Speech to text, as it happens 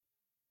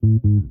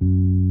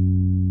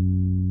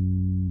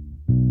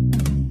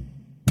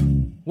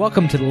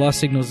Welcome to the Lost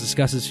Signals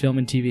Discusses Film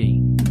and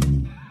TV.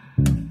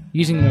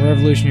 Using the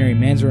revolutionary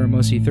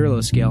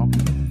Manzur-Mosey-Thurlow scale,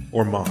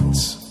 or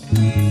MOTS,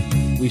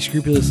 we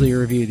scrupulously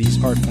review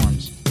these art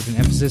forms with an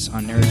emphasis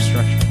on narrative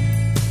structure.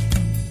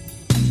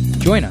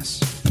 Join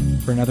us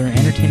for another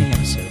entertaining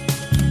episode.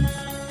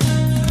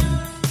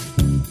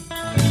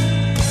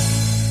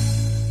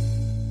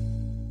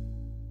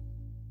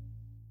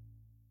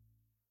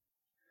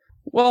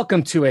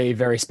 Welcome to a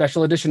very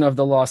special edition of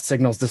the Lost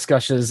Signals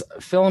Discusses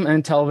Film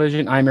and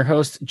Television. I'm your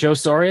host, Joe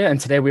Soria,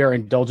 and today we are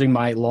indulging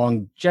my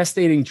long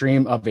gestating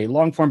dream of a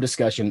long-form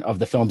discussion of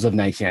the films of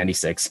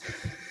 1996,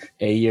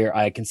 a year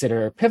I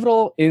consider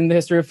pivotal in the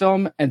history of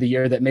film and the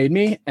year that made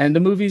me and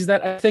the movies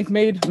that I think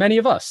made many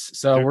of us.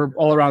 So we're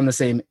all around the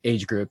same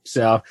age group.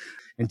 So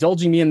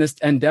indulging me in this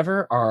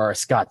endeavor are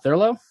Scott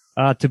Thurlow.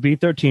 To be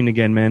 13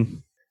 again,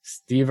 man.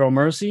 Steve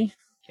O'Mercy.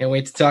 Can't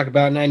wait to talk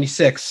about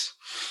 96.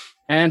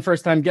 And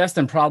first-time guest,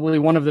 and probably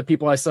one of the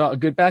people I saw a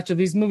good batch of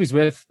these movies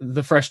with,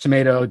 the fresh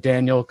tomato,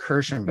 Daniel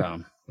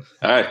Kirschenbaum.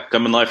 Hi,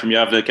 coming live from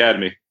Yavne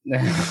Academy.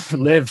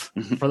 Live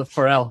for the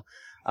Pharrell.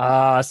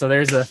 So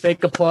there's a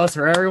fake applause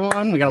for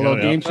everyone. We got a little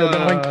game show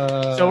going.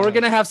 So we're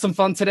going to have some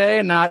fun today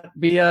and not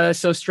be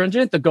so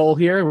stringent. The goal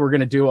here, we're going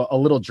to do a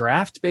little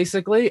draft,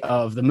 basically,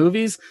 of the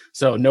movies.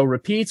 So no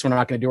repeats. We're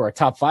not going to do our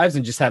top fives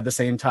and just have the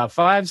same top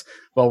fives.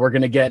 But we're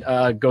going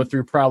to go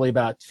through probably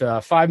about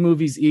 5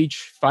 movies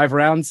each, 5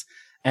 rounds.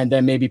 And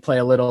then maybe play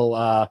a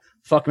little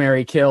fuck,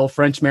 marry, kill,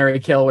 French marry,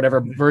 kill,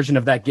 whatever version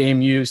of that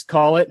game you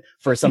call it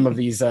for some of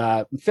these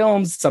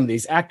films, some of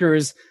these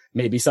actors,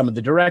 maybe some of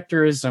the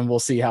directors, and we'll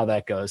see how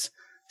that goes.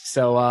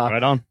 So,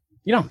 right on.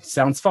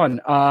 Sounds fun.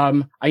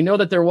 I know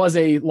that there was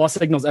a Lost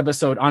Signals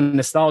episode on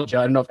nostalgia.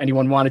 I don't know if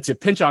anyone wanted to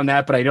pinch on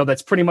that, but I know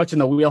that's pretty much in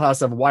the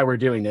wheelhouse of why we're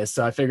doing this.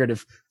 So I figured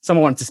if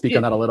someone wanted to speak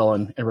on that a little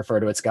and refer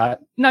to it,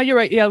 Scott. No, you're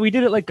right. Yeah, we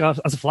did it like as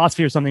a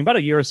philosophy or something about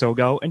a year or so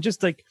ago, and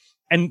just like,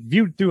 and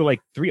viewed through like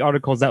 3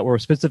 articles that were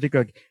specific,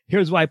 like,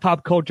 here's why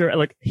pop culture,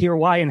 like, here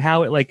why and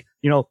how it, like,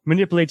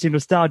 manipulates your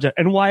nostalgia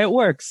and why it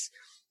works.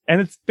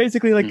 And it's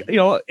basically like,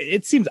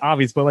 it seems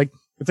obvious, but like,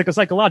 it's like a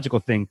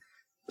psychological thing.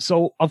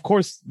 So, of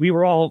course, we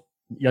were all,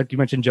 like you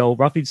mentioned, Joe,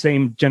 roughly the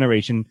same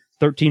generation,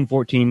 13,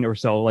 14 or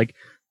so, like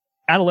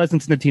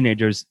adolescents and the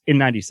teenagers in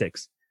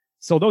 96.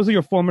 So those are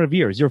your formative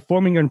years. You're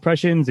forming your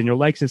impressions and your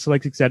likes,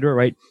 dislikes, etc.,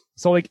 right?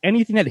 So like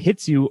anything that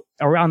hits you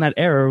around that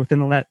era within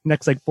the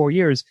next like 4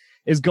 years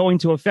is going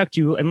to affect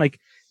you, and like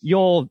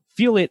you'll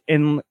feel it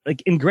and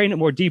like ingrain it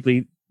more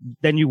deeply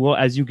than you will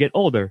as you get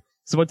older.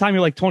 So by the time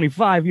you're like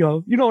 25,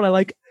 you know what I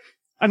like.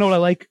 I know what I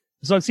like.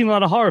 So I've seen a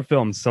lot of horror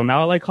films, so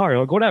now I like horror,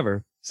 like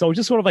whatever. So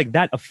just sort of like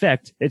that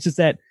effect. It's just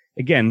that,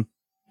 again,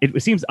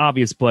 it seems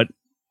obvious, but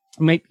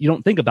you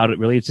don't think about it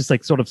really. It's just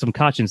like sort of some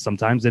conscience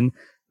sometimes, and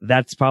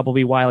that's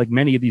probably why like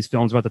many of these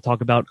films we're about to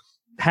talk about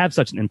have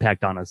such an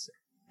impact on us.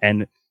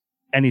 And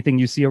anything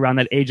you see around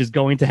that age is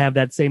going to have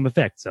that same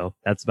effect. So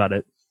that's about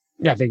it.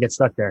 Yeah, they get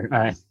stuck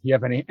there. You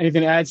have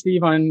anything to add,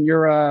 Steve, on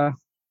your?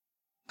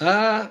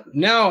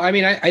 No, I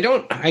mean, I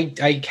don't.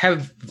 I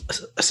have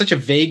such a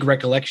vague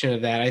recollection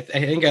of that. I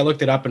think I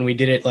looked it up, and we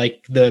did it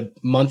like the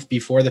month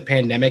before the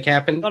pandemic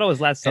happened. I thought it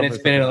was last summer, and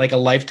it's been like a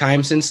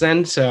lifetime since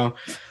then. So,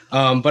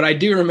 but I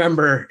do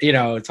remember,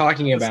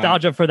 talking about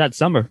nostalgia for that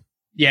summer.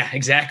 Yeah,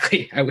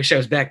 exactly. I wish I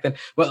was back then.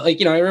 But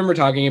like, I remember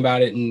talking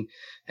about it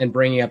and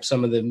bringing up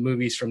some of the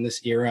movies from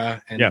this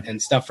era and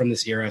stuff from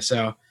this era.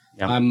 So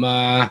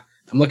I'm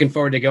looking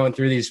forward to going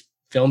through these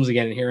films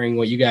again and hearing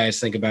what you guys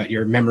think about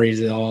your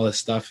memories and all this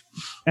stuff.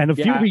 And a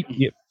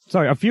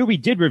few we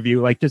did review,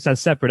 like just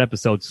as separate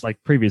episodes,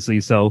 like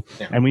previously. So,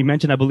 and we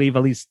mentioned, I believe,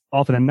 at least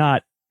often than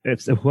not,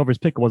 if whoever's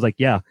pick was like,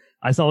 yeah,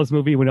 I saw this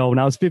movie when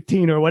I was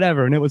 15 or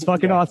whatever, and it was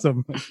fucking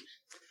awesome.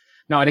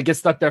 No, and it gets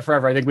stuck there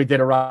forever. I think we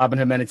did a Robin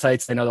Hood Men in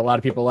Tights. I know that a lot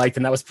of people liked,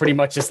 and that was pretty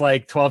much just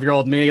like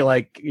 12-year-old me,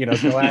 like,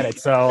 go at it.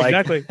 So like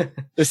exactly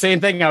the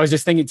same thing I was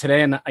just thinking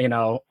today. And,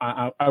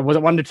 I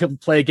wanted to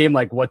play a game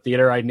like what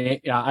theater I'm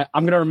going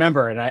to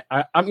remember. And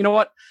I'm, you know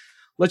what,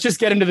 let's just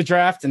get into the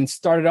draft and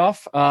start it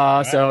off.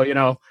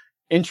 So,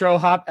 intro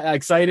hop,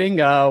 exciting.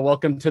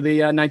 Welcome to the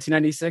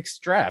 1996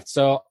 draft.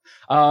 So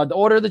the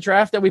order of the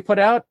draft that we put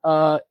out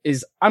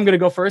is I'm going to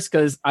go first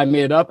because I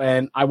made it up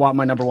and I want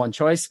my number one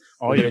choice.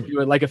 We're going to do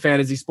it like a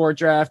fantasy sport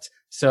draft.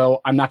 So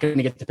I'm not going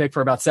to get to pick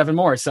for about 7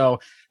 more. So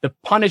the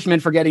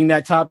punishment for getting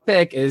that top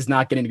pick is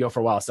not getting to go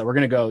for a while. So we're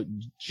going to go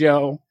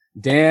Joe,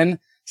 Dan,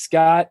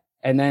 Scott,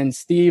 and then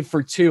Steve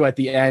for 2 at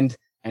the end,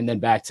 and then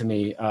back to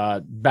me,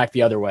 back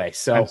the other way.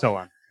 So and so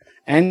on.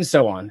 And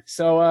so on.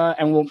 So,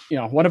 and we'll,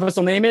 one of us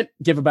will name it,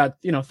 give about,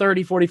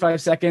 30, 45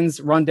 seconds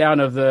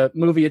rundown of the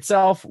movie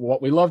itself,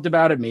 what we loved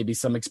about it, maybe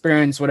some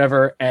experience,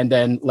 whatever, and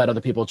then let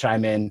other people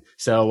chime in.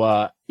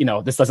 So,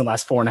 this doesn't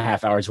last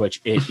 4.5 hours,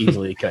 which it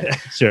easily could.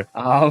 Sure.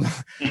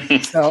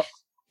 So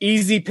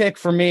easy pick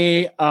for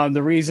me.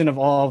 The reason of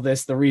all of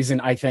this, the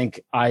reason I think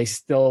I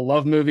still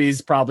love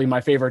movies, probably my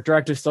favorite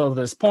director still to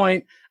this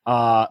point.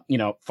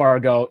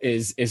 Fargo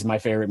is my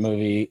favorite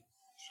movie.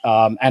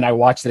 And I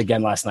watched it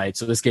again last night.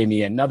 So this gave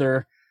me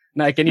another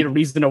like I need a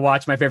reason to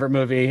watch my favorite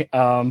movie.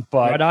 But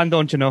right on,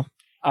 don't you know?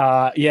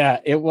 Yeah,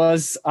 it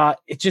was,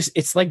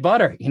 it's like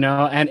butter,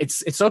 and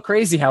it's so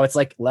crazy how it's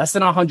like less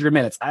than 100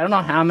 minutes. I don't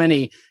know how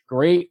many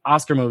great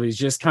Oscar movies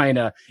just kind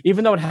of,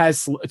 even though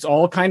it's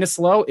all kind of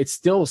slow, it's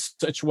still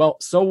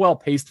so well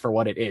paced for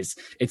what it is.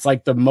 It's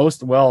like the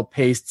most well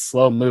paced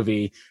slow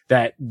movie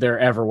that there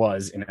ever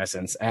was in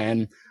essence.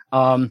 And,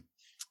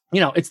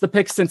 it's the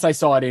pick since I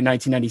saw it in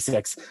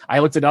 1996. I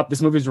looked it up.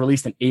 This movie was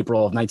released in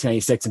April of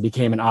 1996 and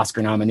became an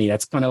Oscar nominee.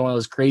 That's kind of one of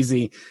those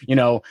crazy,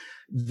 the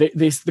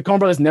Coen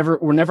brothers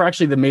were never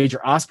actually the major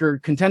Oscar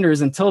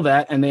contenders until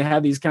that. And they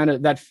had these kind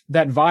of that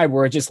vibe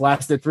where it just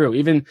lasted through.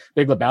 Even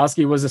Big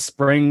Lebowski was a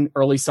spring,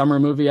 early summer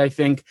movie, I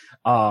think.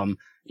 Some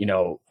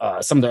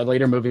of their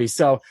later movies.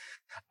 So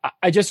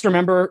I just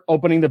remember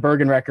opening the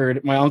Bergen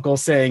Record, my uncle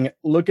saying,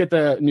 look at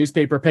the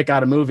newspaper, pick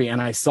out a movie.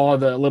 And I saw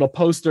the little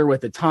poster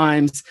with the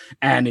times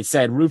and it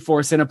said Route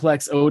 4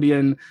 Cineplex,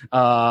 Odeon,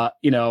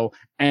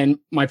 and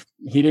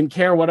he didn't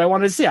care what I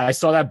wanted to see. I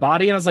saw that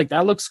body and I was like,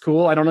 that looks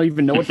cool. I don't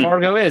even know what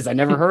Fargo is. I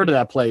never heard of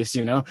that place,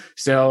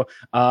 So,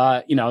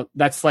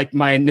 that's like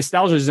my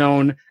nostalgia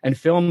zone, and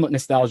film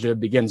nostalgia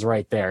begins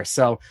right there.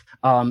 So,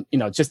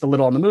 just a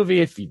little on the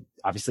movie.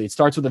 Obviously, it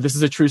starts with this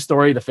is a true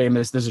story. The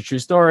famous "This is a true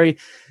story."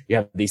 You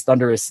have these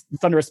thunderous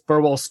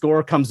Burwell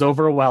score comes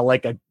over while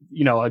like a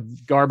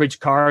garbage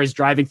car is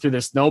driving through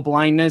the snow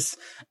blindness,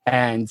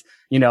 and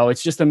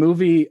it's just a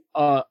movie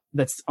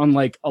that's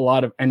unlike a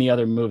lot of any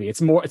other movie.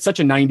 It's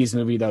such a 90s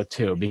movie though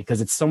too, because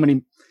it's so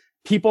many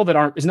people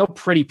there's no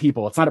pretty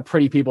people. It's not a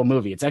pretty people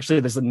movie. It's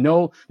actually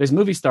there's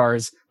movie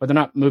stars, but they're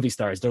not movie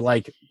stars. They're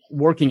like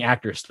working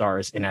actor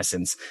stars in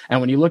essence. And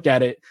when you look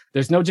at it,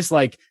 there's no just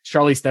like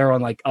Charlize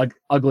Theron like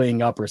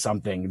uglying up or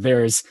something.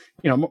 There's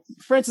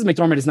Frances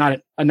McDormand is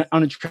not an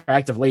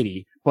unattractive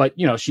lady, but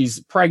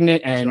she's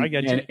pregnant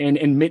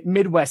and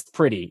Midwest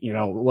pretty.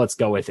 Let's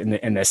go with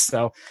in this.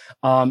 So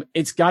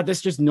it's got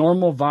this just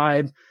normal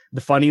vibe,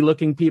 the funny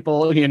looking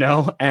people,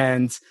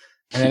 and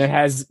then it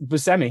has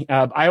Buscemi.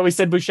 I always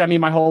said Buscemi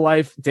my whole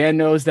life. Dan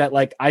knows that,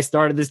 like, I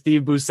started the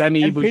Steve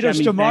Buscemi. And Peter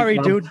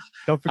Stormare, dude.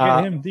 Don't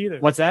forget him either.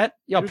 What's that?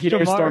 Yeah, Peter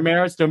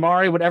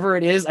Stormare, whatever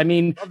it is. I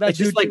mean, it's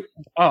just like,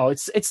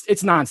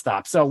 it's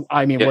nonstop. So,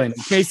 I mean, William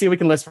Casey, we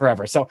can list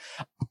forever. So,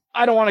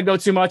 I don't want to go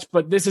too much,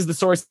 but this is the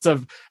source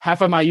of half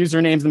of my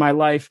usernames in my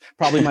life,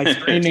 probably my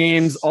screen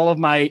names, all of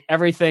my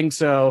everything.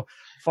 So,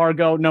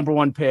 Fargo, number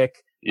one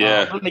pick.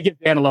 Yeah. Let me give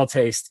Dan a little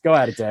taste. Go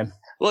at it, Dan.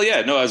 Well,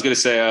 yeah, no, I was going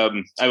to say,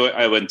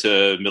 I went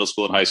to middle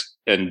school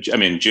and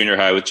junior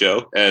high with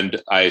Joe,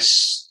 and I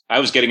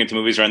was getting into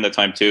movies around that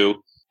time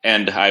too.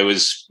 And I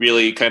was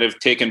really kind of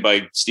taken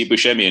by Steve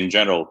Buscemi in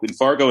general, in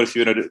Fargo and a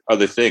few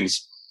other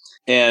things.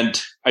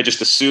 And I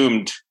just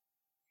assumed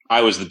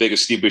I was the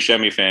biggest Steve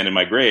Buscemi fan in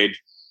my grade.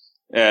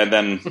 And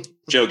then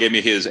Joe gave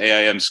me his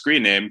AIM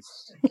screen name,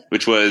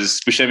 which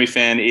was Buscemi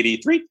Fan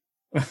 83.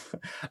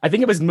 I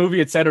think it was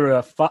Movie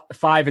Etc.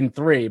 5 and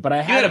 3, but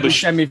I had a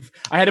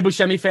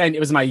Buscemi fan. It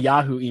was my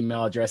Yahoo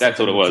email address. That's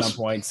what it was at some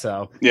point.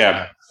 So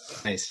yeah,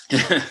 nice.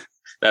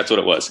 That's what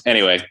it was.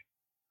 Anyway,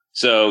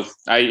 so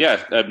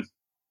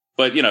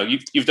but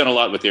you've done a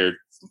lot with your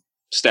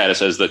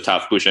status as the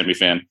top Buscemi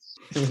fan.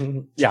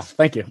 Yeah,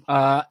 thank you.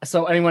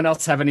 So anyone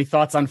else have any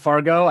thoughts on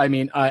Fargo? I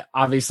mean,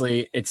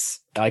 obviously it's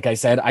like I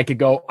said, I could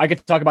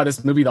talk about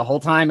this movie the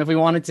whole time if we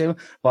wanted to,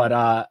 but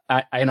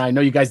I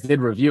know you guys did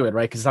review it,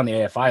 right? Because it's on the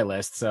AFI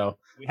list. So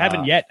we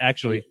haven't yet,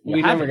 actually.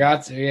 We never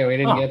got to. Yeah, we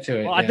didn't get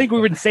to it. Well, I think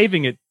we've been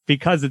saving it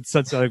because it's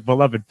such a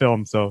beloved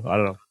film. So I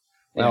don't know.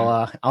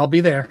 Well, I'll be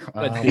there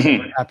when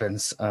it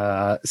happens.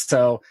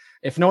 So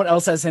if no one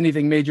else has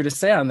anything major to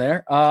say on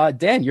there,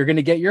 Dan, you're going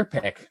to get your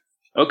pick.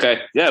 Okay.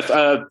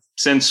 Yeah.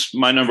 Since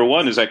my number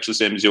one is actually the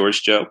same as yours,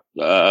 Joe,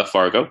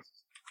 Fargo.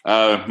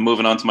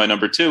 Moving on to my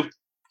number two,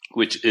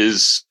 which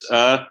is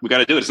we got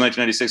to do it. It's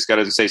 1996. Got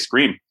to say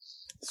Scream.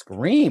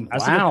 Scream.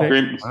 Wow.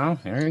 Scream. Wow.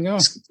 There you go.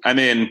 I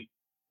mean,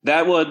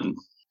 that was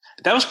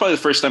probably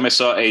the first time I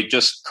saw a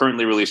just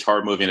currently released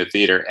horror movie in a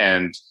theater,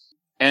 and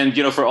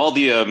for all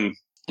the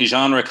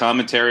genre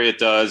commentary it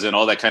does and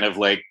all that kind of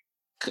like,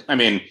 I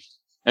mean.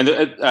 And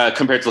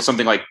compared to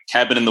something like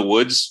Cabin in the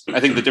Woods, I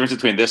think the difference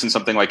between this and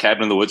something like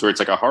Cabin in the Woods, where it's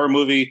like a horror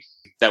movie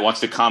that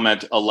wants to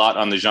comment a lot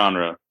on the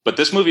genre, but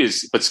Scream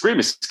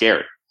is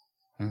scary.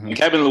 Mm-hmm. And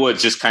Cabin in the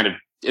Woods just kind of,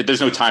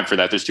 there's no time for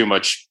that. There's too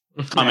much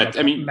comment.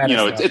 I mean,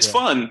 it's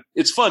fun.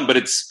 It's fun,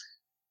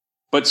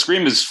 but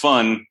Scream is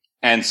fun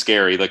and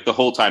scary like the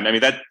whole time. I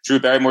mean, that Drew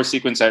Barrymore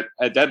sequence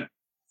that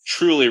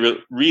truly,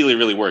 really,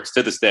 really works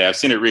to this day. I've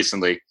seen it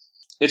recently.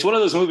 It's one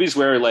of those movies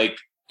where like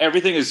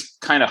everything is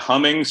kind of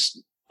humming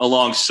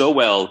along so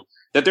well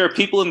that there are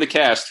people in the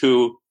cast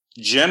who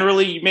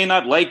generally you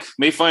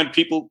may find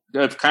people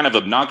kind of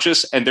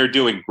obnoxious, and they're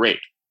doing great.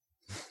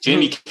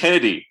 Jamie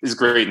Kennedy is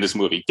great in this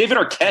movie. David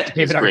Arquette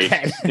is great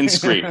in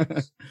Scream.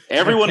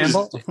 Everyone is.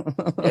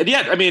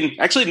 Yeah, I mean,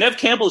 actually, Neve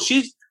Campbell,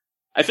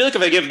 I feel like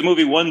if I give the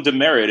movie one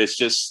demerit,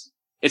 it's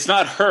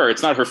not her.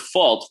 It's not her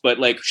fault, but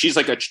like she's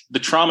like the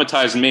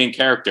traumatized main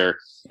character,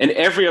 and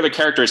every other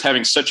character is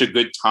having such a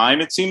good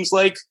time. It seems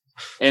like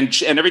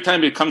and every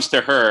time it comes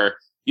to her,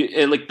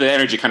 like the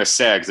energy kind of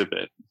sags a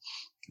bit.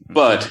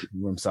 But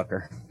room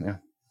sucker, yeah.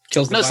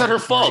 No, it's not her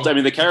fault. I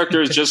mean, the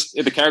character is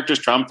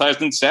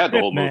traumatized and sad the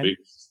whole movie.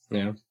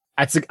 Yeah.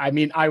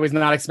 I was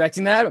not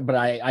expecting that, but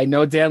I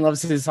know Dan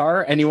loves his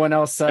horror. Anyone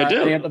else? I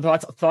do. Any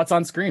thoughts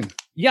on Scream?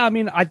 Yeah, I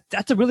mean,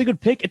 that's a really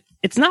good pick.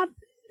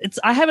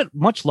 I have it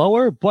much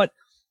lower, but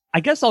I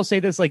guess I'll say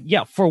this, like,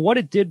 yeah, for what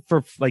it did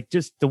for like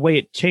just the way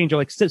it changed, or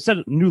like set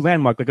a new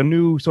landmark, like a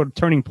new sort of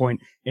turning point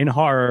in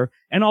horror,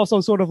 and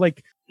also sort of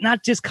like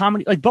not just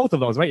comedy, like both of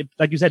those, right?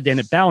 Like you said, Dan,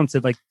 it balanced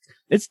it. Like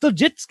it's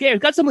legit scary.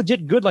 It's got some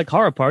legit good like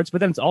horror parts, but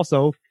then it's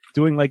also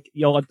doing like,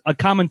 you know, a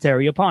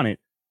commentary upon it.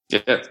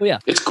 Yeah. So, yeah.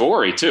 It's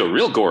gory too,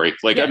 real gory.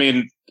 Like, yeah. I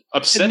mean,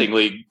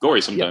 upsettingly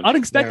gory sometimes. Yeah,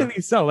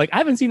 unexpectedly so. Like, I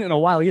haven't seen it in a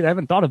while either. I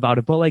haven't thought about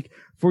it, but like,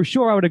 for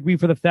sure, I would agree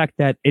for the fact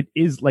that it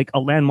is like a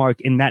landmark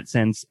in that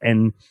sense.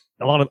 And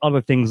a lot of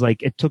other things,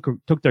 like it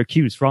took their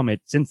cues from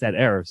it since that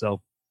era.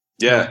 So,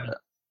 yeah.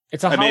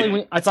 It's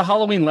a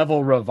Halloween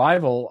level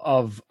revival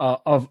of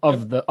the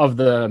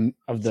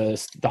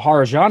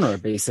horror genre,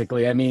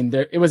 basically. I mean,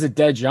 it was a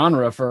dead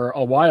genre for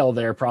a while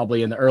there,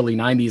 probably in the early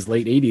 90s,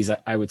 late 80s.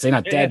 I would say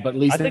not dead, but at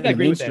least in the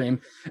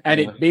mainstream. And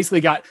it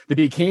basically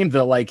became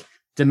the like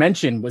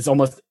dimension was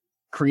almost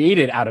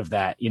created out of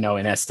that, you know,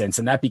 in essence.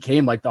 And that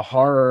became like the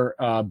horror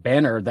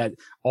banner that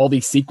all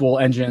these sequel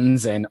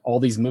engines and all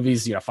these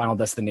movies, you know, Final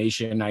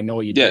Destination, I Know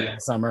What You Did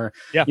Last Summer,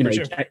 you know,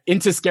 sure.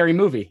 Into Scary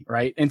Movie,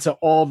 right? Into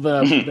all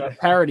the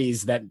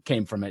parodies that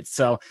came from it.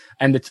 So,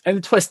 and the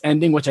twist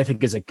ending, which I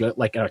think is a good,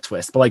 like a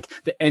twist, but like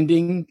the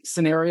ending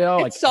scenario,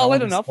 it's like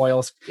solid enough.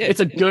 Spoils. Yeah. It's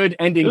a good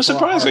ending. It was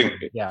surprising.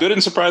 Yeah. Good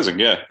and surprising.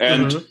 Yeah.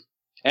 And,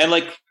 and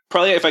like,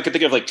 probably if I could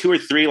think of like 2 or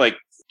 3, like,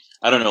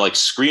 I don't know, like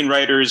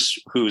screenwriters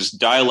whose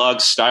dialogue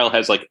style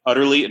has like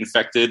utterly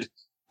infected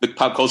the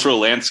pop cultural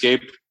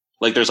landscape.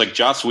 Like there's like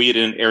Joss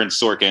Whedon, Aaron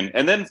Sorkin,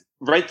 and then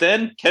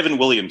Kevin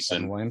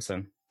Williamson.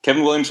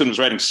 Kevin Williamson was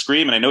writing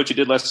Scream, and I Know What You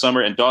Did Last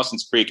Summer, and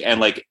Dawson's Creek, and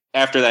like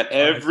after that,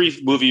 every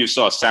movie you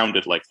saw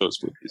sounded like those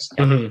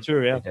movies.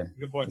 True, yeah, okay.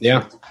 Good point.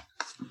 Yeah,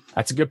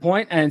 that's a good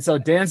point. And so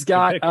Dan's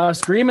got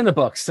Scream in the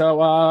book,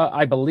 so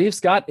I believe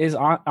Scott is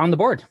on the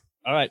board.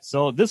 All right,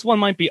 so this one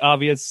might be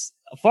obvious.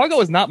 Fargo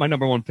is not my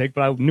number one pick,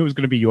 but I knew it was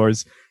going to be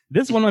yours.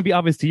 This one might be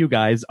obvious to you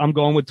guys. I'm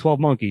going with 12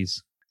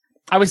 Monkeys.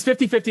 I was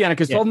 50-50 on it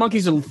because 12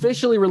 Monkeys was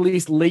officially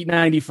released late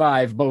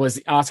 95, but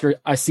was Oscar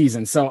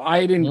season. So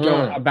I didn't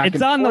go back it's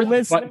and on forth, the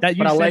list but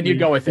I'll let you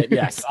go with it.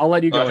 Yes, I'll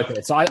let you go with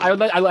it. So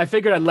I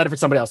figured I'd let it for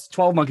somebody else.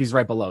 12 Monkeys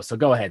right below. So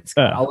go ahead,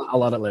 Scott. I'll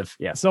let it live.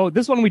 Yeah. So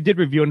this one we did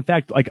review, in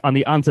fact, like on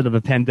the onset of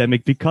the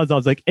pandemic, because I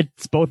was like,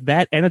 it's both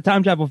that and a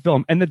time travel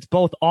film, and it's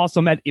both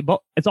awesome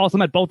it's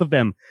awesome at both of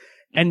them.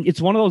 And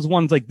it's one of those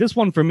ones, like this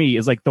one for me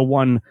is like the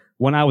one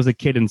when I was a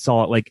kid and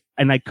saw it, like,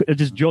 and it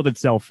just drilled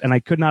itself and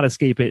I could not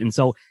escape it. And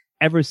so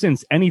ever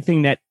since,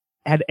 anything that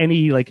had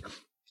any like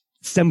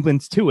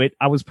semblance to it,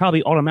 I was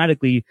probably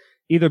automatically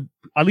either,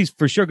 at least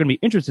for sure, going to be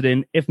interested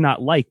in, if not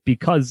like,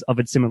 because of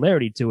its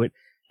similarity to it.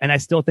 And I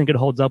still think it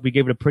holds up. We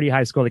gave it a pretty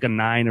high score, like a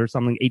 9 or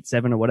something,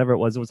 8.7 or whatever it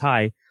was. It was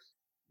high.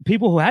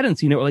 People who hadn't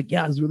seen it were like,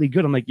 yeah, it's really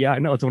good. I'm like, yeah, I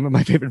know. It's one of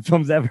my favorite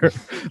films ever.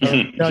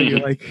 I'll tell you,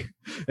 like,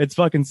 it's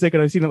fucking sick.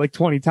 And I've seen it like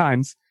 20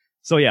 times.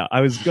 So yeah,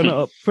 I was going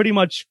to pretty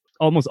much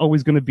almost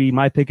always going to be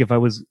my pick if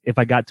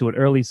I got to it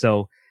early.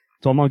 So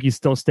 12 Monkeys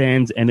still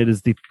stands. And it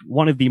is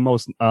one of the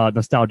most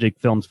nostalgic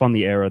films from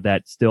the era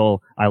that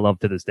still I love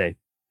to this day.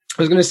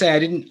 I was going to say, I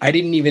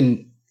didn't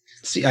even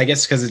see, I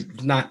guess because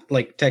it's not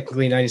like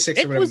technically 96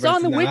 or whatever. It was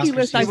on the wiki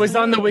list. It was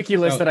on the wiki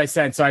list that I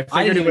sent, so I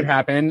figured it would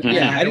happen.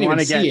 Yeah, I didn't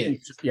even see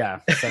it. Yeah,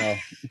 so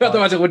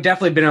otherwise it would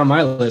definitely been on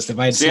my list if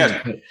I had seen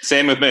it.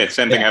 Same with me.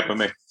 Same thing happened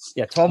with me.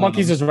 Yeah, 12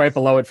 Monkeys is right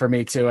below it for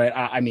me too.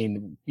 I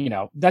mean, you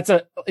know,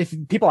 if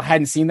people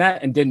hadn't seen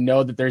that and didn't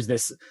know that there's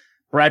this.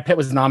 Brad Pitt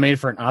was nominated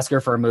for an Oscar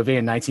for a movie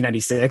in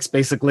 1996,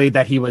 basically,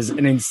 that he was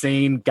an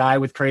insane guy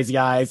with crazy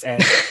eyes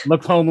and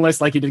looked homeless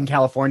like he did in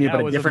California,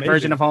 but a different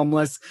version of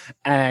homeless.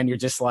 And you're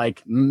just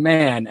like,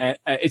 man,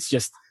 it's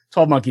just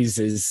 12 Monkeys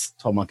is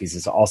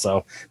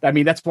also, I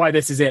mean, that's why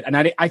this is it. And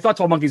I thought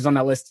 12 Monkeys was on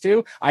that list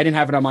too. I didn't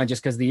have it on mine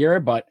just because of the year,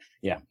 but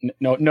yeah,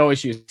 no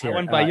issues here. I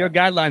went by your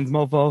guidelines,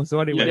 mofo. So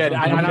anyway. Yeah,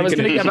 I was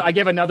going to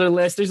give another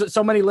list. There's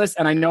so many lists,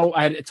 and I know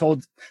I had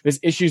told there's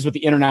issues with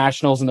the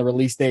internationals and the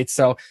release dates.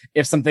 So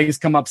if some things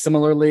come up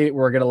similarly,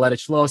 we're going to let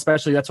it flow,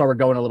 especially that's why we're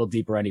going a little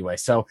deeper anyway.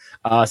 So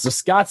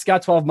Scott's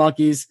got 12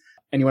 Monkeys.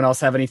 Anyone else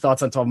have any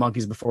thoughts on 12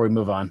 Monkeys before we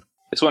move on?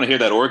 I just want to hear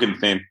that organ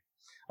theme.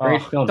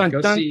 Great film.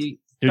 Go see.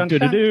 Dun, dun,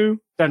 dun,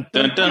 dun,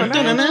 dun, dun,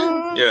 dun,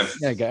 dun. Yeah.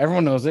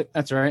 Everyone knows it.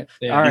 That's right.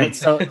 Yeah. All right.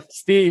 So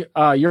Steve,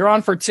 you're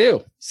on for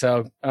 2.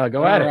 So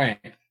go at it. All right.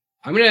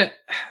 I'm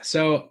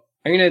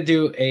gonna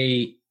do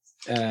a.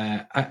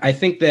 I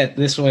think that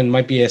this one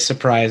might be a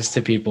surprise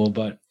to people,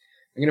 but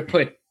I'm gonna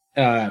put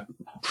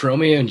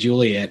Romeo and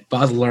Juliet,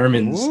 Baz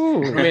Luhrmann's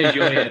Romeo and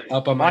Juliet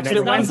up on my Watched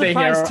it Wednesday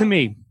here. To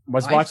me.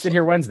 Watched it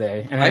here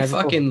Wednesday, and I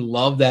fucking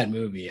love that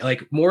movie.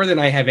 Like more than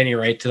I have any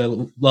right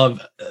to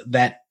love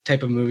that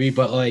type of movie,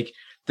 but like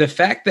the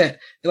fact that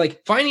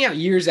like finding out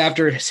years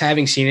after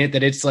having seen it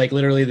that it's like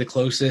literally the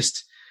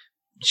closest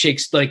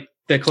like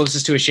the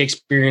closest to a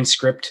Shakespearean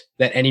script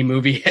that any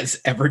movie has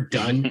ever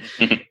done.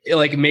 It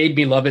like made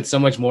me love it so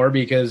much more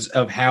because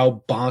of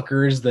how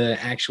bonkers the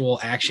actual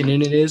action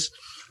in it is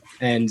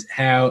and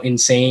how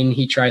insane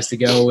he tries to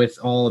go with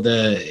all of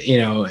the, you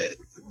know,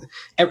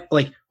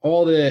 like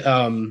all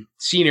the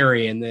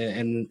scenery and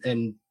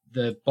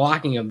the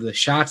blocking of the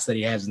shots that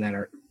he has in that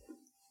are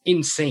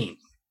insane.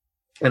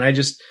 And I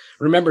just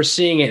remember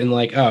seeing it and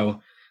like,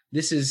 oh,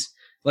 this is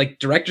like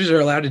directors are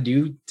allowed to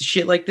do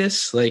shit like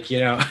this. Like, you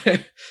know,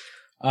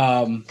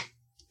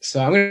 so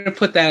I'm going to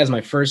put that as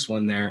my first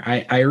one there.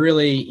 I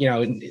really, you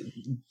know,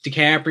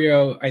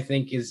 DiCaprio, I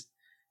think is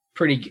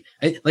pretty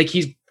like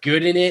he's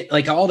good in it.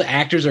 Like all the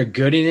actors are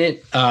good in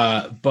it.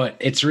 But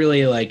it's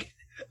really like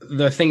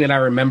the thing that I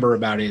remember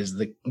about it is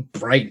the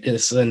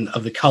brightness and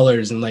of the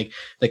colors and like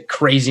the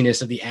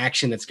craziness of the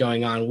action that's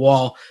going on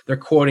while they're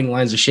quoting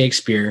lines of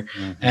Shakespeare.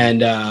 Mm-hmm.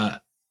 And,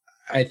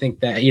 I think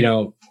that, you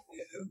know,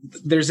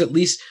 there's at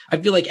least, I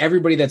feel like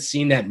everybody that's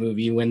seen that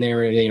movie when they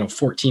were, you know,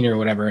 14 or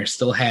whatever,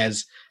 still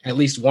has at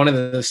least one of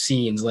those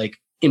scenes like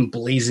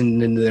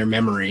emblazoned into their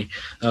memory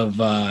of,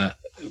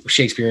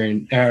 Shakespeare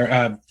and,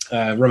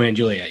 Romeo and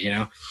Juliet, you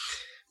know,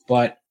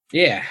 but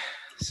yeah.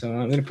 So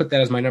I'm going to put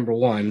that as my number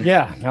one.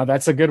 Yeah, no,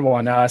 that's a good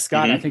one.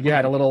 Scott, I think you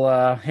had a little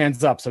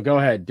hands up, so go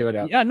ahead, do it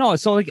up. Yeah, no,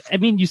 so like, I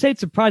mean, you say it's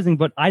surprising,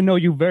 but I know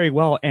you very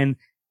well. And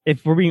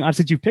if we're being honest,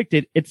 since you picked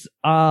it, it's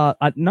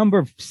at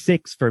number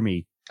 6 for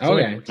me. So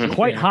okay. Like,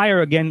 quite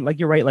higher again. Like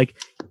you're right. Like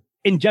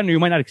in general, you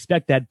might not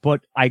expect that,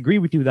 but I agree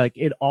with you. That, like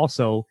it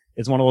also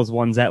is one of those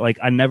ones that like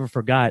I never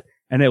forgot.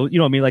 And it, you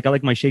know what I mean? Like I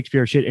like my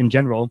Shakespeare shit in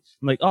general.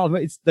 I'm like, oh,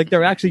 it's like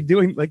they're actually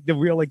doing like the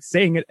real, like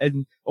saying it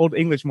in Old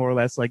English, more or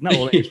less. Like not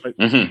Old English, but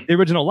the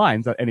original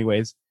lines,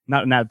 anyways,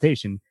 not an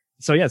adaptation.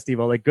 So yeah, Steve,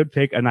 like good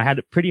pick. And I had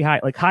it pretty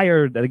high, like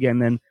higher again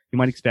than you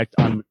might expect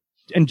on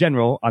in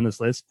general on this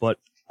list. But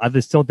I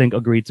just still think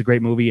agreed. It's a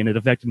great movie and it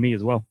affected me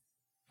as well.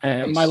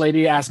 My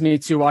lady asked me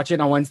to watch it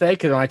on Wednesday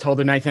because when I told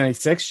her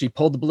 1996, she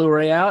pulled the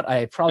Blu-ray out.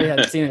 I probably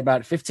hadn't seen it in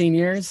about 15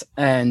 years,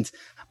 and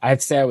I have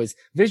to say I was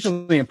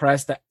visually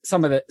impressed that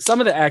some of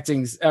the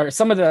actings or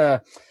some of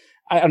the,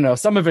 I don't know,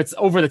 some of it's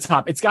over the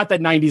top. It's got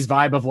that 90s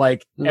vibe of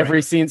like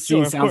every scene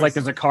sounds like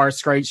there's a car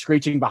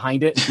screeching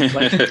behind it.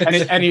 Like,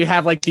 and you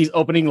have like these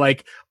opening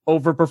like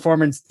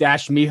overperformance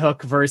Dash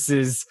Mihok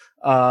versus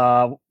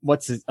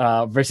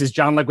versus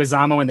John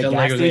Leguizamo in the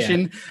gas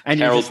station. Yeah. And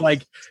you're just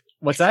like,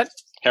 what's that?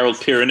 Harold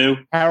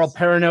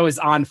Perrineau is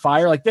on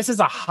fire. Like this is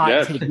a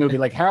hot take movie.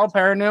 Like Harold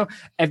Perrineau.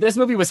 If this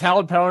movie was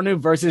Harold Perrineau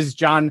versus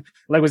John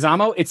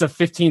Leguizamo, it's a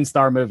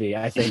 15-star movie,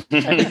 I think.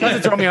 And because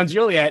it's Romeo and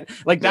Juliet,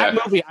 like that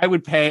movie, I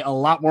would pay a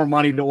lot more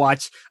money to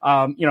watch.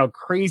 You know,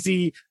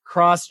 crazy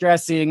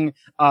cross-dressing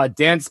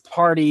dance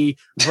party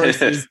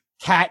versus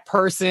cat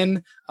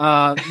person.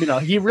 You know,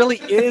 he really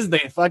is the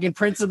fucking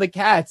Prince of the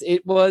Cats.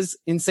 It was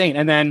insane.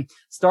 And then it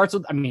starts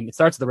with the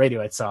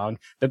Radiohead song.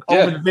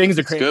 All the things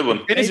are crazy. Good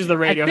one. Finishes the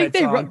Radiohead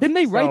song. Didn't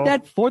they write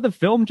that for the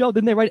film, Joe?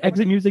 Didn't they write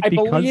exit music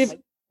because? Yes.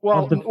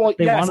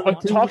 A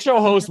talk show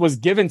host was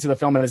given to the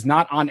film and is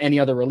not on any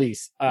other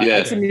release.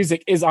 Exit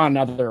music is on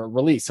another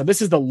release. So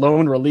this is the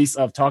lone release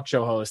of talk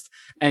show host.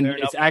 And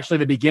it's actually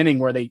the beginning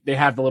where they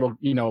have the little,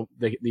 you know,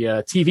 the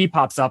TV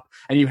pops up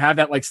and you have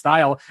that like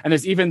style. And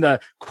there's even the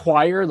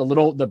choir,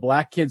 the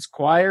Black Kids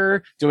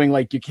choir doing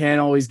like, you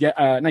can't always get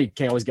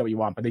what you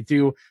want, but they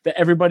do the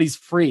Everybody's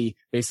Free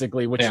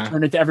basically, which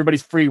turned into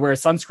Everybody's Free Wear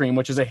Sunscreen,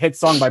 which is a hit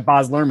song by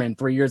Baz Luhrmann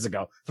 3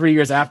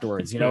 years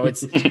afterwards. You know,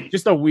 it's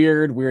just a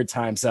weird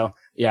time. So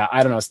yeah,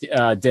 I don't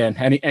know. Dan,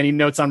 any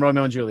notes on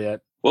Romeo and Juliet?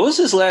 What was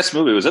his last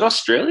movie? Was it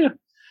Australia?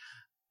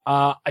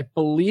 I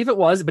believe it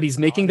was, but he's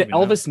making the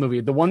Elvis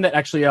movie, the one that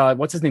actually,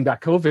 what's his name,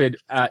 got COVID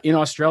in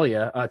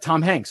Australia.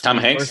 Tom Hanks.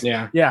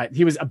 Yeah,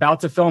 he was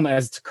about to film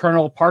as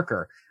Colonel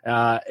Parker.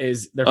 They're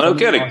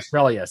filming in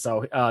Australia,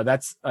 so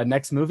that's a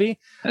next movie.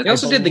 They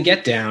also did The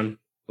Get Down,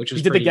 which was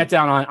he did The Get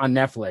Down on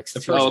Netflix.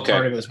 Part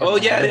of it was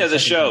the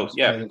show.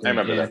 Yeah, I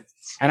remember that.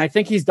 And I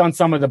think he's done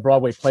some of the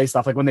Broadway play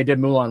stuff, like when they did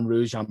Moulin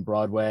Rouge on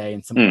Broadway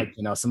and some, like,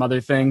 you know, some other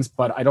things.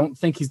 But I don't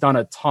think he's done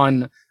a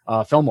ton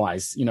film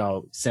wise, you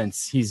know,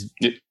 since he's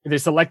either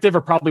selective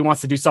or probably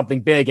wants to do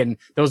something big. And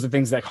those are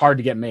things that are hard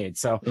to get made.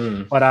 So,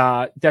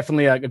 but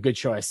definitely a good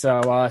choice.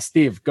 So,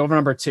 Steve, go over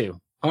number 2.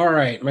 All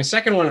right. My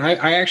second one,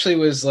 I actually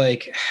was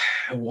like,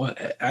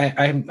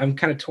 I'm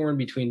kind of torn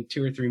between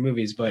 2 or 3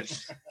 movies, but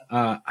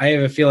I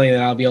have a feeling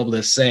that I'll be able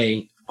to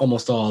say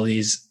almost all of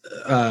these,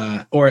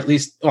 or at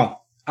least, well,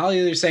 I'll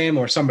either say them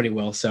or somebody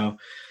will. So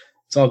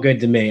it's all good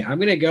to me. I'm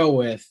going to go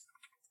with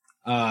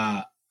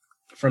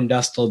From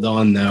Dusk Till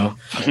Dawn, though.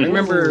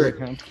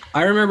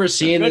 I remember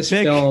seeing this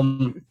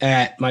film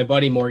at my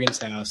buddy Morgan's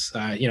house.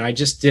 You know, I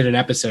just did an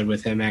episode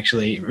with him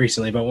actually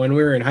recently, but when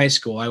we were in high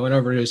school, I went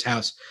over to his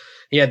house.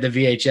 He had the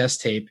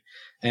VHS tape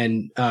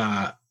and,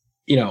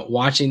 you know,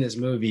 watching this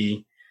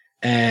movie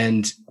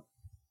and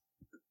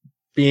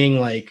being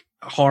like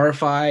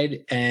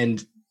horrified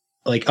and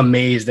like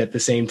amazed at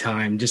the same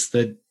time. Just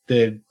the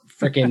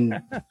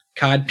freaking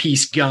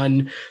codpiece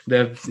gun,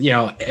 the, you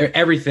know,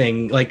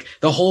 everything, like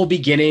the whole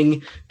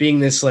beginning being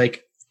this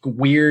like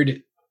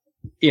weird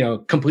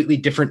completely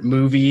different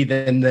movie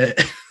than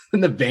the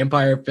than the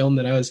vampire film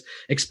that I was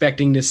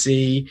expecting to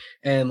see,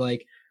 and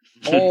like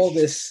all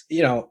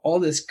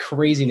this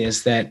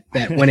craziness that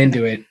went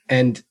into it,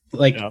 and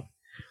like. Yeah.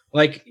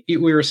 Like we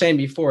were saying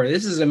before,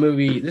 this is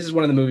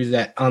one of the movies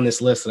that on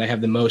this list that I have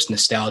the most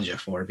nostalgia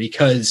for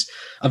because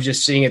of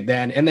just seeing it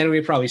then. And then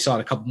we probably saw it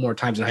a couple more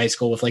times in high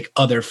school with like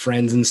other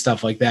friends and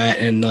stuff like that.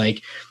 And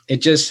like, it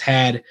just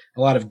had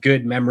a lot of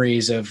good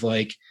memories of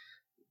like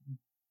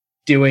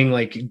doing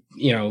like,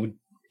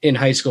 in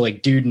high school,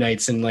 like dude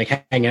nights and like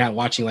hanging out,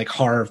 watching like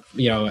horror,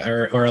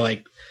 or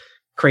like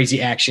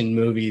crazy action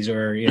movies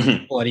or,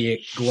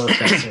 bloody gore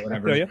fest or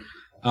whatever.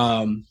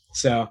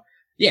 So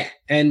yeah.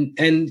 And,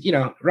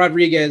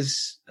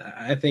 Rodriguez,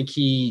 I think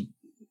he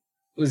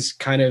was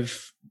kind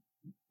of,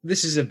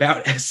 this is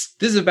about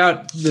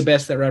the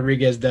best that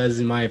Rodriguez does,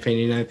 in my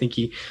opinion. I think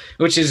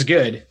which is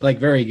good, like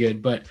very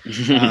good, but,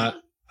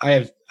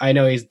 I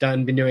know he's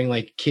been doing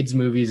like kids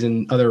movies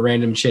and other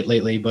random shit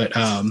lately, but,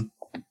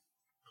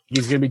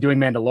 he's going to be doing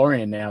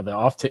Mandalorian now, the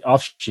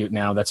offshoot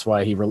now. That's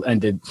why he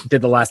did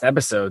the last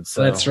episode.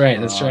 So that's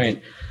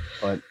right.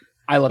 But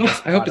I love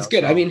it. I hope it's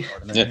good. I mean,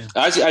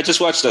 I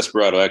just watched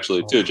Desperado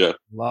actually too, Joe.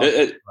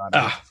 Great.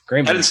 I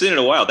hadn't seen it in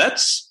a while.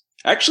 That's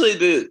actually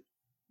the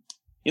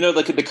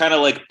kind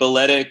of like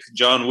balletic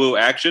John Woo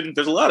action.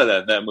 There's a lot of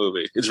that in that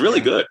movie. It's really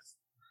good.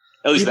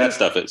 At least that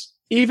stuff is.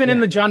 Even in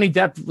the Johnny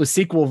Depp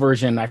sequel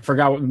version, I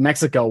forgot what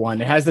Mexico one.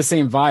 It has the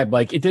same vibe.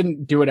 Like it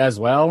didn't do it as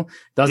well.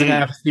 Doesn't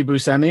have Steve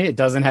Buscemi. It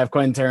doesn't have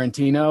Quentin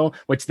Tarantino.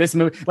 Which this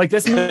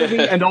movie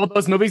and all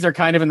those movies are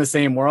kind of in the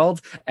same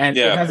world. And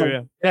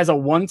it has a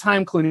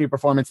one-time Clooney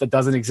performance that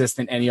doesn't exist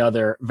in any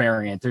other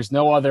variant. There's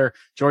no other.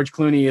 George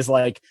Clooney is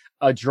like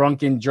a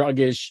drunken,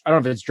 druggish. I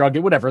don't know if it's drug,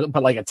 whatever,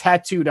 but like a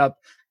tattooed up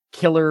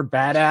killer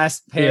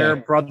badass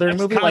brother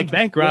movie, like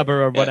bank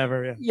robber or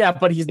whatever. Yeah,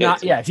 but he's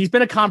not. Yeah, he's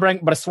been a con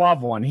bank, but a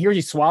suave one. Here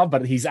he's suave,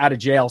 but he's out of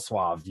jail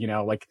suave.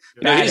 Like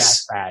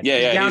badass bad.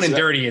 He's down and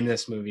dirty in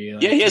this movie.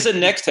 Like. Yeah, he has a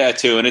neck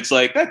tattoo, and it's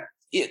like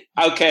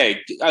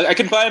okay, I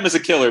can buy him as a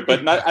killer,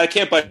 but I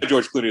can't buy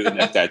George Clooney with a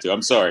neck tattoo.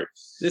 I'm sorry.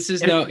 This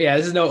is no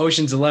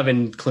Ocean's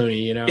 11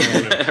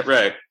 Clooney.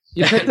 Right.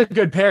 You picked a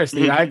good pair,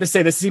 Steve. I have to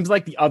say, this seems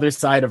like the other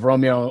side of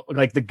Romeo,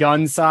 like the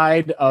gun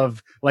side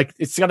of, like,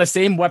 it's got the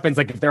same weapons.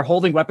 Like, if they're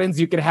holding weapons,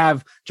 you could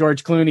have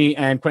George Clooney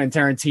and Quentin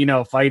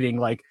Tarantino fighting,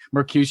 like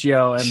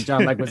Mercutio and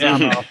John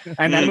Leguizamo,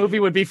 and that movie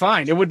would be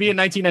fine. It would be a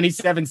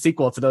 1997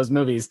 sequel to those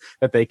movies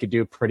that they could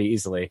do pretty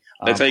easily.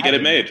 That's how you get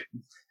it made.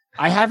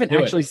 I hadn't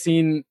actually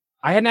seen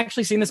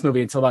this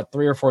movie until about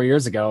 3 or 4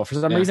 years ago. For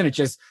some reason, it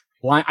just...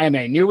 I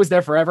knew it was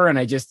there forever, and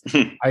I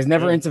was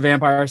never into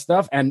vampire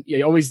stuff, and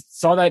you always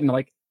saw that and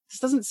like, this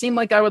doesn't seem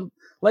like I would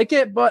like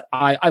it, but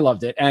I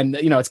loved it. And,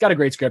 it's got a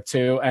great script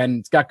too,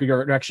 and it's got good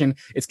direction.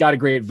 It's got a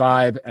great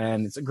vibe,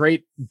 and it's a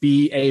great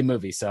BA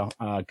movie. So,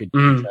 good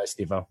choice,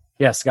 Steve-O.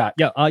 Yeah, Scott.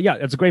 Yeah,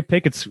 it's a great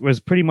pick. It was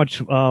pretty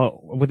much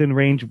within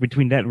range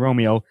between that and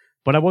Romeo.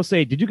 But I will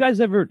say, did you guys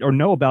ever or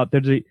know about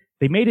they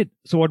made it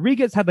so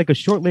Rodriguez had like a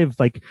short-lived,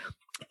 like,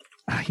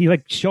 he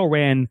like show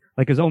ran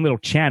like his own little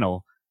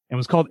channel. And it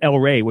was called El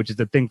Rey, which is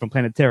the thing from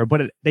Planet Terror.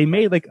 But they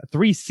made like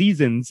 3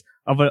 seasons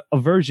of a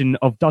version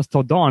of Dusk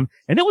Till Dawn.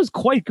 And it was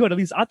quite good. At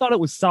least I thought it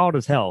was solid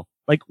as hell.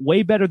 Like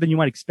way better than you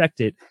might expect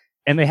it.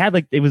 And they had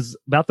it was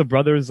about the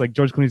brothers, like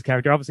George Clooney's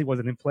character. Obviously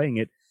wasn't him playing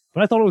it.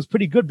 But I thought it was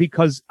pretty good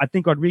because I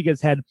think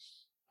Rodriguez had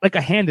like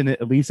a hand in it,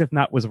 at least, if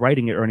not was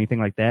writing it or anything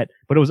like that.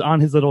 But it was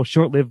on his little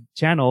short-lived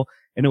channel.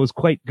 And it was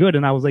quite good.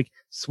 And I was like,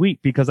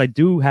 sweet, because I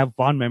do have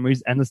fond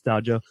memories and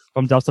nostalgia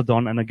from Dusk Till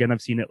Dawn. And again,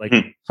 I've seen it like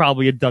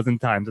probably a dozen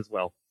times as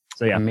well.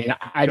 So yeah, I mean,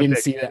 I didn't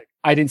see that.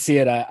 I didn't see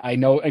it. I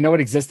know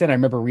it existed. I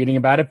remember reading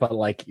about it, but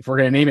like, if we're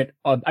gonna name it,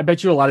 I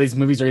bet you a lot of these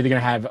movies are either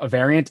gonna have a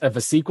variant of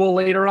a sequel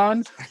later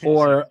on,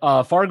 or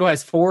Fargo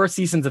has 4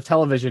 seasons of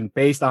television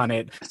based on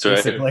it,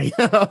 basically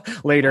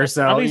later.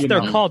 So at least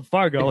they're called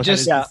Fargo.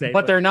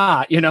 But they're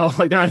not.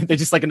 Like they're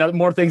just like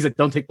more things that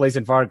don't take place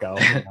in Fargo.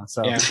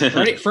 So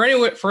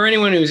for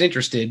anyone who's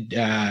interested,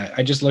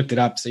 I just looked it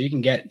up, so you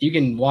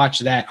can watch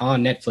that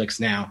on Netflix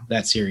now.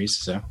 That series.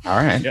 So all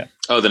right. Yeah.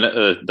 Oh,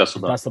 the Dusk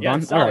Till Dawn. Dusk Till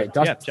Dawn. All right,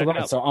 Dusk Till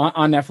Dawn. So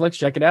on Netflix,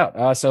 check it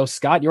out. So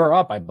Scott, you're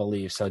up, I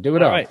believe. So do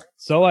it up. All right.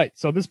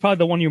 So this is probably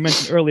the one you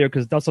mentioned earlier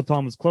because Dusk Till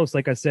Dawn was close,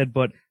 like I said.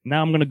 But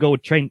now I'm gonna go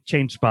with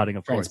Trainspotting,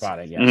 of course.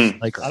 Trainspotting, yes.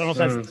 Like I don't know if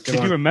that's.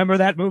 Did you remember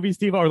that movie,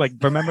 Steve, or like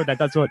remember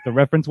that's what the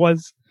reference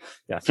was?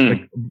 Yes.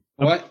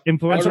 What?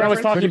 That's what I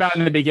was talking about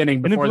in the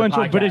beginning. An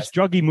influential British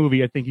druggy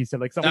movie, I think he said.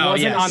 Like something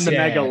wasn't on the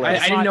mega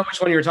list. I didn't know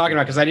which one you were talking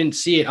about because I didn't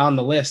see it on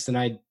the list,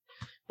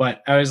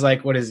 but I was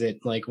like, what is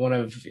it? Like one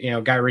of,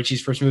 Guy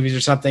Ritchie's first movies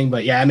or something.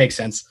 But yeah, it makes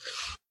sense.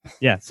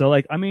 Yeah. So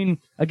like, I mean,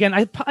 again,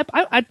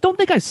 I don't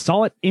think I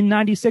saw it in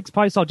 96.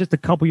 Probably saw it just a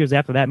couple years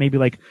after that, maybe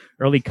like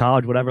early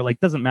college, whatever. Like,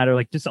 doesn't matter.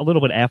 Like just a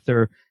little bit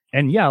after.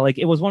 And yeah, like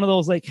it was one of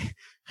those, like,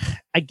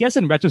 I guess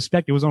in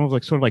retrospect, it was one of those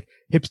like sort of like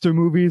hipster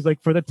movies,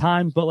 like for the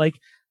times, but like,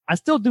 I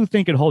still do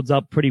think it holds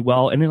up pretty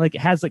well. And it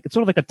has like, it's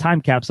sort of like a time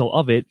capsule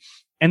of it.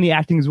 And the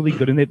acting is really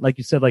good in it. Like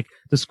you said, like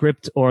the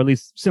script, or at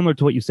least similar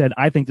to what you said,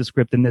 I think the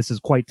script in this is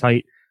quite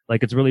tight.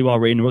 Like it's really well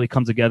written, really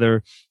comes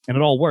together, and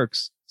it all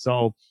works.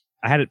 So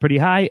I had it pretty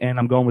high, and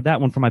I'm going with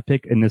that one for my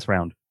pick in this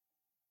round.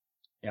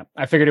 Yeah,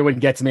 I figured it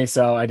wouldn't get to me,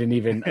 so I didn't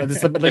even.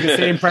 This is like the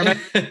same premise.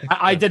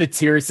 I did a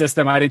tier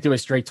system. I didn't do a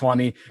straight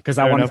 20 because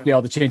I wanted to be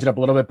able to change it up a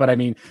little bit. But I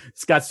mean,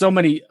 it's got so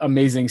many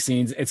amazing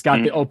scenes. It's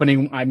got the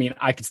opening. I mean,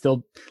 I could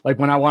still, like,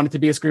 when I wanted to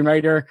be a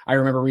screenwriter, I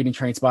remember reading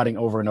Trainspotting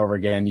over and over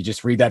again. You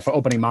just read that for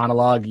opening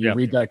monologue. You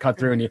read that cut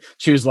through, and you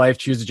choose life,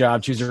 choose a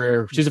job, choose a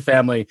career, choose a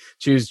family,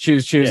 choose,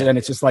 and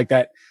it's just like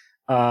that.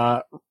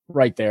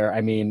 Right there.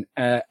 I mean,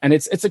 and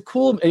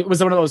it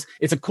was one of those,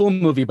 it's a cool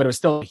movie, but it was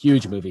still a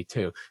huge movie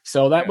too.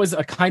 So that was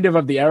a kind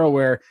of the era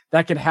where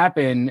that could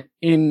happen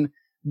in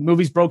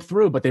movies broke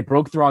through, but they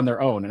broke through on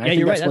their own. And I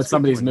think that's what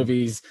some of these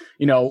movies,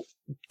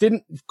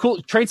 didn't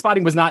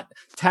Trainspotting was not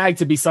tagged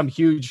to be some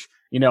huge,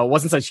 it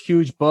wasn't such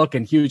huge book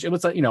and huge. It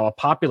was a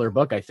popular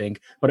book, I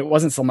think, but it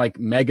wasn't some like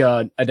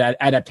mega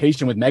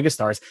adaptation with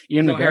megastars.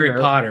 Ian McGregor, Harry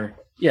Potter.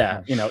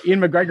 Yeah, Ian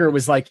McGregor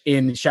was like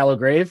in Shallow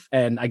Grave,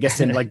 and I guess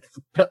in like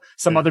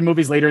some other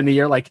movies later in the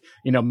year, like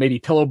maybe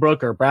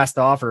Pillowbrook or Brassed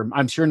Off, or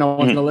I'm sure no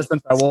one's gonna listen.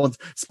 So I won't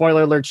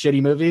spoiler alert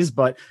shitty movies,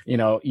 but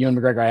Ian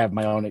McGregor, I have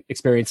my own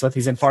experience with.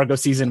 He's in Fargo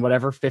season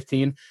 15.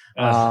 3,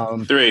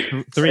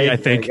 I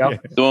think.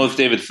 The one with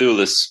David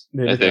Thewlis.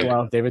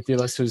 David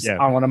Thewlis, who's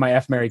on one of my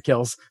F, Marry,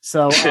 Kills.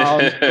 So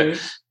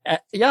I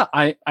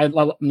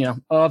love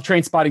love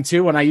Trainspotting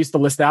too. When I used to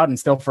list out, and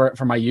still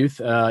for my youth,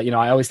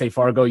 I always say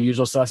Fargo,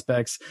 Usual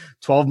Suspects,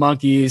 12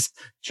 Monkeys,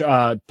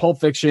 Pulp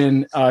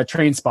Fiction,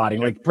 Trainspotting,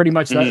 like pretty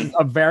much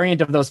a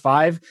variant of those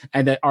 5,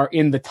 and that are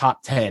in the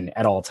top 10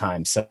 at all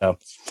times. So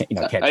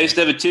I used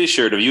to have a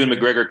T-shirt of Ewan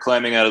McGregor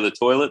climbing out of the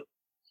toilet.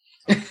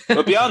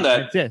 But beyond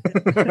that,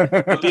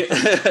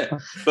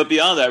 but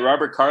beyond that,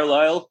 Robert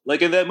Carlyle,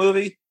 like in that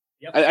movie,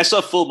 I saw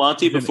Full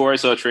Monty before I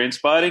saw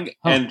Trainspotting,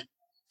 and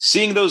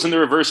seeing those in the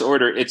reverse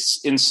order, it's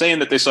insane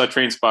that they saw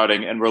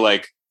Trainspotting and were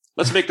like,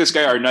 let's make this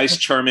guy our nice,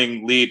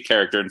 charming lead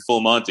character in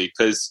Full Monty,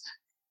 because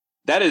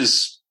I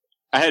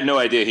had no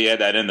idea he had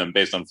that in them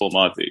based on Full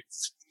Monty.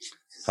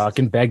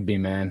 Fucking Begbie,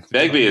 man.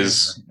 Begbie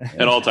is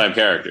an all-time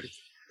character.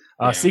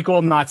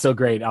 Sequel, not so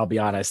great, I'll be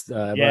honest.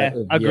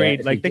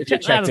 Agreed. Like they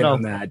checked in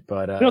on that,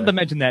 but we don't have to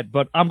mention that,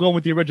 but I'm going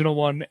with the original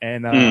one,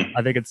 and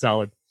I think it's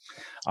solid.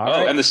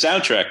 And the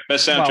soundtrack,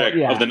 best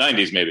soundtrack of the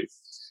 90s, maybe.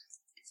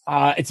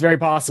 It's very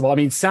possible. I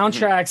mean,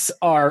 soundtracks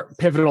are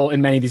pivotal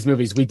in many of these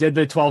movies. We did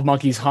the 12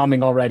 Monkeys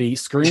humming already.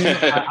 Scream,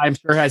 I'm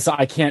sure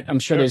I'm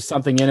sure there's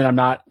something in it. I'm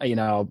not,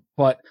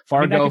 but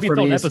Fargo for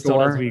me is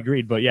score. We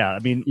agreed, but that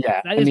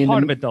is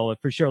part of it though,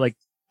 for sure. Like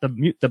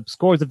the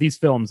scores of these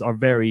films are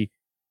very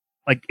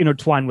like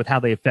intertwined with how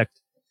they affect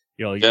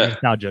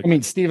nostalgia. I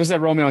mean, Steve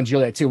said Romeo and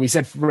Juliet too. We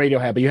said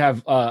Radiohead, but you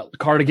have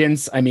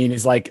Cardigans. I mean,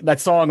 is like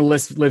that song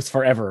lives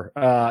forever.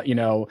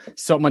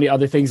 So many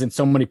other things and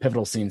so many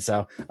pivotal scenes.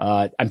 So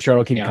I'm sure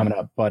it'll keep coming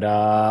up. But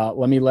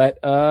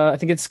I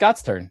think it's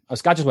Scott's turn. Oh,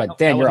 Scott just went.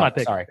 Dan, you're up.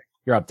 Sorry,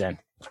 you're up, Dan.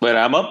 Wait,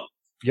 I'm up.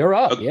 You're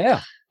up. Okay. Yeah.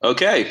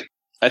 Okay.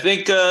 I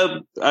think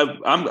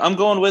I'm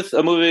going with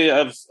a movie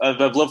I've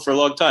loved for a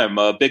long time.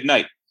 Big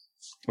Night.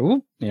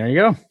 Ooh, there you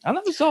go. I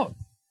love the song.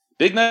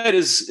 Big Night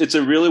it's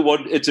a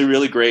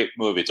really great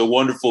movie. It's a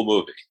wonderful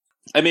movie.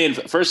 I mean,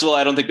 first of all,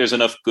 I don't think there's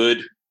enough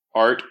good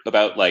art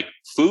about like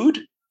food,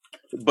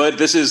 but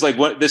this is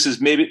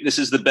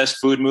the best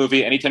food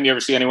movie. Anytime you ever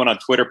see anyone on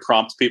Twitter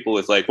prompt people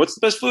with like, what's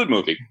the best food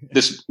movie?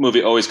 This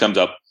movie always comes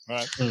up.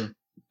 Right.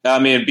 I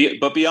mean,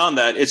 but beyond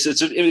that, it's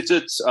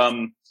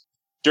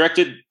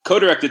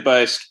co-directed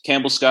by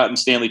Campbell Scott and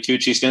Stanley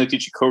Tucci. Stanley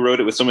Tucci co-wrote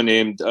it with someone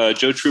named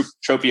Joe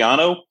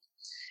Tropiano,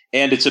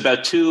 and it's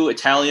about 2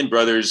 Italian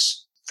brothers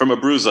from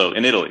Abruzzo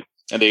in Italy,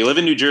 and they live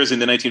in New Jersey in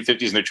the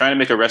 1950s, and they're trying to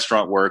make a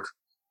restaurant work.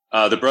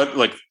 The brother,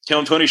 like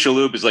Tony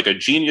Shalhoub, is like a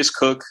genius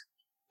cook,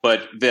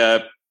 but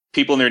the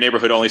people in their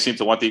neighborhood only seem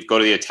to want to go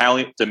to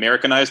the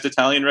Americanized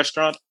Italian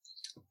restaurant.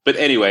 But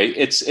anyway,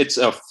 it's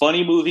a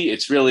funny movie.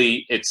 It's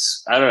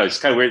I don't know. It's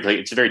kind of weird. Like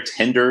it's very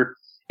tender.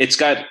 It's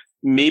got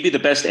maybe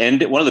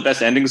one of the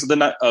best endings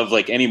of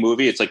like any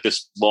movie. It's like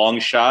this long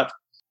shot.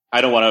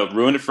 I don't want to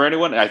ruin it for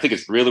anyone. I think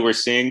it's really worth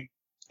seeing,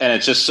 and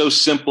it's just so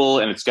simple,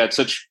 and it's got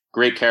such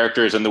great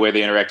characters and the way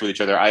they interact with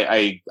each other.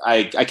 I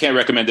can't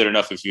recommend it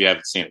enough if you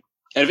haven't seen it.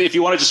 And if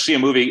you want to just see a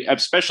movie,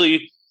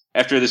 especially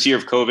after this year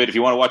of COVID, if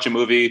you want to watch a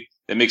movie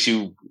that makes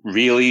you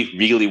really,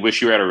 really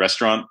wish you were at a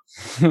restaurant,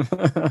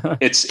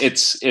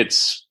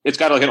 it's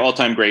got like an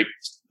all-time great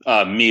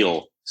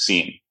meal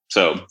scene.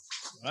 So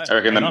I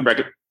recommend.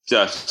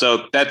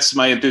 So that's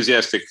my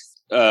enthusiastic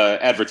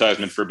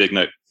advertisement for Big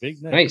Night.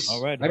 Big Night. Nice.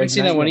 All right. I haven't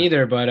seen that one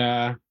either,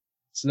 but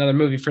it's another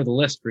movie for the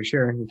list for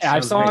sure. Yeah,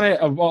 I saw it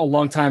a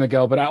long time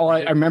ago, but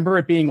I remember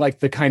it being like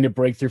the kind of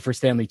breakthrough for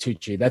Stanley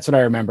Tucci. That's what I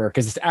remember,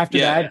 because after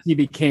that he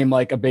became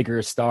like a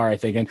bigger star, I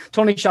think. And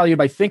Tony Shalhoub,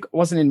 I think,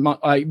 wasn't in,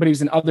 but he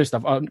was in other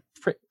stuff.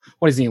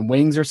 What is he in,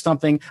 Wings or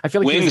something? I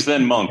feel like Wings,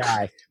 then Monk.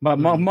 But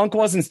Monk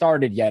wasn't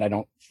started yet, I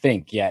don't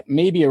think yet.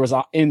 Maybe it was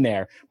in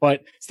there,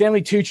 but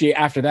Stanley Tucci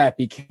after that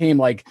became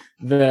like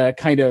the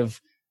kind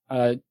of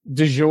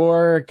du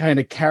jour kind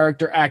of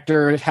character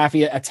actor, half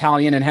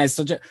Italian, and has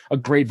such a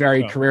great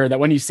varied career that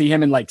when you see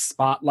him in like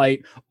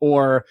Spotlight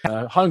or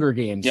Hunger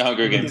Games,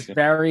 Hunger Games,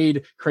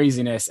 varied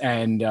craziness,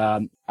 and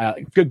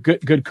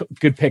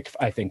good pick,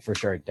 I think, for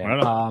sure,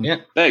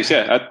 Dan. Thanks.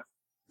 Yeah.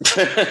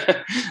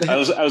 I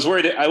was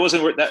worried. I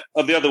wasn't worried that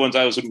of the other ones.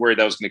 I wasn't worried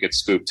that I was going to get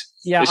scooped.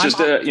 Yeah, it's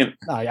just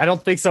I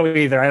don't think so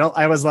either.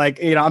 I was like,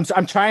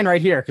 I'm trying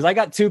right here because I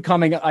got 2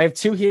 coming. I have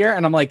 2 here,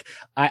 and I'm like,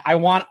 I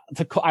want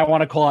to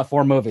call out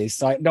 4 movies,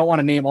 so I don't want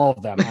to name all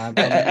of them. And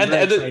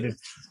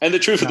the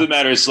truth of the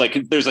matter is, like,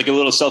 there's like a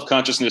little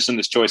self-consciousness in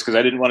this choice because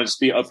I didn't want to just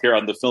be up here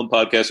on the film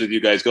podcast with you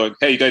guys going,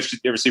 "Hey, you guys should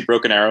ever see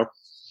Broken Arrow?"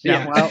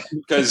 Yeah, well,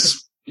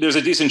 because there's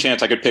a decent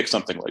chance I could pick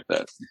something like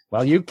that.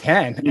 Well, you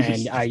can,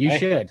 and you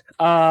should.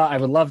 I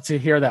would love to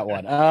hear that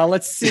one.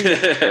 Let's see.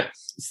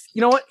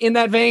 You know what? In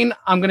that vein,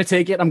 I'm going to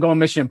take it. I'm going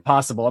Mission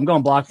Impossible. I'm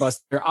going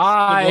blockbuster.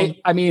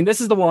 I mean,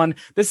 this is the one.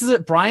 This is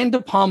it. Brian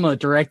De Palma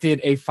directed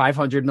a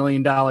 $500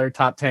 million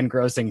top 10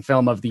 grossing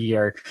film of the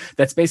year.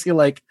 That's basically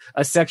like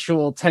a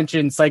sexual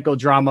tension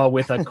psychodrama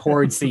with a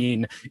chord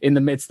scene in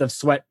the midst of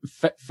sweat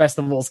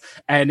festivals.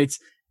 And it's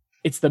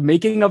the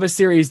making of a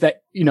series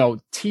that,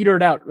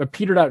 petered out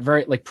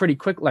very pretty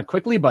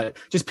quickly, but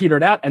just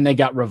petered out and they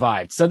got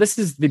revived. So this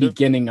is the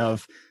beginning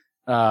of,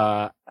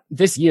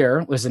 this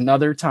year was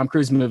another Tom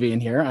Cruise movie in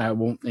here. I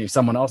won't,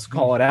 someone else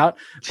call it out,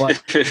 but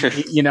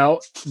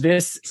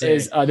this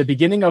is the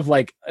beginning of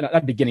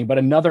not beginning, but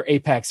another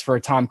apex for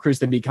Tom Cruise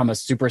to become a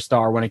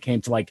superstar when it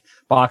came to like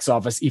box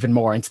office, even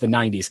more into the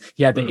 90s.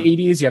 He had the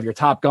 80s, you have your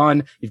Top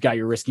Gun, you've got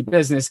your Risky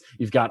Business,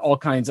 you've got all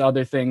kinds of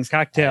other things.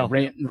 Cocktail,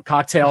 Rain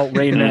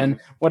Man,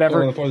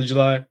 whatever. On the 4th of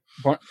July.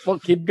 Well,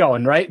 keep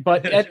going, right?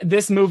 But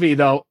this movie,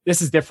 though,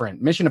 this is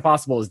different. Mission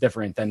Impossible is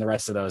different than the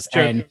rest of those.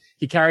 Sure. And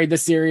he carried the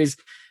series.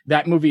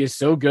 That movie is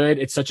so good.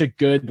 It's such a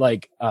good,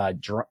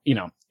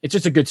 it's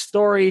just a good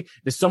story.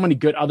 There's so many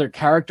good other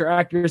character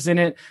actors in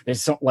it.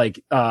 There's so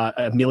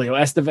Emilio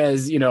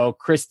Estevez,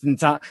 Kristen,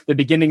 the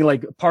beginning,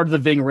 like part of the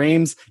Ving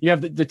Rhames. You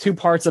have the 2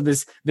 parts of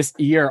this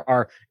year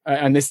are,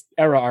 and this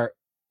era are,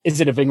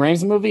 is it a Ving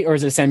Rhames movie or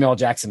is it a Samuel L.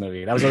 Jackson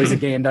movie? That was always a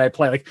game that I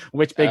play. Like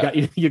which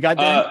big you got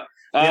there?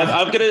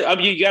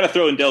 You got to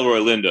throw in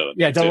Delroy Lindo.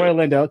 Yeah, Delroy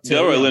Lindo.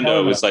 Delroy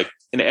Lindo was like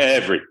in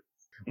every.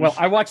 Well,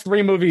 I watched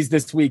 3 movies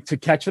this week to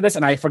catch for this,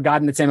 and I had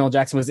forgotten that Samuel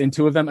Jackson was in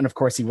 2 of them, and of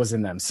course he was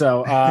in them.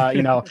 So,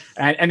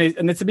 and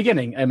it's the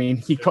beginning. I mean,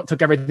 he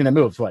took everything that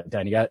moved. What,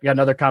 Dan? You got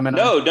another comment?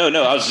 No.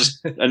 I was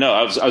just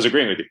I was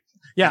agreeing with you.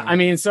 Yeah, I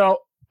mean,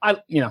 so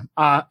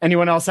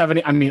anyone else have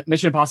any? I mean,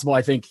 Mission Impossible.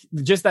 I think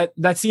just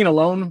that scene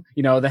alone,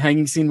 the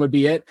hanging scene would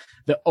be it.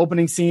 The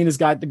opening scene has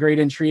got the great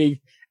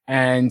intrigue,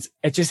 and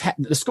it just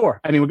the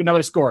score. I mean,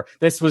 another score.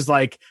 This was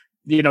like.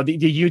 The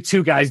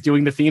U2 guys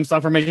doing the theme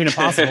song for Mission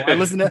Impossible.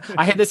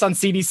 I had this on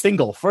CD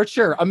single for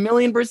sure,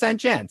 1,000,000%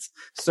 chance.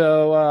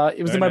 So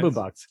it was in my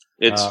boombox.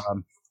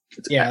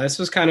 This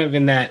was kind of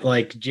in that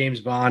like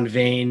James Bond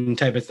vein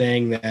type of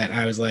thing that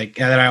I was like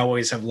that I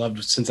always have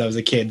loved since I was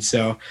a kid.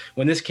 So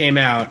when this came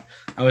out,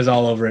 I was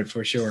all over it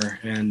for sure.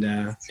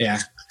 And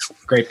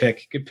great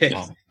pick, good pick.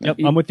 Yep,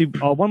 I'm with you.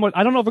 One more.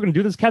 I don't know if we're gonna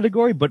do this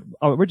category, but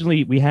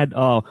originally we had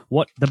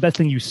what the best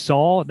thing you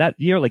saw that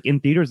year, like in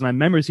theaters, and I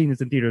remember seeing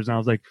this in theaters, and I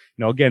was like,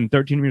 again,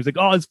 13 years, like,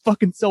 oh, it's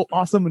fucking so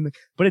awesome,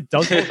 but it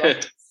does hold up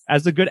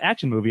as a good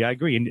action movie. I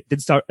agree, and it did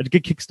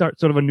kickstart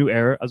sort of a new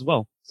era as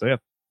well. So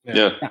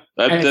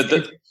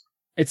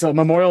it's a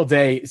Memorial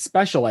Day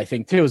special, I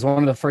think, too. It was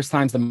one of the first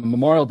times the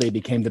Memorial Day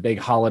became the big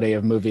holiday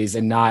of movies,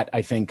 and not,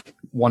 I think,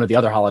 one of the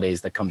other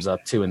holidays that comes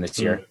up too in this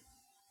year.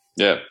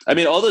 Yeah, I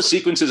mean, all those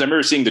sequences. I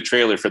remember seeing the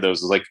trailer for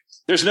those. Like,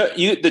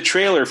 the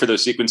trailer for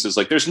those sequences.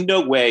 Like, there's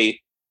no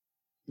way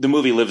the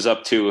movie lives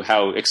up to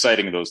how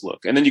exciting those look.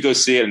 And then you go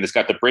see it, and it's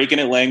got the break-in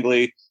at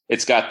Langley.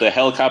 It's got the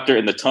helicopter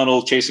in the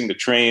tunnel chasing the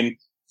train,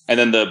 and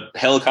then the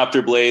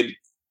helicopter blade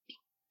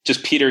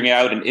just petering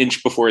out an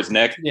inch before his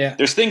neck. Yeah,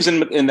 there's things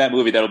in that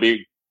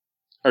movie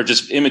are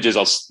just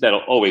images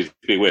that'll always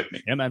be with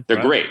me. Yeah, man,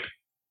 they're great.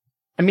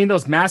 I mean,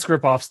 those mask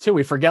ripoffs too.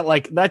 We forget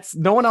that's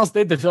no one else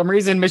did. For some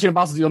reason, Mission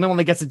Impossible is the only one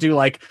that gets to do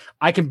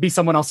I can be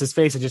someone else's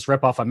face and just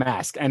rip off a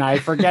mask. And I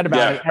forget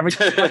about it every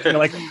time.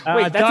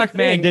 Wait, that's Dark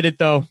Man did it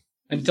though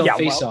until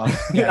Face Off.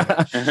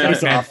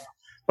 Face Off.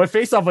 But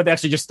Face Off, they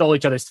actually just stole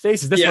each other's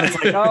faces. This one, it's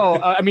like,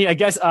 I mean, I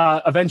guess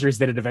Avengers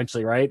did it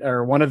eventually, right?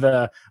 Or one of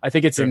the, I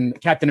think it's in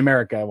Captain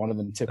America, one of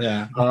them too.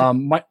 Yeah.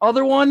 My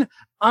other one,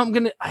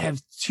 I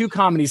have 2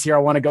 comedies here. I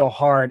want to go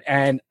hard,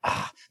 and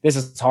this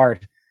is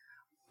hard.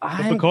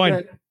 I'm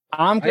gonna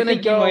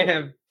go. You might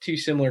have 2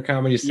 similar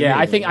comedies. Yeah,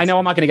 I know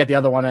I'm not gonna get the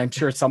other one. I'm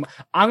sure I'm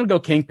gonna go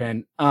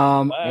Kingpin.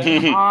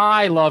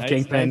 I love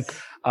Kingpin.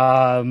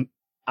 Nice.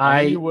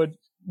 I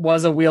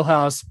was a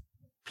Wheelhouse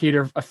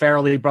Peter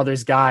Farrelly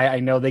brothers guy.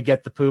 I know they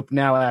get the poop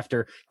now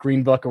after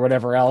Green Book or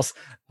whatever else,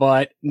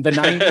 but the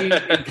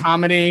 90s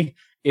comedy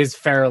is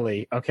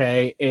Farrelly.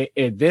 Okay,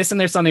 this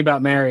and There's Something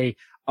About Mary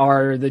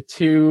are the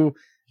 2.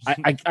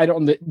 I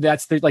don't.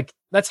 That's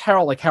that's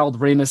Harold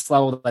Ramis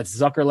level. That's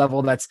Zucker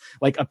level. That's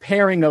like a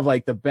pairing of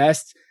like the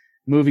best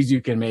movies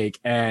you can make.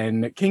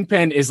 And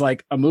Kingpin is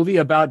like a movie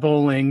about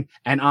bowling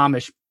and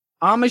Amish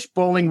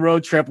bowling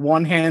road trip,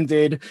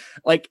 one-handed,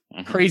 like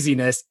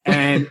craziness.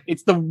 And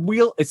it's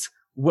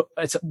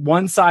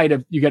one side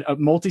of, you get a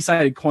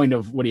multi-sided coin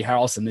of Woody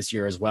Harrelson this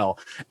year as well.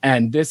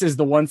 And this is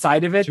the one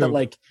side of it that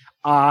like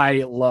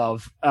I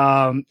love.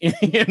 Like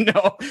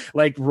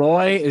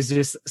Roy is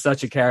just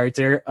such a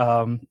character.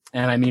 And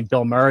I mean,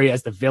 Bill Murray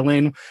as the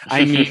villain.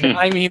 I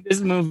mean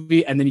this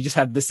movie, and then you just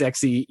have the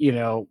sexy,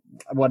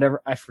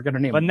 whatever, I forget her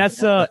name.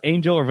 Vanessa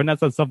Angel or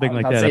Vanessa something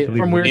like that.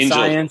 From Weird Angel.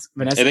 Science.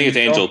 Vanessa I think it's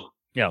Angel.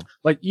 Yeah.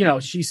 But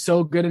she's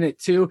so good in it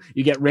too.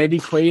 You get Randy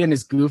Quaid and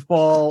his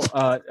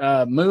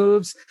goofball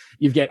moves.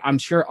 You get, I'm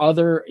sure,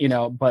 other,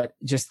 but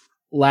just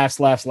laughs.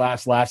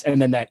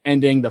 And then that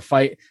ending, the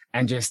fight,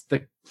 and just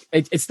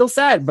it's still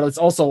sad, but it's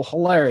also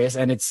hilarious.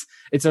 And it's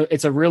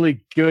a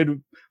really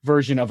good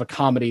version of a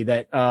comedy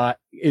that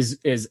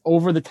is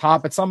over the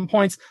top at some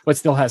points, but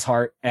still has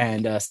heart.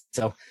 And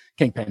so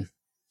Kingpin.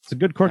 It's a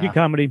good quirky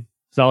comedy.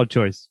 Solid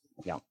choice.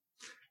 Yeah.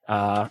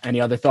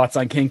 Any other thoughts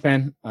on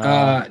Kingpin? No,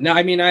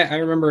 I mean, I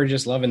remember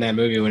just loving that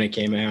movie when it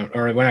came out,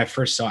 or when I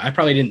first saw it. I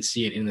probably didn't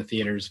see it in the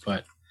theaters,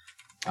 but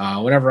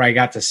whenever I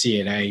got to see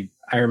it, I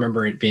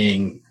remember it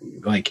being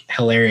like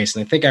hilarious.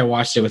 And I think I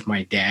watched it with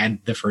my dad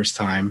the first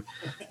time,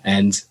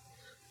 and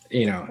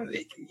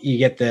you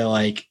get the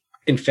like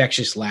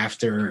infectious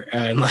laughter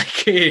and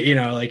like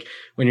like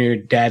when your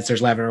dad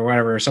starts laughing or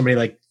whatever, or somebody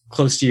like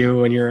close to you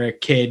when you're a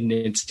kid, and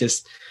it's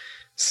just.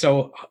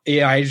 So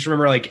yeah, I just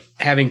remember like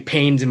having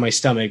pains in my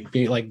stomach,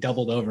 being like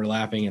doubled over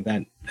laughing at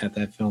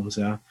that film.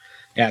 So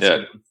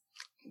yeah.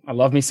 I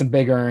love me some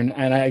Big Earn,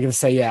 and I gotta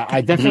say,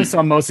 I definitely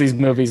saw most of these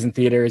movies in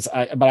theaters.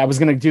 But I was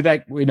gonna do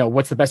that.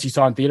 What's the best you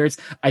saw in theaters?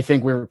 I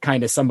think we're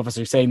kind of, some of us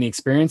are saying the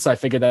Experience. So I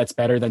figured that's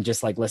better than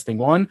just like listing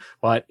one.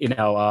 But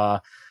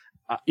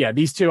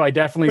these two I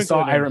definitely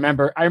saw. I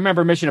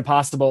remember Mission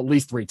Impossible at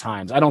least 3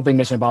 times. I don't think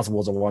Mission Impossible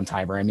was a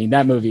one-timer. I mean,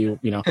 that movie,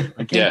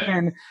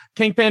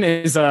 Kingpin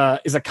is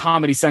a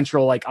Comedy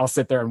Central. Like, I'll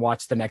sit there and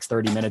watch the next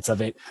 30 minutes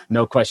of it,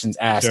 no questions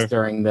asked,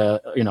 during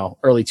the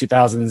early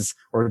 2000s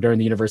or during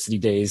the university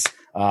days.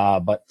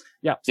 But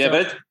I'd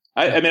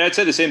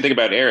say the same thing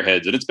about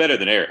Airheads, and it's better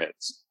than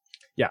Airheads.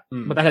 Yeah,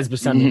 but that has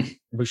Buscemi.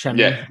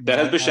 Yeah, that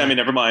has Buscemi.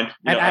 Never mind.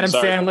 And Adam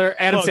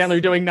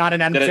Sandler doing not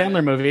an Adam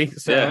Sandler movie.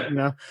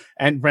 So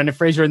and Brendan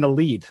Fraser in the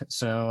lead.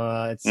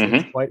 So it's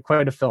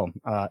quite a film.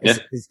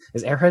 Is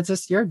Airheads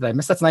this year? Did I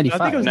miss? That's 95.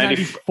 I think it was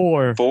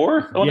 94.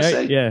 4? I want to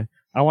say. Yeah.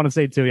 I want to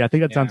say too. Yeah, I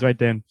think that sounds right,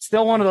 Dan.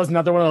 Still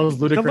another one of those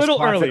ludicrous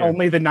plots that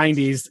only the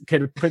 90s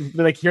could put.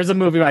 Like, here's a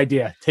movie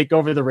idea. Take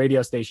over the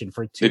radio station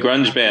for 2. The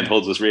grunge band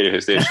holds this radio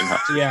station.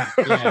 Yeah.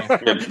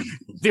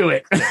 Do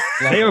it.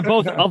 They were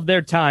both of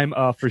their time,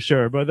 for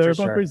sure, but they're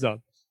both pretty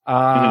solid.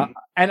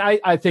 And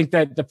I think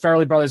that the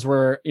Farrelly brothers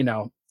were,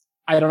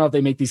 I don't know if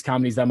they make these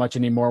comedies that much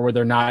anymore, where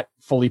they're not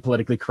fully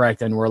politically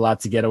correct and we're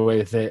allowed to get away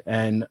with it.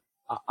 And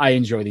I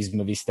enjoy these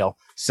movies still.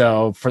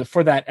 So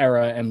for that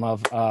era and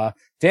love,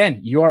 Dan,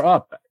 you are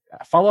up.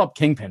 Follow up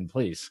Kingpin,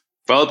 please.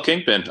 Follow up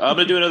Kingpin. I'm going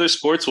to do another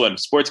sports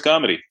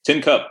comedy.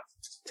 Tin Cup.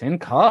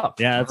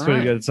 Yeah, that's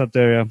pretty good. It's up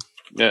there, yeah.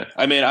 Yeah,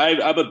 I mean,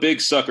 I'm a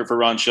big sucker for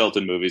Ron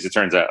Shelton movies, it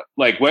turns out.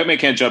 Like, White Man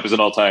Can't Jump is an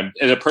all-time,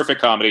 it's a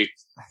perfect comedy,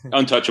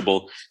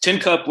 untouchable. Tin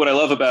Cup, what I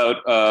really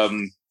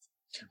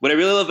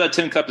love about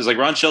Tin Cup is, like,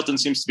 Ron Shelton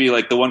seems to be,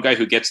 like, the one guy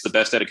who gets the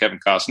best out of Kevin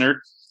Costner,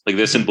 like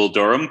this in Bull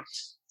Durham.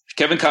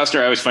 Kevin Costner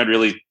I always find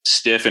really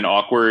stiff and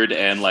awkward,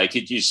 and, like,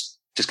 he's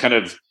just kind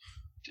of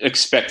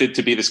expected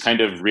to be this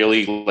kind of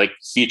really, like,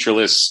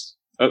 featureless,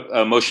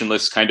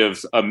 emotionless kind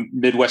of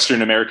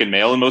Midwestern American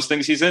male in most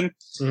things he's in.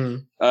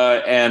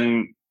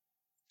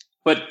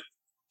 But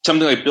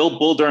something like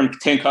Bull Durham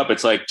Tin Cup,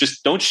 it's like,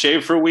 just don't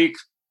shave for a week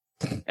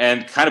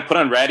and kind of put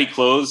on ratty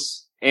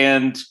clothes.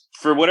 And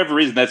for whatever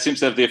reason, that seems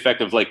to have the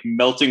effect of like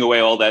melting away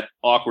all that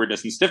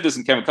awkwardness and stiffness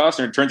in Kevin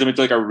Costner and turns him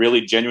into like a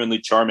really genuinely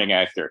charming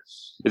actor.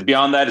 Because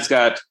beyond that, it's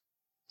got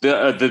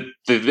the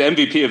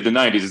MVP of the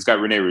 90s. It's got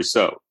Rene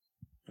Russo.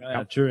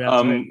 True.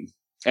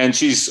 And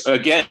she's,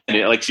 again,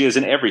 like, she is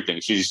in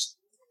everything. She's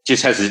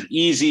just has an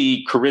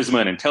easy charisma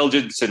and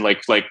intelligence, and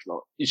like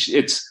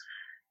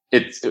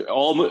it's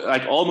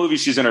all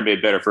movies she's in are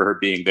made better for her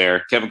being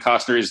there. Kevin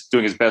Costner is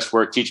doing his best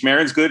work. Teach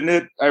Marin's good in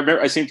it.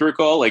 I seem to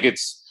recall, like,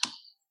 it's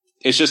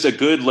just a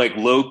good, like,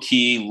 low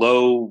key,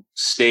 low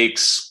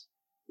stakes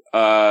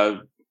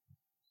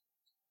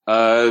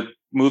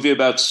movie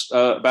about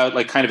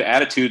like kind of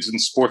attitudes in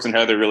sports and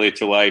how they relate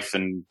to life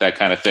and that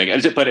kind of thing.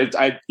 I'm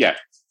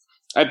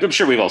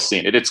sure we've all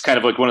seen it. It's kind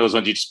of like one of those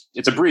ones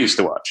it's a breeze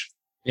to watch.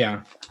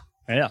 Yeah,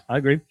 I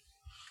agree.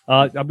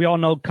 We all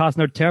know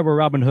Costner, terrible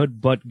Robin Hood,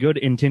 but good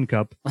in Tin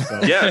Cup.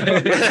 So.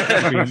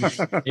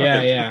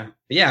 Yeah.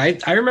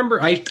 I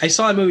remember I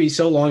saw that movie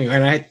so long ago,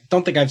 and I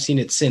don't think I've seen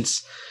it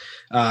since,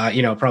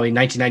 probably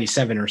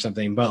 1997 or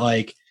something. But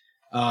like,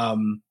 I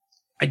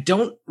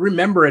don't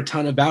remember a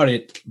ton about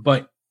it.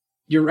 But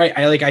you're right.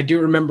 I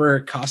do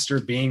remember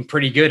Costner being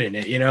pretty good in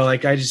it.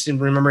 Like, I just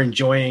didn't remember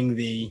enjoying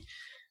the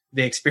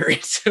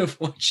experience of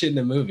watching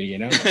the movie.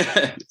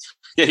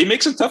 Yeah, he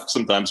makes it tough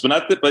sometimes, but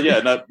not. But yeah,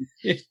 not.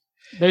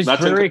 There's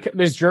Drury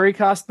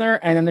Costner,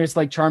 and then there's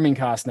like Charming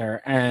Costner,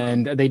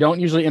 and they don't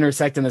usually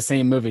intersect in the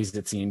same movies,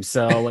 it seems.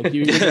 So like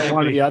you get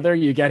one or the other,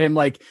 you get him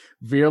like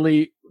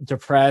really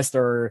depressed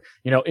or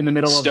in the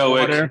middle of the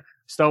water,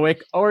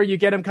 stoic, or you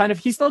get him kind of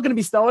he's still going to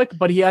be stoic,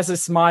 but he has a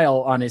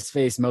smile on his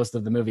face most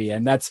of the movie,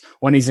 and that's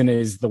when he's in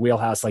the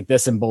wheelhouse like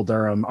this and Bull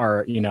Durham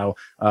or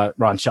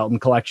Ron Shelton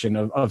collection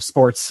of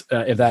sports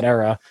of that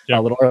era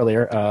a little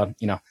earlier.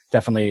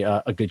 Definitely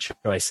a good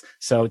choice.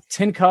 So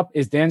Tin Cup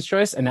is Dan's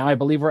choice, and now I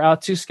believe we're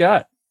out to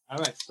Scott. All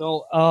right,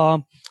 so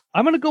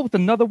I'm gonna go with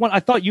another one. I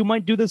thought you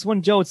might do this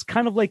one, Joe. It's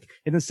kind of like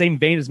in the same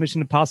vein as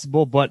Mission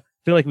Impossible, but I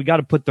feel like we got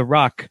to put The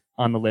Rock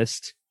on the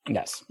list.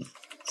 Yes.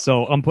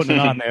 So I'm putting it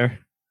on there.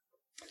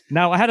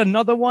 Now I had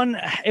another one.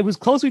 It was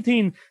close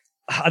between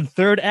a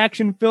third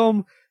action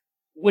film,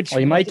 which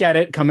you might get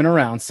it coming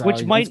around. So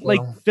which might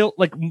feel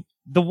like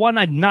the one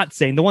I'm not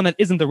saying, the one that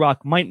isn't The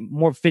Rock, might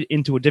more fit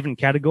into a different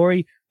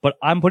category. But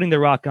I'm putting The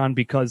Rock on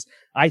because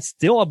I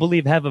still, I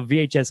believe, have a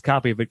VHS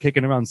copy of it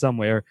kicking around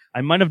somewhere.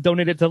 I might have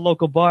donated to a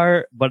local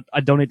bar, but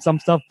I donate some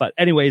stuff. But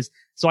anyways,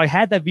 so I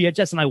had that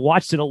VHS and I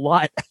watched it a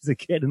lot as a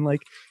kid. And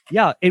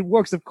it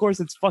works. Of course,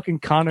 it's fucking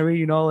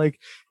Connery,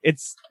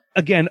 it's,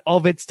 again,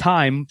 of its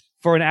time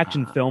for an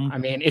action film. I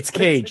mean, it's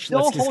Cage.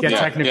 Let's just get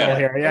technical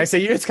here. Yeah, I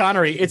say it's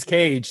Connery. It's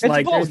Cage.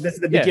 It's this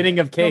is the beginning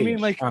of Cage. I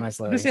mean,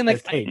 honestly, I'm just saying,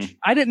 Cage.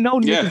 I didn't know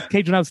Nicolas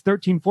Cage when I was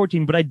 13,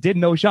 14, but I did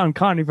know Sean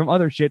Connery from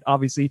other shit,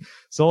 obviously.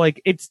 So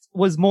it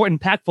was more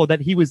impactful that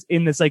he was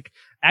in this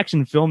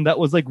action film that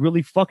was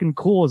really fucking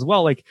cool as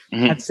well.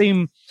 That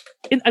same.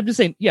 I'm just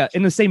saying,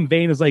 in the same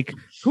vein as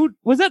who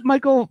was that?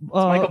 Michael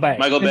Bay.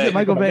 Michael Bay.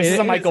 Michael Bay. This is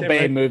a Michael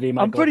Bay movie.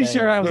 I'm pretty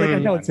sure I was I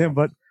know it's him,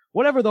 but.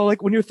 Whatever though,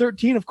 when you're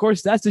 13, of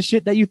course, that's the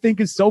shit that you think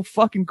is so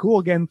fucking cool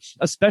again,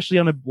 especially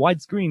on a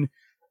wide screen.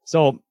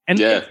 So,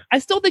 I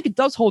still think it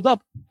does hold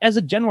up as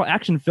a general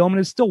action film, and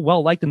it's still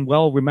well liked and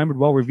well remembered,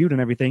 well reviewed,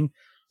 and everything.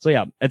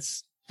 So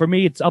for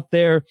me, it's up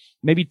there,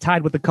 maybe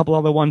tied with a couple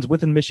other ones,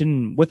 with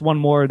Mission, with one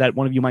more that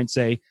one of you might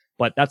say.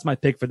 But that's my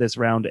pick for this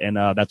round, and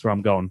that's where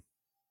I'm going.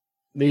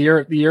 The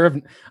year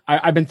of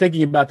I've been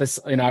thinking about this,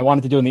 I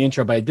wanted to do in the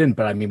intro, but I didn't.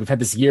 But I mean, we've had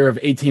this year of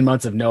 18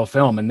 months of no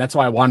film, and that's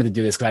why I wanted to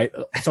do this, because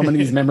so many of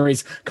these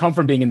memories come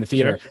from being in the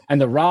theater. Sure.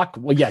 And The Rock,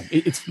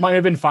 it might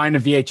have been fine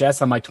in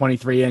VHS on my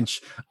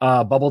 23-inch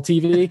bubble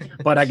TV,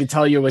 but I can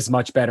tell you it was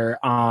much better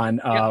on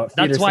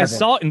that's why 7. I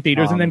saw it in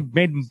theaters and then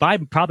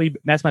probably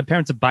asked my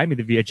parents to buy me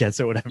the VHS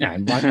or whatever. Yeah,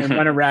 and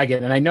run a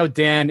ragged. And I know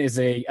Dan is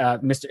a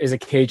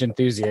Cage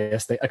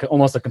enthusiast,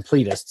 almost a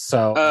completist.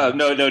 So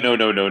no.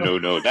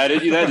 That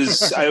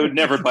is. I would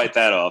never bite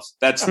that off.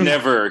 That's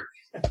never.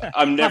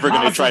 I'm never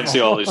going to try and see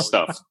all this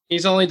stuff.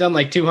 He's only done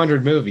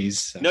 200 movies.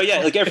 So. No,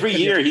 every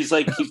year he's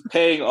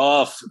paying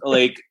off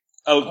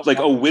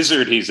a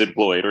wizard he's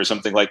employed or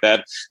something like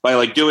that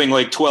by doing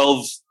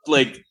 12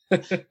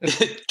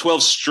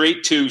 12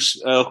 straight to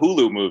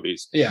Hulu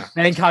movies. Yeah,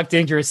 Bangkok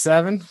Dangerous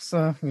 7.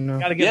 So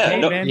gotta get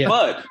paid, man. Yeah.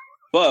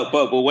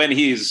 But when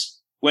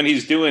he's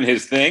doing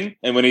his thing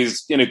and when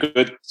he's in a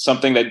good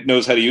something that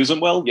knows how to use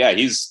him well,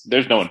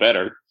 there's no one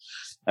better.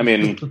 I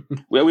mean,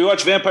 we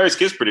watched Vampire's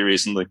Kiss pretty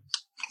recently,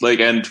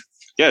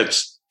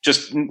 it's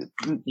just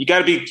you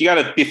gotta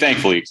be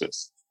thankful he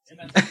exists.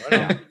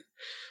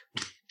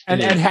 And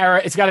Ed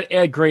Harris, it's got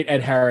a great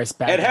Ed Harris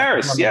back. Ed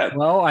Harris, yeah.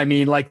 Well, I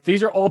mean,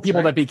 these are all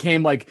people that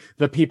became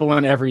the people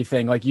in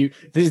everything.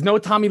 There's no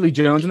Tommy Lee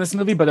Jones in this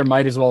movie, but there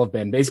might as well have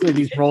been. Basically,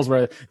 these roles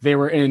where they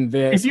were in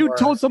this. If you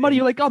told somebody,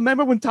 you're oh,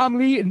 remember when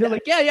Tommy Lee, and they're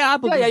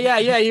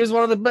yeah, he was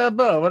one of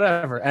the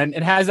whatever. And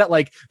it has that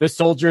the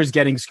soldiers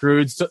getting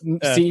screwed. So,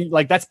 see,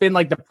 that's been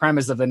the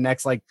premise of the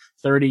next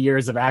 30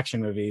 years of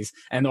action movies,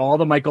 and all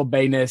the Michael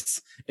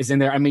Bay-ness is in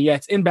there. I mean,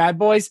 it's in Bad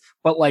Boys,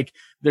 but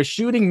they're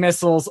shooting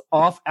missiles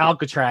off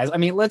Alcatraz. I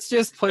mean, let's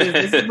just put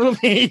this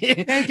movie.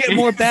 You can't get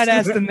more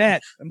badass than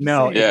that.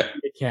 No, you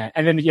can't.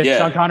 And then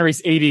Sean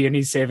Connery's 80 and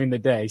he's saving the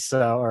day,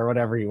 or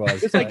whatever he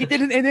was. It's he did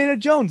in Indiana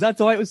Jones.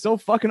 That's why it was so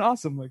fucking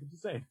awesome. To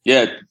say.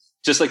 Yeah,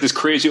 just this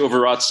crazy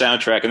overwrought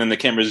soundtrack, and then the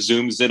camera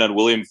zooms in on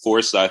William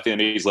Forsythe,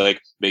 and he's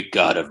 "May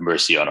God have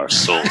mercy on our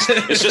souls."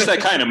 It's just that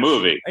kind of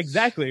movie.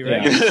 Exactly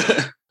right.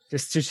 Yeah.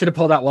 Just should have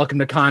pulled out "Welcome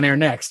to Con Air"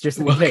 next. Just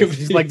in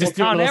case. Just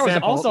Con Air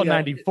was also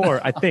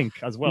 94, I think,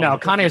 as well. No,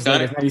 Con Air's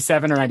later,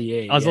 97 or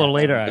 98. I was a little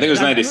later. I think it was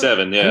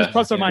 97. Yeah,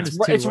 plus or minus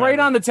 2. It's right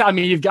on the top. I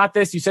mean, you've got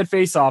this. You said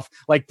Face Off.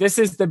 This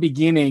is the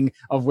beginning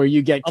of where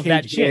you get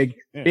Cage,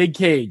 big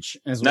Cage.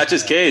 Not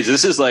just Cage.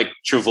 This is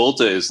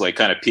Travolta is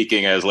kind of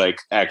peaking as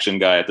action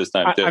guy at this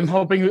time too.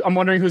 I'm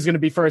wondering who's going to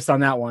be first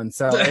on that one.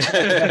 So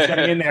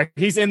getting in there.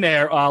 He's in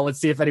there. Let's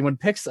see if anyone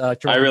picks.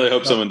 Travolta. I really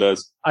hope someone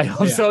does. I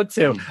hope so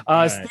too.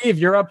 Steve,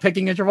 you're up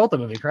picking a Travolta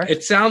movie, correct?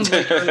 It sounds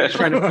like they're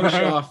trying to push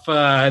off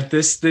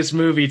this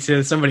movie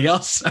to somebody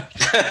else.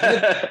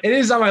 It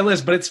is on my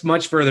list, but it's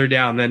much further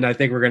down than I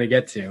think we're going to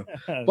get to.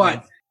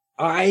 But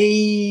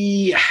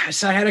I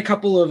had a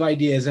couple of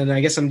ideas, and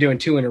I guess I'm doing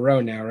 2 in a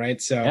row now,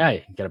 right? So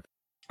I'm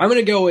going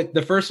to go with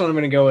the first one. I'm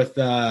going to go with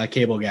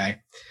Cable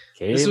Guy.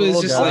 This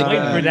was just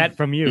waiting for that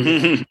from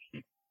you.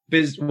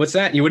 What's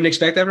that? You wouldn't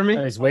expect that from me?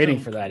 I was waiting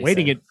for that.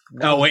 Waiting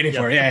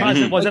For it. Yeah.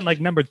 It wasn't like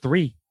number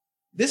 3.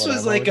 This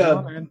was like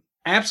a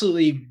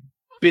absolutely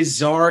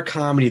bizarre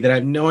comedy that I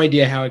have no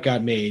idea how it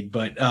got made,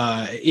 but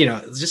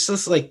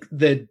just like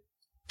the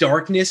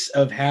darkness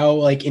of how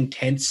like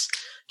intense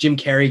Jim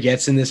Carrey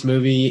gets in this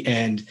movie,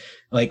 and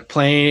like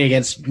playing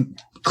against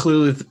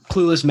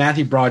clueless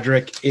Matthew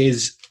Broderick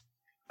is,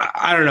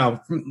 I don't know,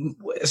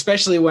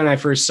 especially when I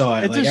first saw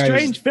it. It's a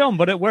strange film,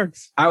 but it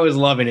works. I was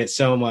loving it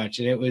so much,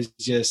 and it was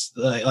just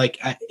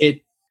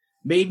it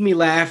made me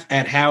laugh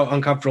at how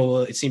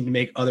uncomfortable it seemed to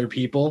make other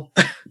people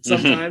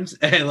sometimes.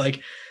 And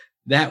like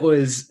that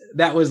was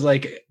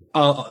like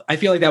I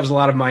feel like that was a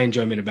lot of my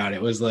enjoyment about it.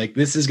 It was like,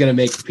 this is going to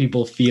make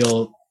people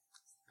feel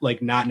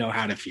like not know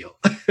how to feel.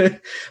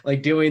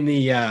 Like doing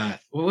the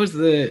what was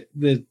the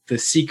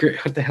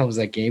secret, what the hell was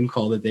that game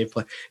called that they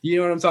play? You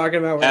know what I'm talking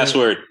about?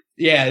 Password.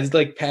 Yeah, it's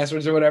like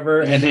passwords or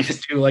whatever, and they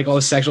just do like all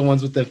the sexual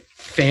ones with the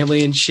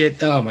family and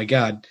shit. Oh my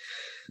god!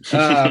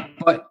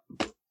 But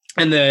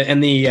and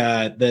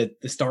the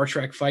Star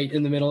Trek fight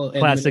in the middle,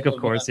 classic, of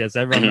course. Yes,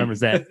 everyone remembers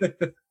that.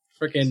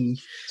 Freaking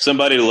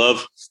Somebody to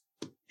Love.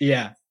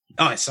 Yeah.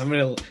 Oh,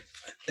 somebody.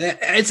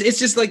 It's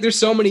just like there's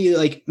so many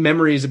like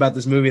memories about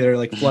this movie that are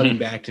like flooding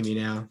back to me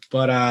now.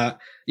 But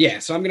yeah,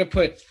 so I'm gonna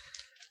put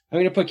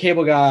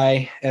Cable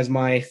Guy as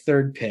my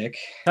third pick.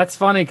 That's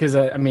funny because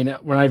I mean,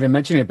 we're not even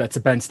mentioning it, but it's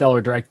a Ben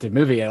Stiller directed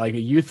movie, like a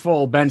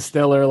youthful Ben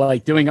Stiller,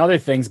 like doing other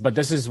things. But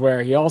this is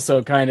where he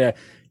also kind of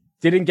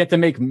didn't get to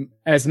make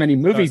as many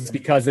movies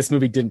because this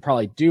movie didn't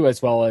probably do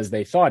as well as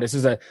they thought. This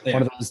is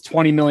one of those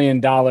 $20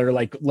 million,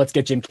 like, let's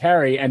get Jim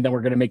Carrey and then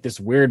we're going to make this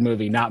weird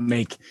movie, not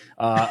make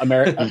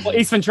America. Well,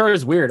 Ace Ventura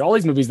is weird. All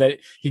these movies that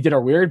he did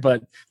are weird,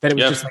 but that it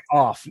was just like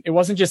off. It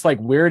wasn't just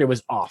like weird. It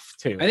was off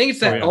too. I think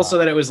it's that also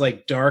that it was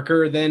like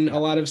darker than a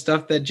lot of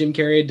stuff that Jim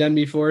Carrey had done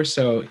before.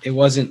 So it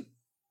wasn't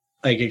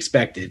like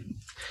expected.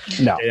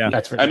 No,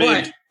 that's for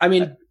sure. I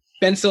mean,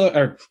 Ben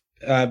Stiller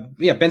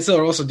Ben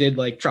Stiller also did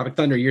like Tropic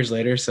Thunder years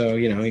later, so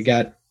you know he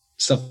got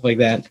stuff like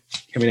that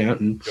coming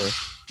out. And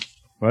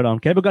right on.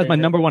 Cable Guy's my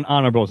number one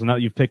honorable, so now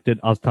that you've picked it,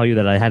 I'll tell you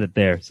that I had it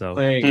there. So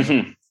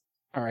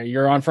all right,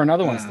 you're on for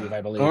another one, Steve,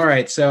 I believe. All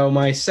right, so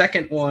my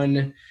second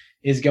one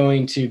is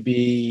going to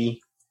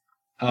be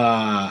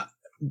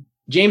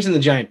James and the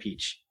Giant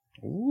Peach.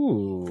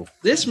 Ooh,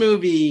 this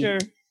movie. Sure.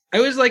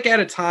 I was like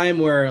at a time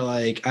where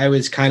like I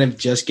was kind of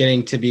just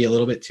getting to be a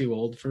little bit too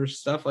old for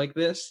stuff like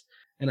this.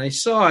 And I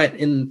saw it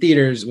in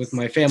theaters with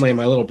my family and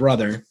my little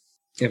brother,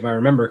 if I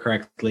remember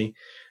correctly.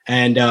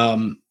 And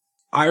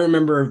I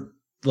remember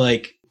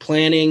like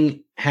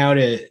planning how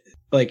to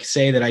like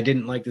say that I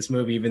didn't like this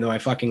movie, even though I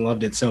fucking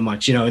loved it so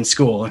much, you know, in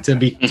school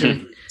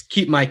to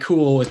keep my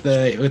cool with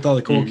all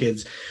the cool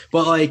kids.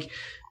 But like,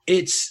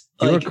 it's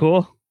you were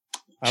cool.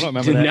 I don't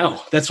remember that.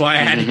 No, that's why I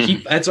had to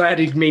that's why I had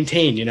to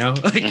maintain, you know,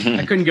 like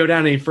I couldn't go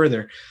down any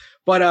further.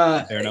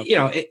 But you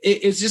know,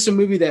 it's just a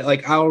movie that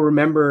like I'll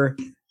remember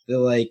the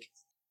like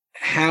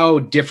how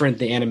different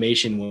the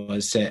animation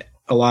was to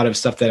a lot of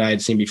stuff that I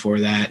had seen before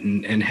that,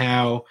 and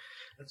how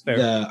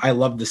I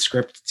love the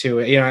script to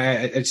it. You know,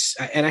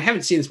 I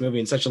haven't seen this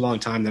movie in such a long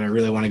time that I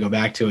really want to go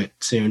back to it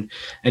soon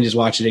and just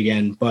watch it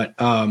again. But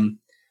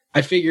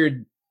I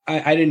figured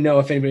I didn't know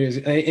if anybody was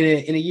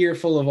in a year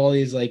full of all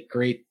these like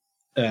great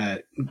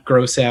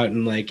gross out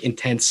and like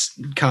intense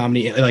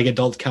comedy, like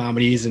adult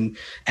comedies and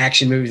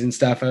action movies and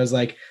stuff. I was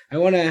like, I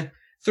want to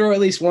throw at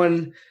least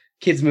one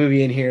kids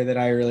movie in here that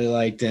I really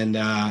liked, and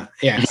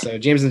so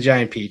James and the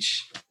Giant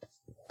Peach.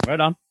 Right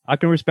on. I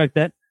can respect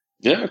that.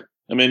 Yeah,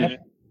 I mean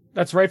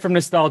that's right from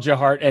Nostalgia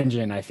Heart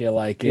Engine. I feel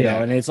like you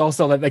know, and it's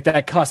also like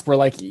that cusp where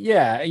like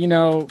you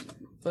know,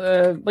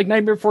 like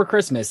Nightmare Before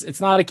Christmas.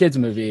 It's not a kids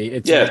movie.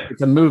 It's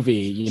a movie,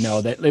 you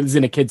know, that lives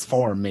in a kid's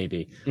form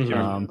maybe.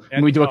 And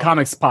we do a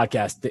comics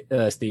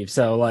podcast, Steve.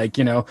 So like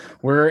you know,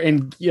 we're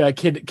in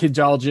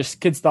kidstalgia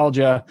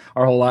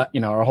our whole lot,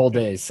 you know, our whole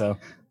days. So,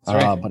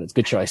 but it's a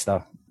good choice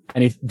though.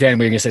 Dan,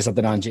 were you going to say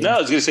something on James? No, I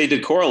was going to say he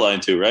did Coraline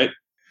too, right?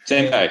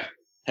 Same guy.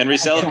 Henry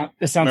Selick?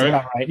 This sounds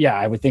about right. Yeah,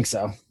 I would think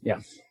so.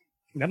 Yeah.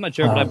 I'm not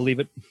sure, but I believe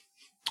it.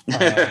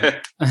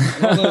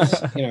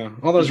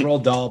 All those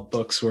Roald Dahl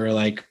books were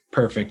like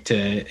perfect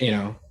to, you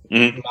know,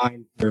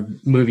 mine for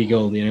movie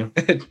gold, you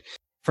know?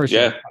 For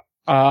sure. Yeah.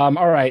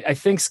 All right. I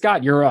think,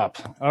 Scott, you're up.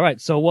 All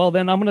right. So, well,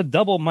 then I'm going to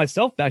double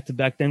myself back to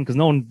back then because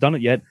no one's done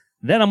it yet.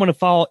 Then I'm going to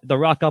follow The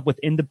Rock up with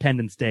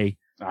Independence Day.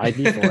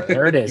 ID4.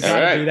 There it is.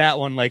 Gotta do that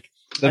one. Like,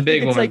 the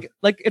big one.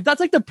 Like if that's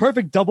like the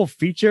perfect double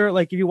feature,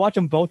 like if you watch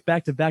them both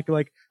back to back, you're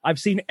like, I've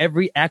seen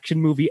every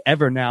action movie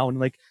ever now, and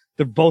like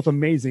they're both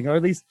amazing, or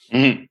at least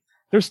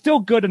they're still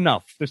good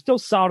enough. They're still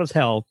solid as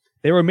hell.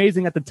 They were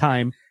amazing at the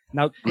time.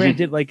 Now,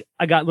 granted, like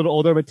I got a little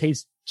older, my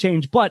taste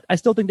changed, but I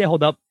still think they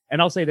hold up. And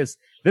I'll say this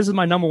is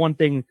my number one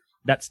thing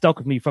that stuck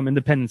with me from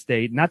Independence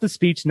Day. Not the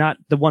speech, not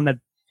the one that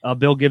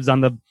Bill gives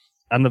on the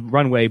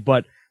runway,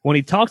 but when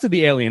he talks to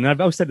the alien, and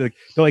I've always said, like,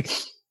 they're like,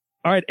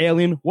 all right,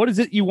 alien, what is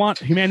it you want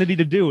humanity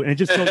to do? And it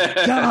just goes,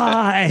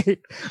 die.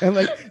 And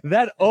like,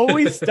 that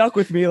always stuck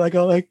with me. Like,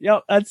 I'm like,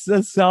 yep, that's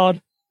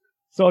solid.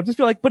 So I just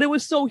feel like, but it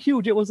was so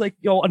huge. It was like,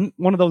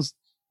 one of those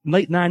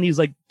late 90s,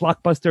 like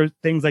blockbuster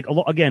things. Like,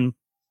 again,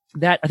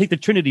 that I think the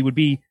Trinity would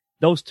be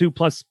those two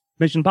plus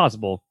Mission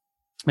Impossible,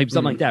 maybe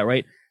something like that,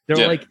 right?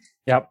 They were like,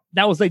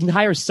 that was like the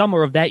entire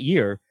summer of that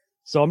year.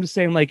 So I'm just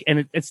saying, like,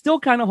 and it still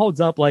kind of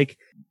holds up, like,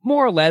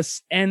 more or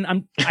less. And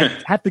I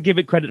have to give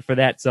it credit for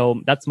that.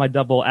 So that's my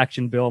double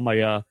action bill,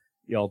 my,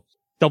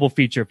 double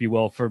feature, if you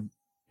will, for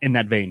in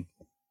that vein.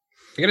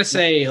 I gotta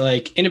say,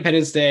 like,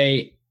 Independence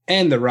Day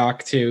and The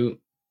Rock too,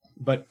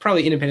 but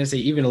probably Independence Day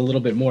even a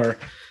little bit more.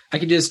 I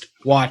could just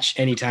watch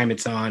anytime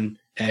it's on,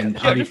 and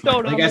I'll be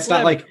fine. Like, it's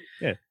not like,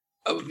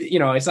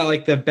 it's not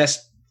like the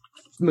best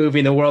movie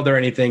in the world or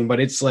anything, but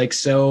it's like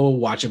so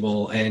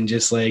watchable, and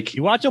just like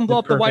you watch them blow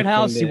up the White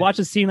House, you watch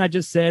a scene I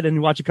just said, and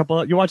you watch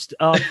you watched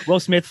Will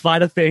Smith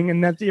fight a thing,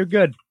 and you're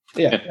good.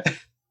 Yeah.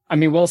 I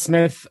mean, Will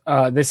Smith,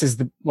 this is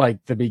the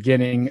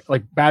beginning,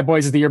 like Bad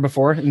Boys is the year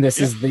before, and this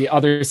is the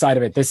other side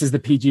of it. This is the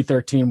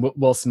PG-13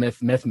 Will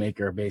Smith myth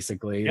maker,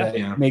 basically,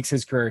 that makes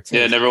his career.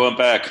 Yeah, never went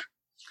back.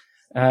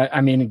 I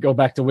mean, go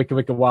back to Wicked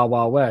Wicked Wild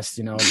Wild West,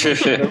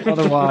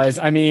 otherwise,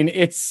 I mean,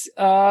 it's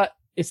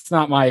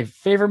not my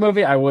favorite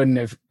movie. I wouldn't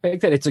have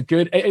picked it. It's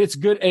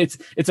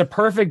a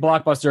perfect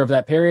blockbuster of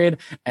that period.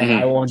 And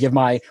I won't give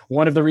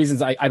one of the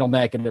reasons I don't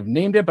think I could have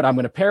named it, but I'm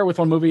going to pair it with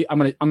one movie. I'm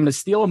going to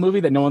steal a movie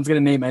that no one's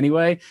going to name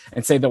anyway,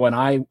 and say that when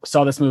I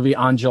saw this movie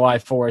on July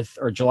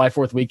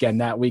 4th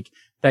weekend that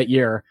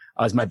year,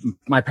 as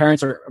my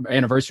parents'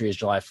 anniversary is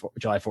July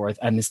 4th.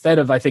 And instead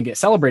of, I think,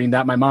 celebrating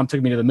that, my mom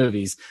took me to the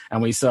movies,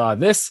 and we saw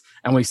this,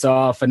 and we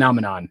saw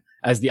Phenomenon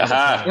as the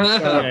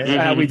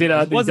other. We did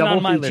the double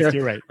feature. List,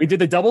 you're right. We did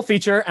the double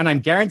feature, and I'm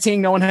guaranteeing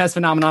no one has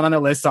Phenomenon on their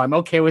list, so I'm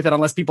okay with it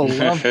unless people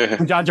love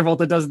when John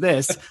Travolta does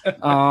this. I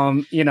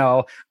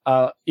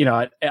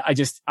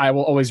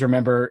will always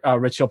remember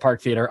Richfield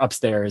Park Theater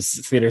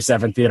upstairs, Theater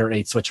 7, Theater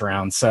 8 switch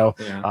around. So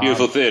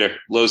beautiful theater,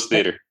 Lowe's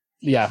Theater.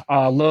 Yeah,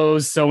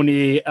 Lowe's,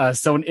 Sony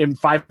in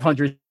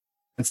 500.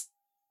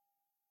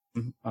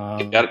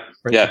 Got it.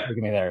 Yeah,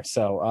 me there.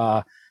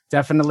 So.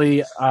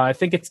 Definitely, I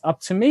think it's up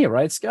to me,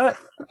 right, Scott?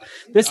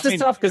 This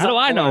is tough because how do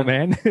I know,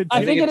 man?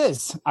 I think it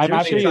is. I'm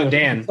actually on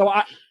Dan. So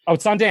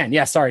it's on Dan.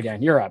 Yeah, sorry,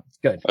 Dan, you're up.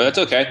 Good. Oh, that's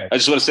okay. I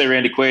just want to say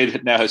Randy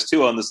Quaid now has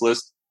 2 on this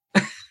list.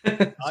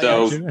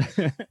 So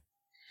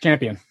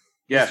champion.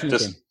 Yeah,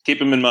 just keep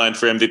him in mind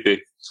for MVP.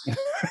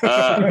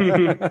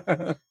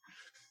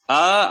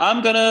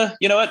 I'm gonna.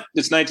 You know what?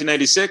 It's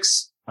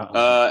 1996.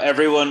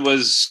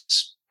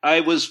 I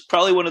was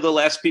probably one of the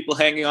last people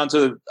hanging on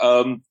to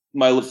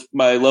my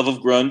love of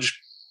grunge.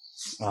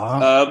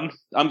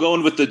 I'm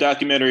going with the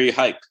documentary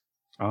Hype.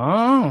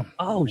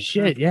 Oh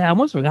shit! Yeah, I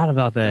almost forgot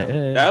about that.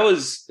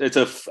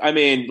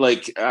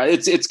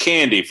 It's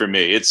candy for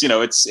me. I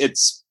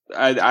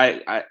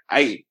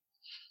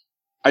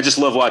just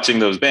love watching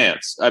those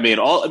bands.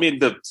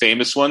 The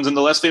famous ones and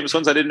the less famous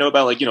ones I didn't know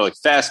about, like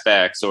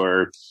Fastbacks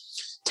or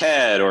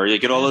Ted or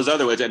all those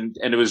other ones, and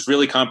it was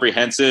really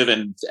comprehensive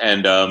and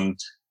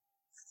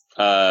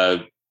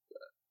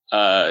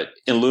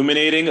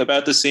illuminating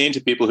about the scene to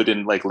people who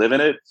didn't live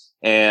in it.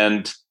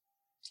 And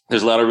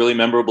there's a lot of really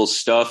memorable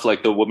stuff,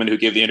 like the woman who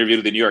gave the interview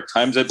to the New York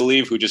Times, I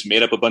believe, who just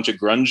made up a bunch of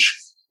grunge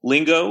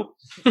lingo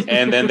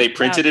and then they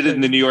printed it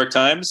in the New York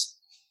Times.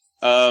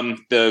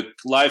 The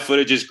live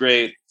footage is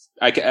great.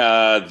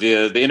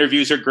 The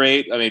interviews are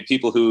great. I mean,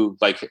 people who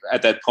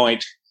at that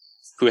point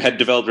who had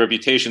developed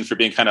reputations for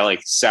being kind of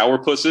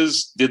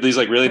sourpusses did these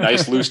really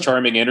nice, loose,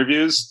 charming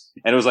interviews.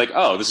 And it was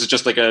oh, this is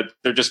just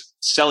they're just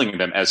selling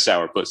them as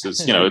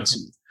sourpusses,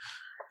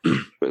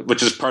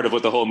 which is part of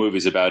what the whole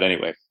movie's about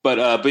anyway.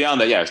 But beyond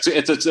that, yeah,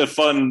 it's a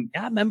fun,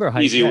 I remember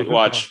easy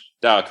watch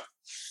doc.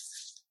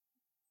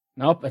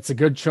 Nope, it's a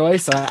good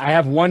choice. I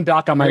have one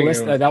doc on my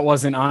list that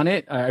wasn't on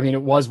it.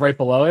 It was right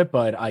below it,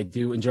 but I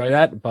do enjoy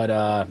that. But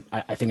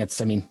I think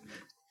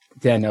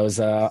Dan knows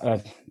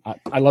I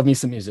love me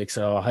some music,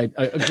 so a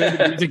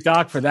good music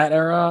doc for that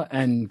era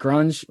and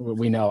grunge.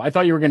 We know. I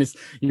thought you were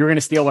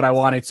gonna steal what I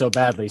wanted so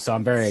badly, so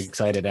I'm very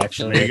excited.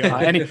 Actually,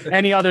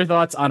 any other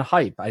thoughts on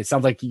Hype? It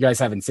sounds like you guys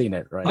haven't seen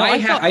it, right? No,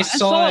 I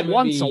saw it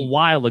once a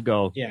while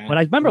ago. Yeah, but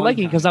I remember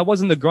liking it because I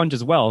was in the grunge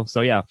as well.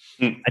 So yeah,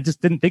 I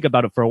just didn't think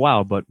about it for a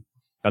while, but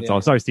that's all.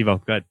 Sorry,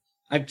 Steve-O. Go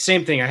ahead.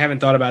 Same thing. I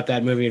haven't thought about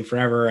that movie in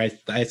forever.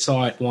 I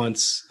saw it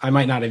once. I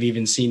might not have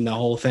even seen the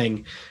whole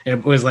thing.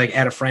 It was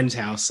at a friend's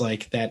house,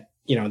 that.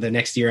 The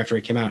next year after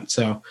it came out.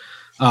 So,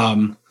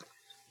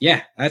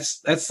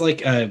 that's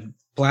like a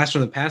blast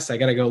from the past. I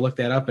got to go look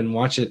that up and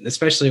watch it,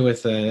 especially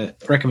with a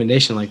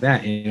recommendation like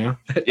that, Yeah,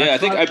 I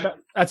think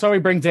that's why we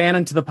bring Dan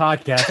into the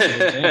podcast.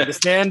 The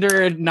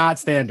standard, not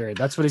standard.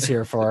 That's what he's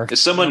here for.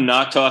 Is someone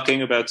not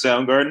talking about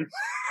Soundgarden?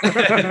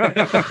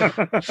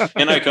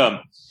 Can I come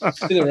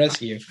to the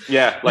rescue?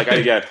 Yeah,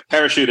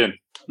 parachute in.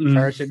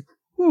 Parachute.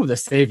 Ooh, the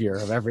savior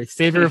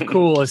of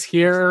cool is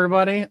here,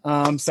 everybody.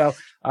 So,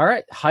 all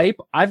right, Hype.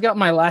 I've got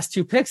my last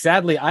 2 picks.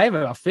 Sadly, I have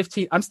a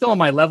 15. I'm still on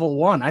my level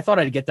 1. I thought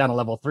I'd get down to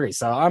level 3.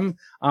 So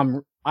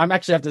I'm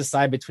actually have to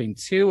decide between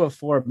 2 of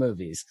 4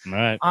 movies. All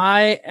right.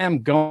 I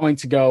am going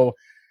to go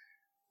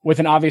with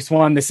an obvious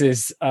one, this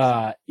is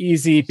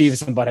easy.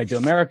 Beavis and Butthead Do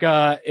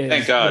America is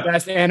Thank God. the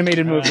best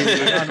animated movie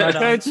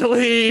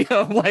essentially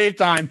of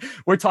lifetime.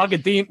 We're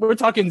talking theme, we're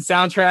talking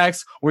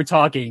soundtracks, we're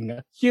talking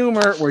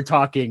humor, we're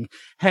talking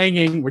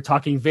hanging, we're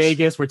talking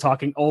Vegas, we're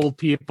talking old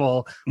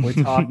people, we're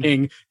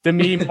talking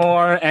Demi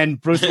Moore and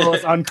Bruce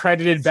Willis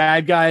uncredited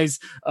bad guys.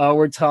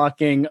 We're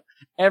talking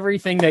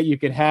everything that you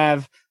could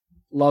have.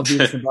 Love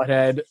Beavis and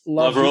Butthead.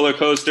 Love Roller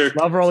Coaster.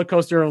 Love Roller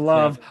Coaster of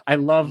Love. Yeah. I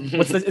love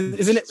what's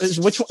this?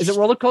 Which one is it?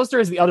 Roller Coaster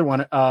is the other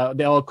one?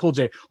 The LL Cool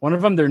J. One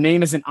of them, their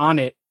name isn't on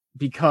it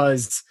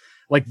because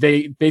like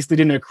they basically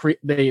didn't agree.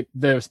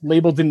 The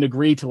label didn't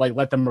agree to like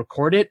let them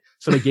record it,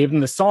 so they gave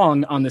them the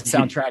song on the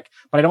soundtrack.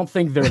 But I don't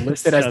think they're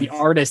listed as the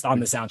artist on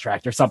the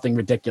soundtrack or something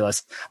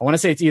ridiculous. I want to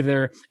say it's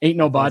either Ain't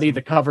Nobody,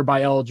 the cover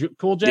by LL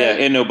Cool J.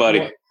 Yeah, Ain't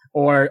Nobody.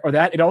 Or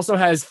that. It also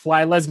has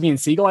Fly Lesbian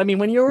Seagull. I mean,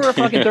 when you were a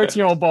fucking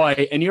 13-year-old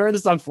boy and you heard the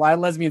song Fly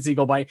Lesbian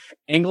Seagull by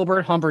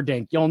Engelbert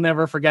Humperdinck, you'll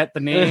never forget the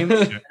name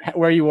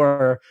where you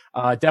were.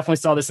 Definitely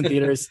saw this in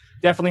theaters.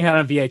 Definitely had it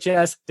on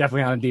VHS.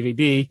 Definitely had it on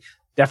DVD.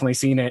 Definitely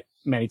seen it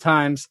many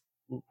times.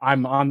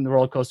 I'm on the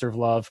roller coaster of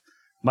love.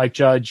 Mike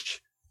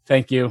Judge,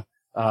 thank you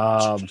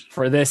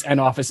for this and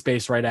Office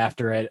Space right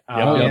after it.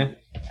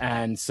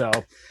 And so...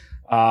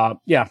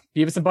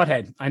 Beavis and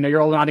Butthead. I know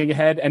you're all nodding your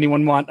head.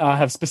 Anyone want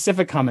have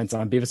specific comments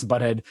on Beavis and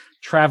Butthead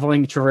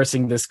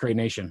traversing this great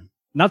nation?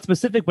 Not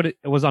specific, but it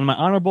was on my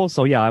honorable.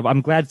 So yeah,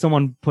 I'm glad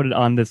someone put it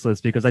on this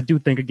list because I do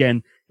think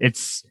again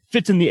it's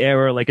fits in the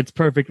era, like it's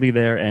perfectly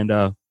there,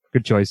 and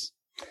good choice.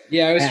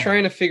 Yeah, I was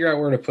trying to figure out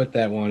where to put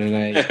that one,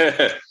 and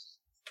I.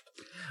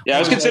 Yeah, I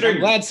was considering.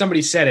 I'm glad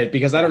somebody said it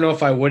because I don't know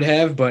if I would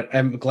have, but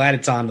I'm glad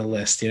it's on the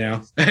list, you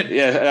know?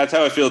 Yeah, that's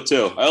how I feel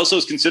too. I also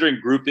was considering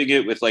grouping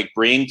it with like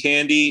Brain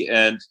Candy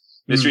and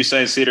Mystery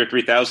Science Theater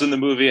 3000, the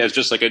movie, as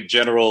just like a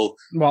general.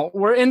 Well,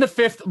 we're in the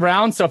 5th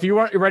round, so if you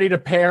weren't ready to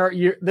pair,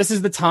 this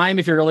is the time.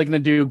 If you're really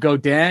going to go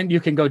Dan, you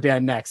can go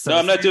Dan next. So no,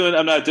 I'm not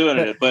doing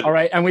it. But all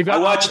right, and we've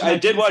got. I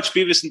did watch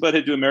Beavis and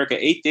Butthead Do America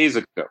 8 days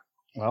ago.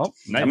 Well,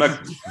 nice.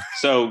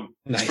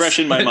 It's fresh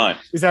in my mind.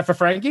 Is that for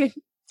Frankie?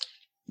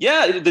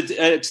 Yeah,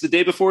 it's the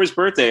day before his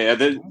birthday.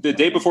 The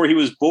day before he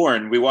was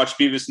born, we watched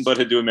Beavis and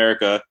Butthead Do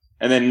America,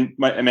 and then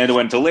Amanda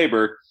went into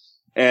labor,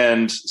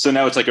 and so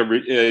now it's like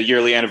a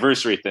yearly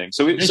anniversary thing.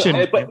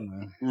 But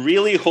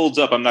really holds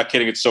up. I'm not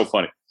kidding. It's so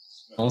funny.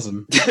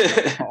 Awesome.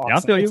 Yeah, I'll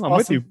feel you. I'm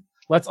with you.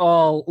 Let's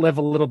all live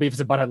a little Beavis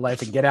and Butthead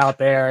life and get out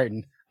there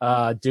and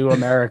do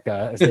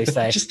America, as they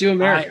say. Just do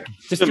America.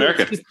 Just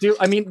America.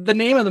 I mean, the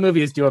name of the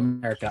movie is Do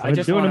America. I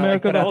just doing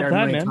America the whole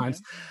time, man.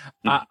 Times.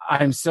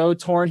 I'm so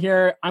torn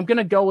here. I'm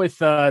gonna go with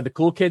the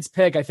cool kids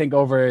pick. I think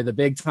over the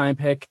big time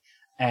pick,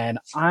 and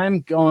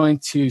I'm going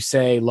to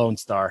say Lone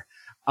Star.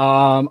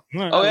 I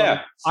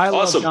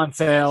love John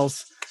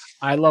Sayles.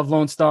 I love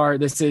Lone Star.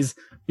 This is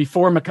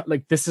before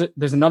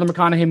there's another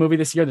McConaughey movie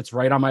this year that's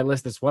right on my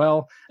list as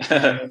well.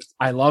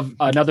 I love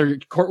another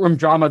courtroom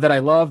drama that I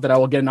love that I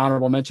will get an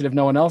honorable mention if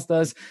no one else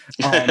does.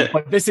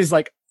 But this is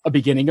like a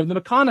beginning of the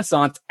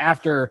McConaissance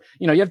after,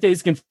 you have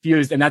Days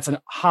Confused, and that's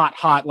a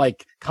hot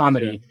like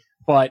comedy. Yeah.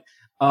 But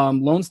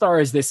Lone Star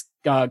is this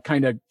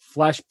kind of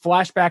flash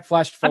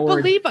forward. I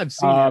believe I've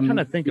seen it. I'm trying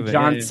to think of it.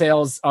 John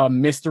Sayles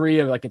mystery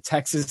of like a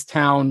Texas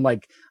town,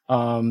 like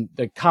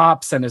the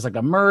cops, and there's like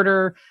a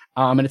murder.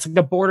 And it's like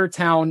the border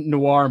town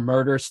noir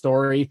murder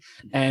story.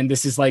 And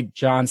this is like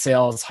John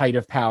Sayles' height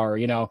of power.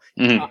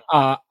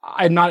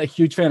 I'm not a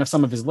huge fan of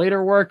some of his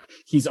later work.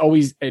 He's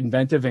always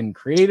inventive and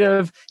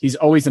creative. He's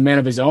always a man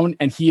of his own,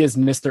 and he is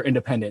Mr.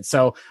 Independent.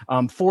 So,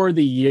 for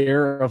the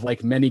year of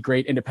like many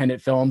great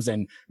independent films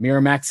and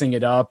Miramaxing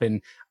it up,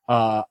 and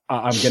I'm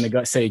going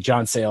to say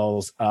John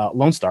Sayles'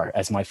 Lone Star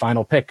as my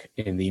final pick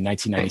in the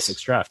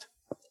 1996 draft.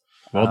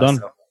 Well done.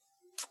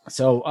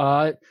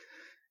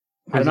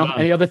 I don't know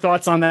any other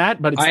thoughts on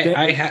that, but it's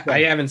I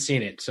haven't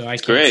seen it, so I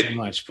can't say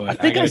much. But I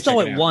think I saw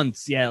it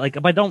once. Yeah, like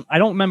I don't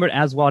remember it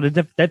as well. I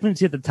definitely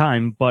see it at the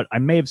time, but I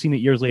may have seen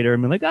it years later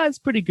and been like, it's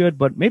pretty good,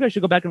 but maybe I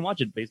should go back and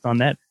watch it based on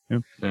that.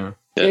 Yeah.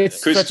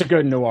 It's such a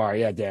good noir,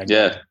 Dan.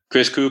 Yeah,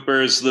 Chris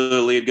Cooper's the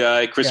lead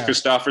guy.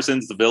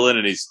 Christopherson's the villain,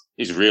 and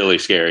he's really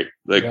scary.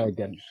 Like, really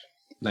good.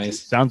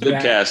 Nice. Sounds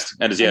good cast.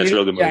 And it's a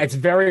real good movie. Yeah, it's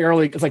very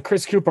early. It's like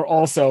Chris Cooper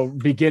also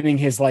beginning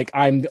his like,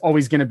 I'm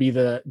always going to be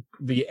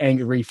the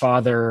angry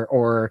father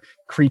or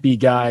creepy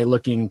guy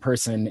looking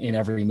person in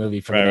every movie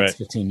for the next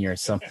 15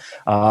 years. So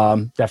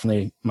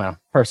definitely my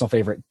personal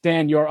favorite.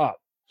 Dan, you're up.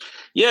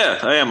 Yeah,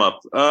 I am up.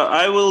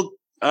 I will.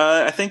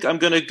 I think I'm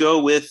going to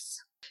go with,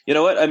 you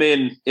know what? I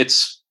mean,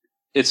 it's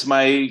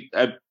my,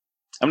 I'm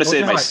going to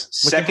say my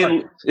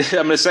second,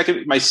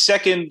 my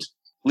second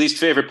least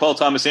favorite Paul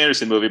Thomas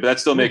Anderson movie, but that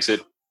still makes it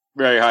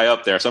very high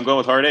up there. So I'm going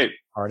with Hard Eight.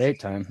 Hard Eight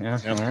time. Yeah.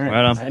 All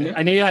right.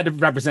 I knew you had to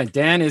represent.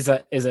 Dan is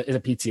a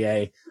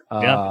PTA.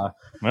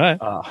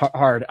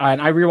 Hard.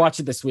 And I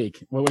rewatched it this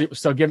week.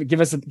 So give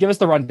us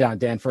the rundown,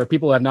 Dan, for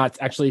people who have not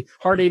actually.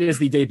 Hard Eight is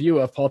the debut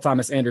of Paul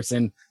Thomas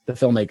Anderson, the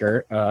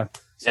filmmaker.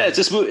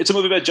 It's a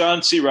movie about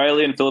John C.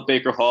 Reilly and Philip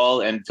Baker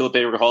Hall, and Philip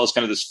Baker Hall is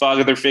kind of this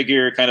father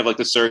figure, kind of like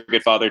the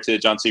surrogate father to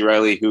John C.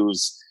 Reilly,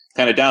 who's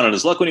kind of down on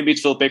his luck when he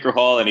meets Philip Baker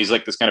Hall, and he's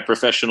like this kind of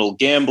professional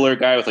gambler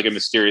guy with like a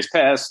mysterious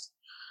past.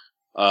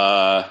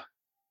 Gwyneth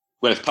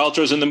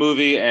Paltrow's in the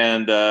movie,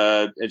 and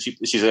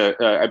she's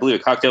I believe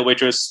a cocktail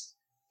waitress,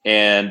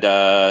 and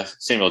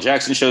Samuel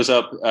Jackson shows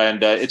up,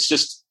 and it's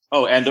just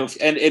and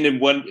in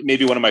one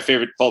of my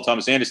favorite Paul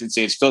Thomas Anderson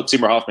scenes, Philip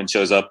Seymour Hoffman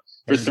shows up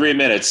for 3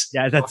 minutes.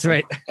 Yeah, that's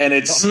right, and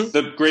it's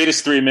the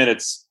greatest 3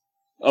 minutes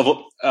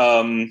of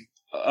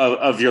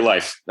your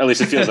life. At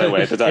least it feels that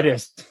way at the time. It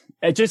is.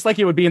 It's just like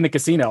it would be in the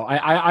casino.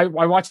 I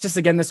watched this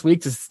again this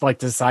week to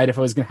decide if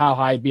it was how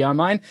high it'd be on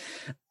mine.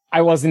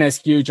 I wasn't as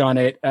huge on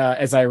it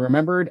as I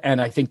remembered, and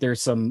I think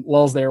there's some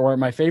lulls there weren't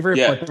my favorite.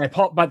 Yeah.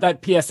 But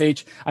that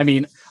PSH, I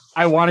mean,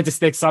 I wanted to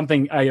stick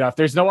something. If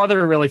there's no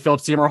other really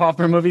Philip Seymour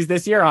Hoffman movies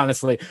this year,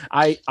 honestly,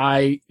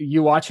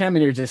 you watch him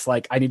and you're just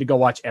like, I need to go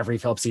watch every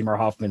Philip Seymour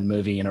Hoffman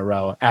movie in a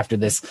row after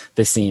this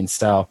scene.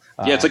 So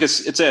yeah,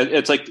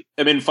 it's like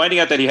I mean, finding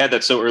out that he had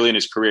that so early in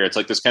his career, it's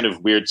like this kind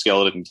of weird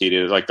skeleton key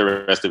to like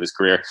the rest of his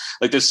career,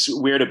 like this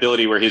weird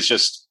ability where he's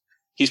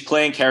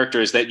playing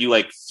characters that you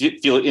like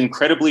feel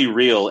incredibly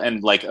real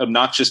and like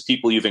obnoxious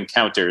people you've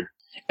encountered,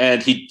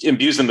 and he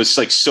imbues them with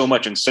like so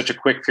much in such a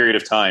quick period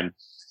of time.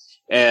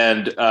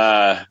 And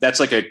that's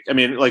like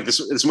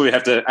this movie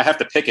I have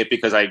to pick it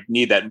because I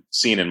need that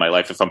scene in my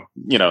life if I'm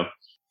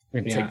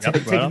take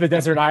the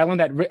desert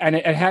island and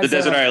it has the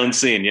desert island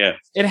scene. Yeah,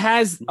 it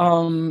has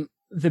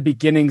the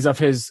beginnings of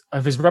his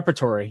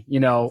repertory,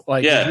 so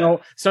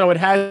it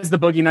has the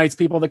Boogie Nights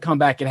people that come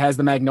back. It has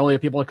the Magnolia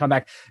people that come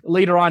back.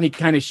 Later on, he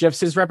kind of shifts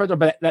his repertoire,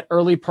 but that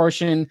early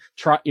portion,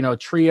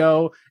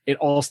 trio, it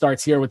all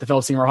starts here with the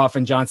Philip Seymour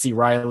Hoffman, John C.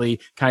 Reilly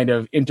kind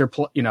of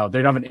interplay. They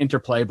don't have an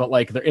interplay, but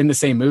like they're in the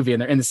same movie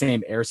and they're in the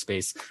same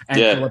airspace. And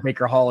Philip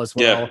Baker Hall as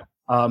well.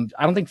 Yeah.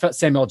 I don't think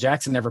Samuel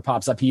Jackson ever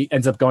pops up. He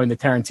ends up going the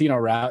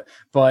Tarantino route,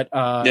 but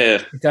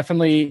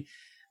definitely.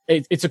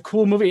 It's a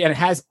cool movie, and it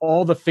has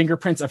all the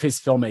fingerprints of his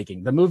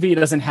filmmaking. The movie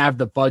doesn't have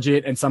the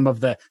budget and some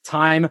of the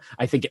time.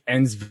 I think it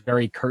ends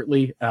very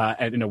curtly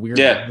in a weird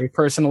way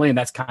personally, and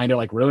that's kind of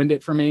like ruined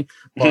it for me.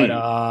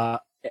 But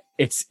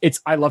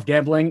it's I love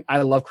gambling.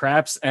 I love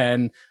craps,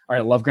 I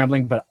love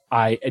gambling, but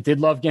I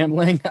did love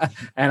gambling,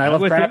 and I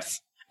love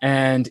craps.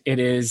 And it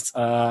is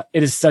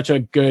such a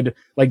good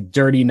like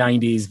dirty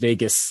 90s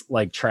Vegas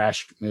like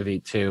trash movie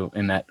too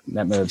in that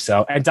move.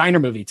 So a diner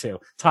movie too.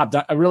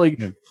 At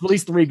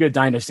least 3 good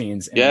diner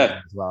scenes.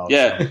 As well.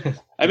 Yeah. So.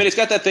 I mean, it's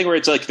got that thing where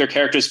it's like their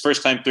characters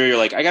first time through. You're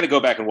like, I got to go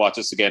back and watch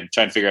this again,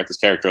 try and figure out this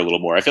character a little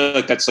more. I feel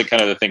like that's like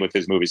kind of the thing with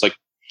his movies. Like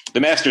The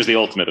Master's the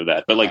ultimate of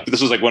that, but like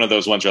this was like one of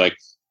those ones where like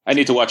I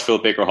need to watch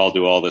Philip Baker Hall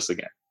do all this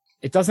again.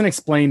 It doesn't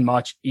explain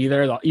much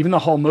either. Even the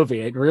whole movie,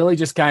 it really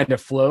just kind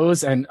of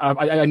flows. And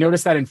I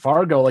noticed that in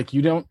Fargo, like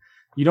you don't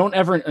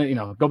ever,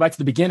 go back to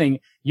the beginning.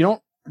 You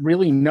don't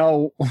really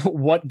know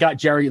what got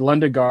Jerry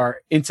Lundegaard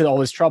into all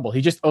this trouble.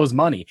 He just owes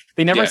money.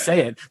 They never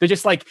say it. They're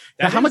just like,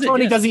 how much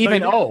money does he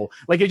even owe?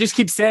 Like, it just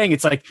keeps saying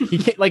it's like, he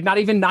can't, like, not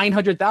even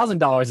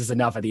 $900,000 is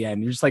enough at the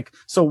end. You're just like,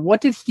 so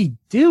what did he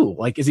do?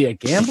 Like, is he a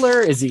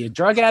gambler? Is he a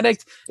drug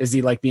addict? Is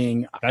he like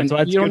being, you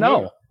don't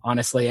know.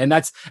 Honestly. And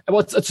it's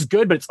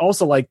good, but it's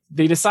also like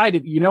they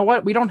decided, you know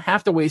what? We don't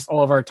have to waste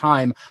all of our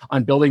time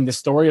on building the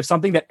story of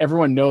something that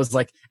everyone knows,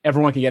 like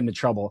everyone can get into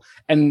trouble.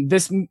 And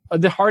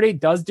The Hard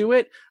Eight does do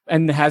it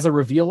and has a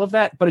reveal of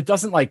that, but it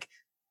doesn't like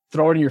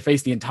throw it in your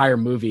face the entire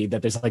movie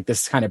that there's like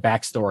this kind of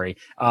backstory.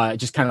 It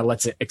just kind of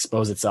lets it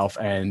expose itself.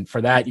 And for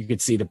that, you could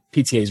see the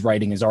PTA's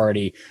writing is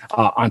already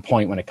on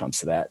point when it comes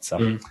to that.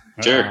 So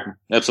sure.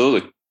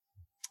 Absolutely.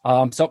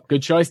 So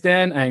good choice,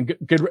 Dan, and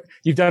good.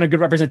 You've done a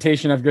good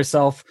representation of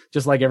yourself,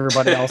 just like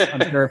everybody else.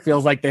 I'm sure it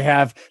feels like they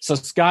have. So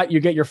Scott, you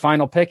get your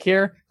final pick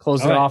here.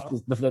 Close it off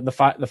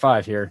the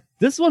 5 here.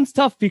 This one's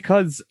tough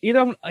because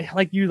either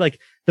like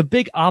the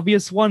big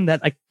obvious one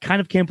that I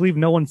kind of can't believe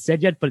no one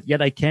said yet, but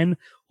yet I can,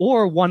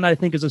 or one that I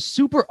think is a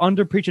super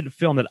underappreciated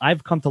film that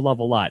I've come to love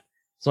a lot.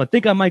 So I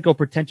think I might go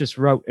pretentious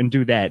route and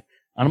do that.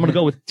 And I'm going to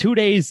go with 2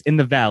 Days in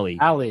the Valley.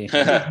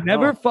 I've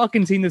never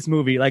fucking seen this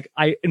movie. Like,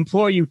 I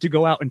implore you to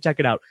go out and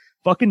check it out.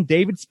 Fucking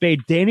David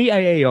Spade, Danny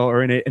Aiello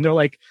are in it. And they're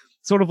like,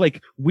 sort of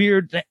like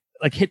weird,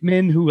 like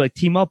hitmen who like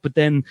team up, but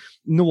then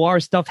noir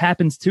stuff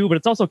happens too. But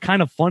it's also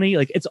kind of funny.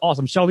 Like, it's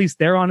awesome. Charlize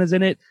Theron is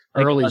in it.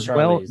 Like, early as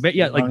well. But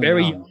yeah, like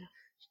very young.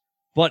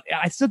 But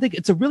I still think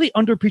it's a really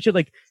underappreciated,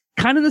 like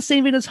kind of the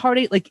same vein as Hard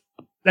Eight. Like,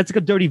 that's like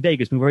a dirty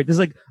Vegas movie, right? This is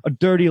like a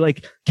dirty,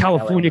 like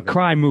California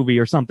crime movie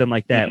or something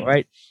like that,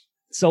 right?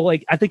 So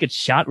like, I think it's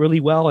shot really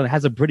well and it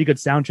has a pretty good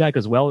soundtrack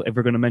as well, if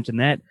we're going to mention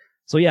that.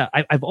 So yeah,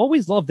 I've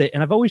always loved it.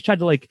 And I've always tried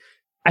to like,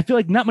 I feel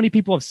like not many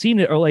people have seen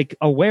it or like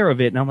aware of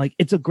it. And I'm like,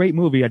 it's a great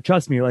movie.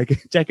 Trust me,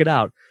 like check it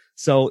out.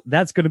 So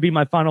that's going to be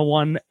my final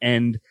one.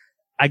 And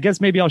I guess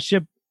maybe I'll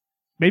ship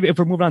maybe if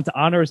we're moving on to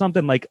honor or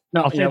something, like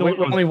no,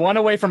 we're only one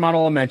away from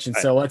honorable mention.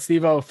 So let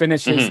Steve-O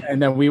finish his,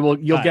 and then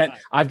you'll get.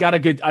 I've got a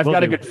good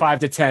 5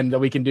 to 10 that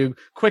we can do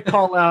quick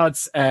call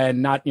outs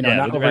and not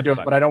overdo it.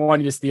 But I don't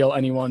want you to steal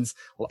anyone's.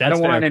 I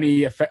don't want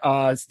any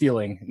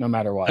stealing, no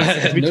matter what.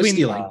 It's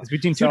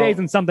between 2 days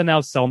and something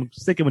else. So I'm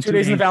sticking with 2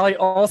 Days in the Valley.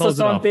 Also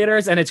saw in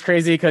theaters, and it's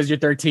crazy because you're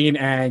 13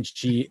 and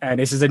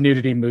this is a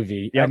nudity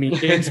movie. Yep. I mean,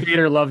 James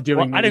Spader loved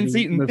doing. I didn't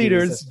see it in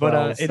theaters,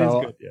 but it is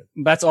good. Yeah.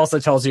 That's also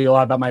tells you a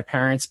lot about my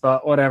parents,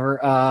 but whatever.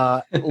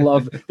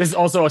 Love. This is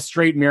also a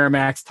straight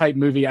Miramax type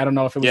movie. I don't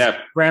know if it was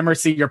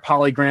Gramercy or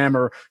Polygram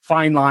or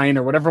Fine Line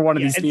or whatever one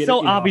of these. It's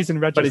so obvious in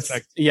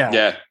retrospect.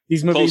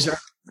 These movies are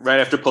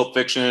right after Pulp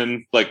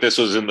Fiction. Like this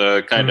was in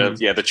the kind of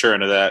the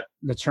churn of that.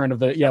 The churn of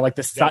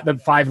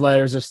the 5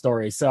 layers of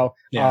story. So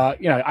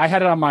I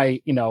had it on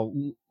my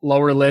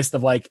lower list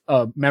of like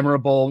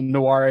memorable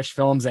noirish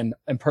films and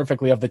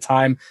perfectly of the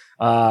time.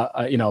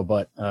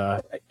 But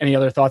any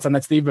other thoughts on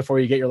that, Steve, before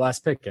you get your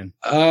last pick in?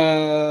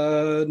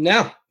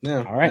 No.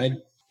 All right.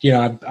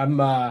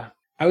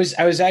 I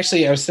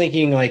was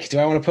thinking, like, do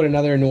I want to put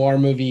another noir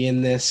movie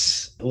in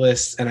this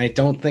list? And I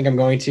don't think I'm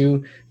going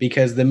to,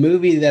 because the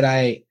movie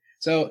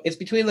so it's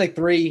between like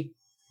 3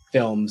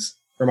 films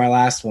for my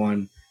last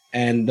one.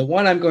 And the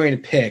one I'm going to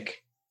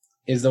pick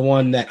is the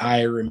one that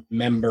I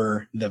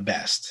remember the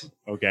best.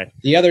 Okay.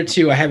 The other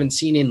 2 I haven't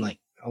seen in like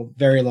a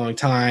very long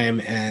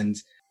time, and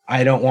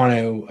I don't want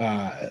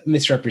to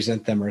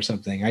misrepresent them or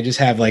something. I just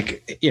have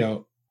like,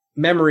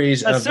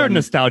 memories of certain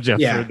nostalgia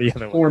for the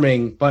other one.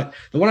 Forming. But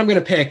the one I'm going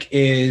to pick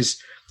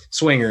is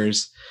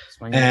Swingers.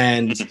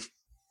 And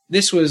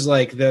this was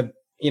like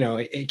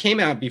it came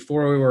out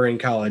before we were in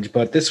college,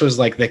 but this was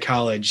like the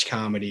college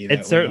comedy.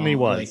 It certainly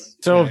was. Like,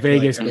 so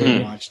Vegas,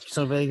 baby. Watched.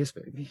 So Vegas,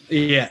 baby.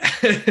 Yeah.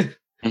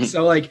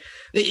 So like,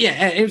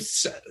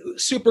 it's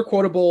super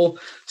quotable,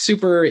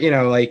 super,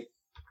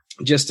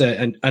 just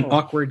an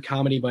awkward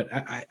comedy, but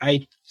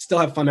I still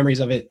have fun memories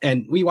of it.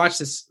 And we watched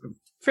this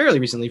fairly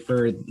recently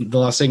for the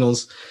Lost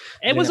Signals.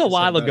 It was a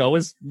while ago. It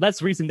was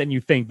less recent than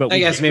you think, but I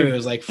guess maybe it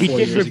was like 4 years ago.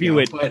 We did review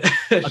it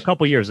a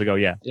couple years ago.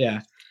 Yeah.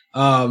 Yeah.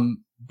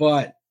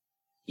 But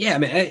yeah,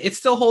 man, it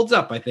still holds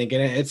up, I think.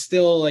 And it's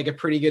still like a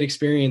pretty good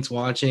experience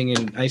watching.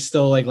 And I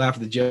still like laugh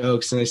at the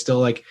jokes, and I still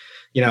like,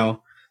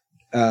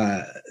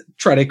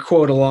 try to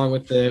quote along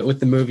with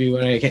the movie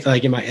when I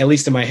like at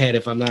least in my head,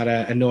 if I'm not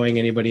annoying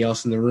anybody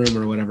else in the room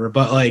or whatever.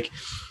 But like,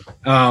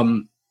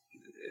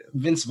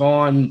 Vince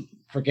Vaughn,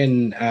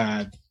 freaking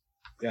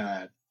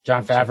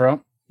Jon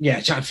Favreau. Yeah,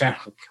 Jon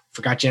Favreau.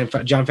 Forgot Jon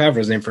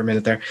Favreau's name for a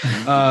minute there.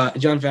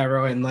 Jon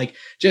Favreau, and like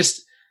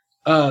just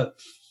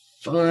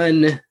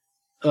fun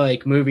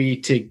like movie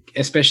to,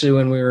 especially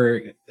when we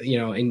were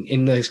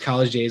in those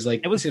college days,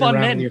 like it was sit fun,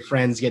 around man. with your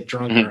friends, get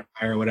drunk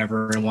or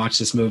whatever, and watch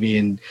this movie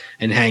and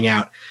hang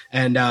out.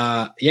 And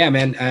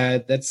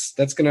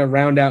that's gonna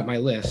round out my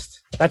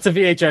list. That's a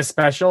VHS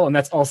special, and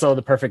that's also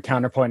the perfect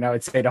counterpoint, I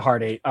would say, to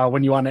Hard 8.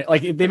 When you want to,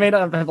 like, they may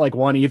not have like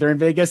one either in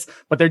Vegas,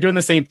 but they're doing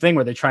the same thing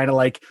where they're trying to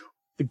like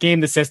game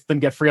the system,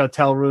 get free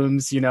hotel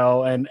rooms,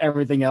 and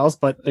everything else,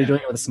 but they're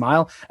doing it with a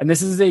smile. And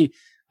this is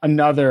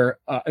another,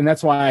 and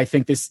that's why I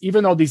think this,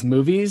 even though these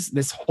movies,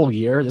 this whole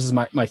year, this is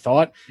my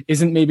thought,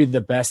 isn't maybe the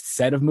best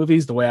set of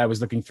movies the way I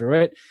was looking through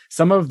it.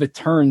 Some of the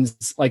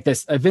turns like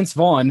this, Vince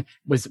Vaughn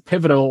was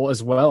pivotal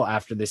as well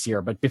after this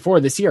year, but before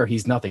this year,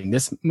 he's nothing.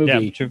 This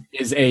movie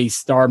is a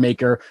star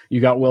maker.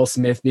 You got Will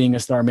Smith being a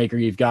star maker.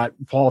 You've got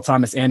Paul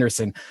Thomas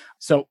Anderson.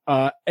 So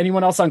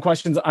anyone else on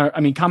questions?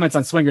 Comments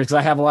on Swingers, because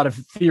I have a lot of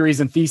theories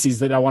and theses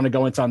that I want to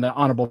go into on the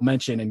honorable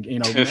mention, and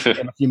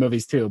a few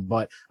movies too.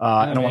 But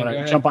I don't want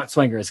to jump on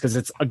Swingers because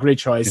it's a great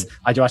choice.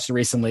 I watched it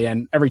recently,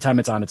 and every time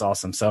it's on, it's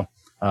awesome. So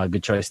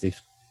good choice, Steve.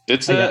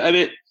 It's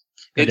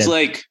it's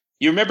like,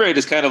 you remember it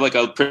as kind of like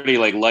a pretty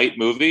like light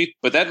movie,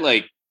 but that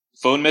like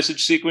phone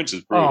message sequence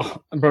is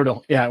brutal. Oh,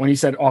 brutal. Yeah, when you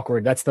said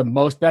awkward, that's the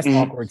best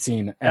awkward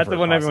scene ever. That's the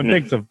one everyone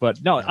thinks of.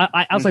 But no,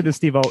 outside this,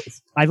 Steve-O,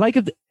 I like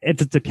it.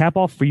 It's to cap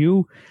off for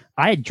you.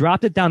 I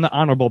dropped it down to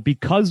honorable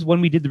because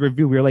when we did the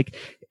review, we were like,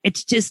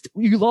 it's just,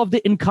 you loved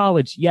it in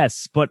college,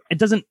 yes, but it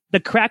doesn't, the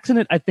cracks in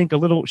it, I think,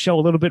 show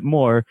a little bit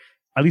more,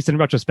 at least in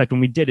retrospect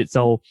when we did it.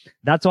 So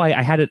that's why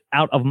I had it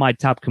out of my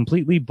top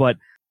completely, but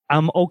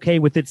I'm okay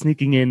with it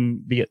sneaking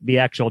in the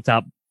actual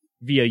top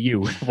via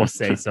you, we'll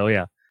say. So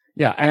yeah.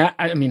 Yeah.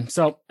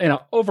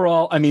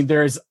 Overall, I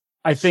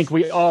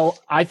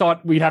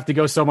thought we'd have to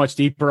go so much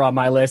deeper on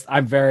my list.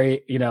 I'm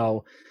very,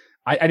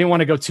 I didn't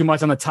want to go too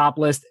much on the top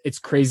list. It's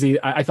crazy.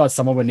 I thought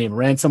someone would name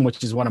Ransom,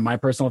 which is one of my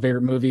personal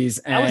favorite movies.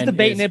 And I was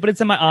debating it, but it's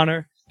in my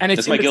honor. And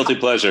it's my guilty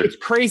pleasure. It's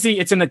crazy.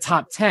 It's in the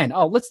top 10.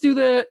 Oh, let's do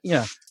the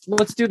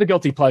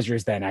guilty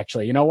pleasures then,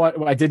 actually. You know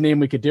what? I did name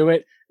we could do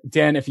it.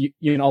 Dan, if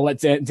I'll let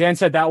Dan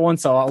said that one,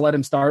 so I'll let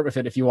him start with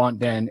it if you want,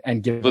 Dan,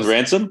 and give with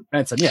Ransom.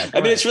 Yeah.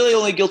 It's really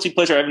only guilty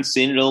pleasure. I haven't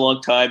seen it in a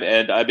long time,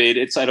 and I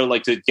don't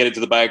like to get into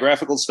the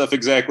biographical stuff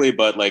exactly,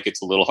 but like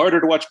it's a little harder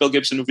to watch Mel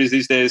Gibson movies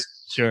these days.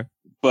 Sure.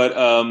 But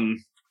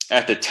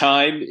at the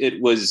time,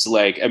 it was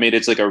like,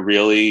 it's like a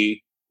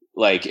really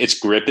like it's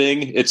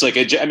gripping. It's like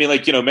I mean,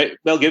 like, you know,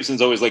 Mel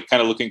Gibson's always like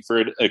kind of looking for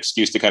an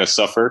excuse to kind of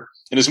suffer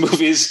in his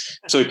movies.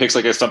 So he picks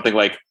like something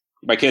like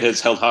my kid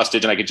has held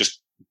hostage and I could just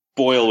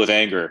boil with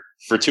anger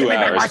for 2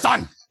 hours. My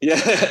son. Yeah.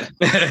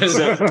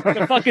 So,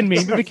 The fucking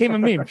meme. It became a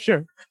meme,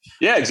 sure.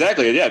 yeah,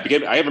 exactly. Yeah,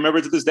 I remember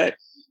it to this day.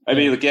 I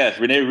mean, like, yeah,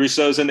 Rene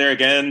Russo's in there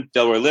again,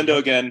 Delroy Lindo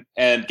again,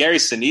 and Gary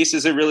Sinise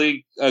is a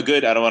really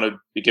good. I don't want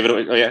to give it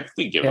away. Oh yeah,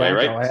 we can give it away,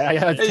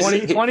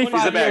 right?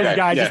 25 years,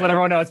 guys. Just let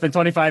everyone know it's been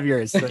 25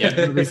 years. So we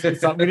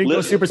didn't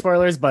go super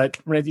spoilers, but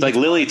it's like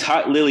Lily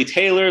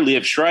Taylor,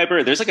 Liev Schreiber.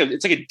 It's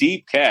like a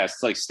deep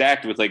cast, like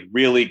stacked with like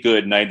really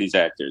good '90s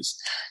actors.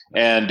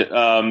 And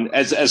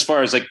as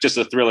far as like just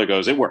a thriller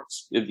goes, it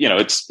works.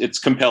 It's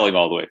compelling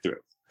all the way through.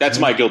 That's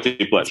my guilty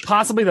pleasure. It's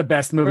possibly the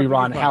best movie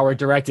Ron Howard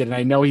directed, and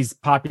I know he's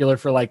popular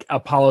for like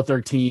Apollo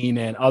 13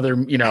 and other,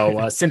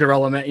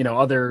 Cinderella,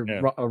 other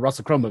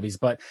Russell Crowe movies.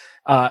 But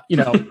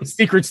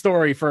Secret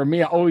Story for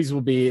me always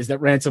will be is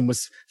that Ransom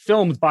was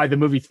filmed by the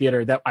movie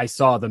theater that I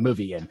saw the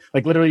movie in.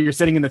 Like literally, you're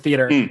sitting in the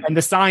theater, and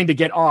the sign to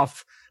get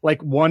off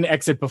like one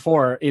exit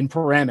before in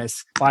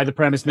Paramus by the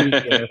Paramus movie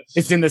theater.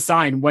 It's in the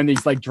sign when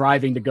he's like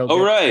driving to go.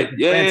 Oh, right.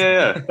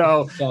 Yeah.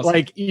 So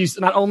like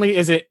not only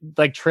is it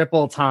like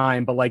triple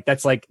time, but like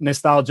that's like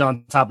nostalgia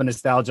on top of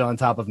nostalgia on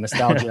top of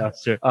nostalgia.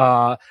 Sure.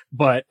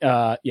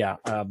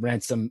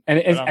 Ransom. And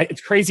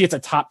it's crazy. It's a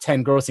top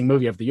 10 grossing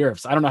movie of the year.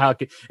 So I don't know how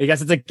I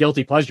guess it's a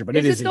guilty pleasure, but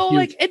it is.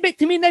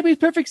 To me, that makes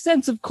perfect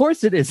sense. Of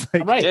course it is.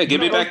 Like, right. Yeah.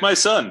 Give me back my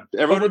son.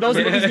 Everyone, those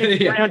movies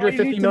make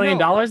 $350 million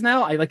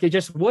now. It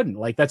just wouldn't.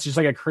 Like, that's just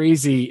like a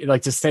crazy,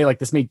 like to say like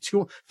this made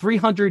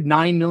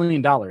 $309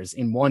 million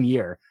in 1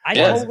 year. I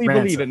totally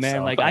believe it, man.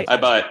 So, like I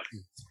buy it.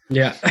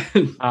 Yeah.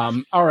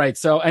 All right.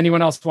 So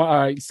anyone else?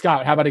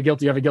 Scott, how about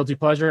you have a guilty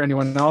pleasure?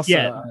 Anyone else?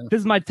 Yeah. This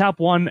is my top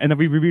one, and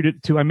we reviewed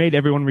it too. I made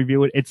everyone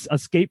review it. It's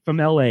Escape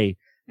from L.A.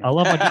 I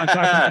love my John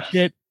Carpenter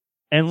shit.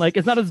 And like,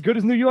 it's not as good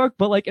as New York,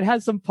 but like, it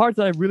has some parts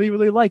that I really,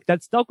 really like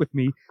that stuck with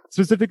me.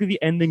 Specifically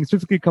the ending,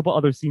 specifically a couple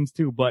other scenes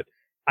too. But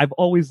I've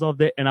always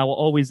loved it, and I will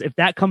always, if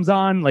that comes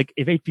on, like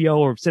if HBO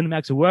or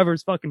Cinemax or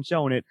whoever's fucking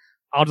showing it,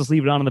 I'll just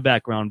leave it on in the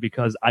background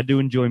because I do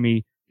enjoy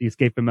the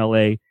Escape from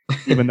LA,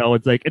 even though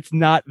it's like it's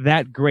not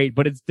that great,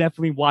 but it's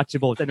definitely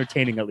watchable. It's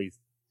entertaining at least.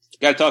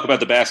 Got to talk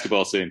about the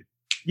basketball scene.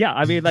 Yeah,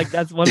 I mean, like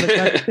that's one of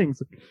the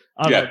things.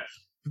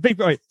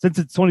 Right, since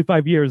it's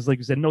 25 years, like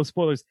you said, no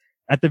spoilers.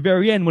 At the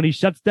very end, when he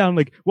shuts down,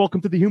 like,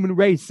 welcome to the human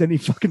race, and he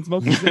fucking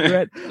smokes a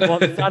cigarette while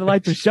the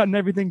satellites are shutting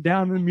everything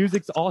down, and the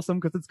music's awesome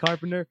because it's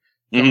Carpenter.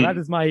 So that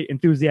is my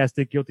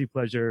enthusiastic guilty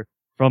pleasure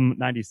from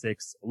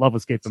 96. Love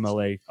Escape from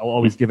LA. I'll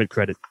always give it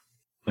credit.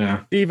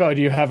 Yeah. Devo,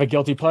 do you have a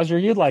guilty pleasure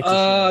you'd like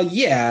to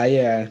share?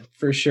 Yeah,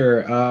 for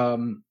sure.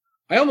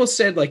 I almost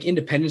said like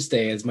Independence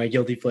Day as my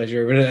guilty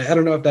pleasure, but I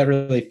don't know if that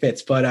really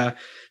fits. But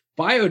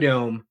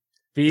Biodome.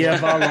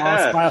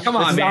 Come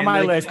on, man. On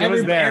my list.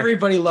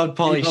 Everybody loved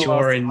Pauly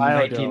Shore in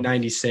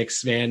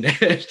 1996, man.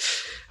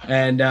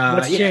 And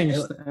what's changed?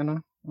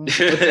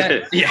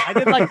 Yeah, I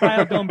did like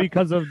Biodome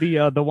because of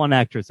the one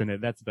actress in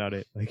it. That's about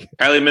it. Like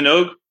Kylie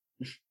Minogue.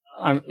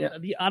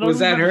 Was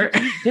that her?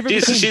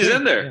 She's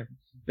in there.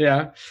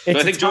 Yeah,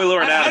 I think Joy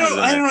Lauren Adams.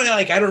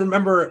 I don't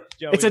remember.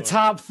 It's a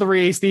top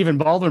 3 Stephen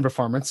Baldwin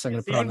performance. I'm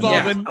going to put on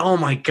Baldwin. Yeah. Oh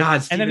my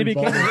God! And then he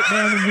became a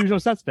hitman in Usual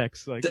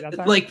Suspects. Like that's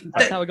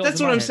how it goes.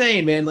 That's what I'm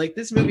saying, man. Like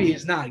this movie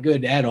is not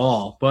good at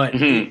all, but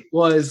it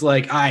was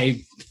like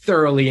I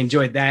thoroughly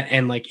enjoyed that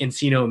and like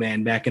Encino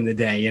Man back in the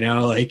day.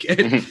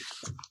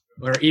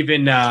 Or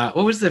even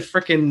what was the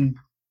frickin'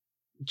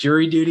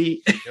 Jury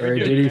Duty?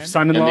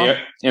 Son-in-law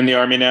in the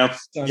army now.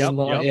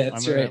 Son-in-law. Yeah,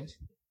 that's right.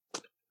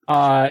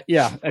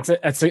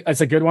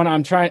 That's a good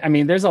one.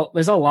 There's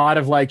a lot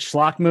of like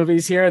schlock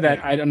movies here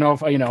that I don't know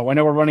if I know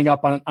we're running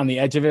up on the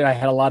edge of it. I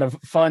had a lot of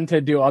fun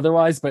to do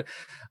otherwise, but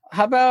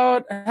how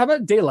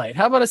about Daylight?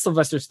 How about a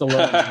Sylvester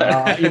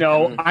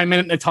Stallone? I'm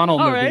in a tunnel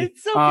movie. All right,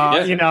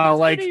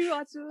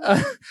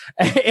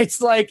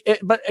 it's like,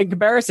 but in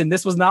comparison,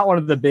 this was not one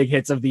of the big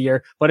hits of the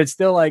year, but it's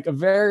still like a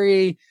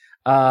very,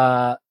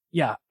 but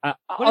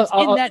it's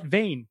in that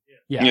vein.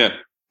 Yeah.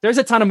 There's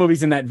a ton of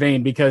movies in that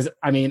vein because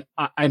I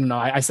don't know.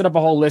 I set up a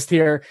whole list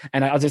here,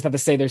 and I'll just have to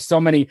say there's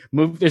so many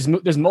movies.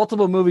 There's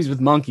multiple movies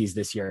with monkeys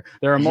this year.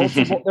 There are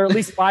at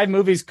least 5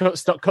 movies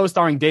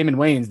co-starring Damon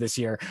Wayans this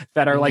year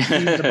that are like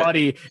he's the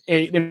buddy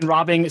in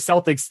robbing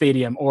Celtics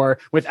Stadium, or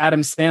with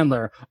Adam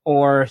Sandler,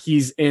 or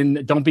he's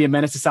in Don't Be a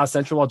Menace to South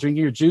Central while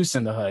drinking your juice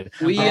in the hood.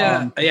 Give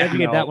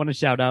that one a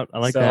shout out. I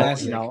like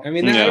that. I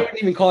wouldn't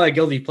even call that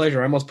guilty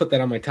pleasure. I almost put that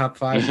on my top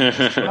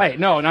 5. Right?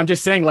 No, and I'm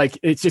just saying like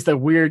it's just a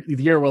weird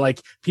year where like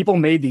people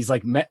made these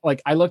like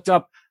I looked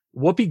up.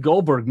 Whoopi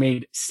Goldberg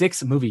made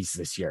 6 movies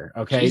this year.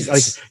 Okay,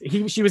 Jesus.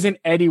 Like she was in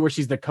Eddie, where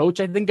she's the coach,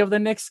 I think, of the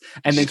Knicks,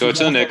 and then go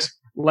to the Knicks.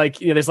 Like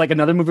there's like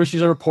another movie where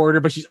she's a reporter,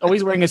 but she's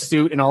always wearing a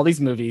suit in all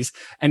these movies,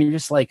 and you're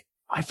just like,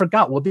 I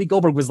forgot Whoopi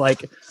Goldberg was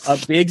like a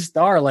big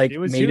star, like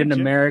made huge, in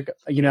America.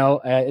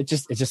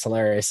 It's just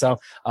hilarious. So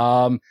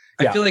I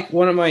feel like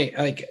one of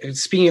my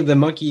speaking of the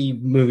monkey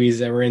movies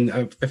that were in,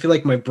 I feel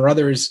like my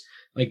brother's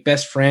like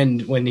best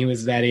friend when he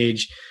was that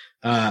age.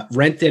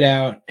 rented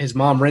out. His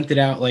mom rented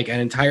out like an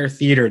entire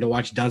theater to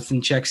watch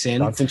Dunstan Checks In.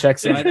 Dunstan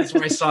Checks In. That's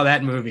where I saw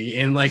that movie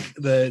in like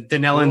the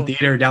Denellen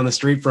Theater down the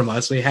street from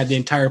us. We had the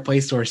entire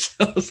place to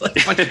ourselves. It was like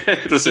a bunch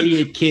of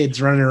idiot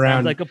kids running around.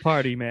 Sounds like a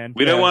party, man.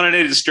 We don't want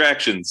any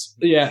distractions.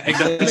 Yeah,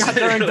 exactly.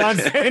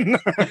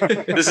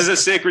 This is a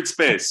sacred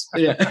space.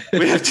 Yeah,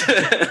 we have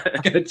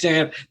to. Gotta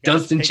have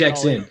Dunstan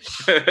Checks In.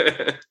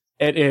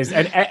 It is.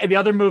 And the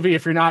other movie,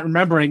 if you're not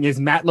remembering, is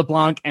Matt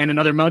LeBlanc and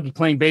another monkey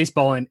playing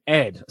baseball in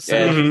Ed. So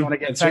if you want to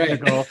get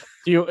technical,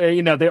 right.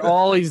 you know, they're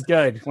always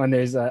good when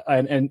there's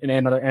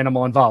another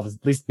animal involved.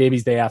 At least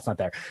Baby's Day Out's not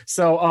there.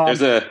 So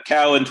there's a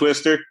cow in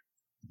Twister.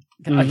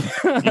 I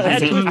had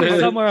Twister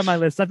somewhere on my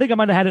list. I think I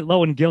might have had it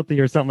low and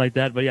guilty or something like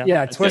that. But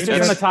yeah, Twister's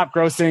in the top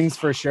grossings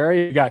for sure.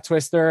 You got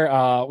Twister.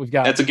 We've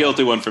got that's a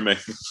guilty one for me.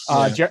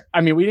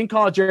 I mean, we didn't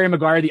call it Jerry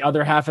Maguire. The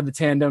other half of the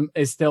tandem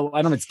is still.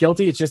 I don't know. It's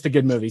guilty. It's just a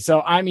good movie. So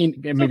I mean,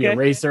 maybe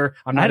Eraser.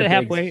 I'm not I had it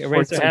halfway.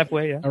 Eraser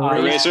halfway. Yeah.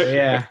 Eraser.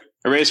 Yeah.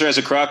 Eraser has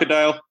a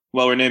crocodile.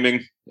 While we're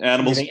naming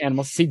animals.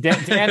 See, Dan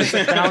is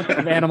the fount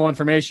of animal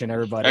information.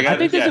 Everybody. I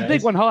think there's a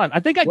big one. Hold on. I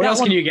think I What got else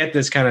one. can you get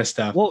this kind of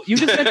stuff? Well, you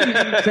just mentioned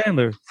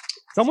Sandler.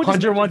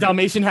 101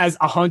 Dalmatian has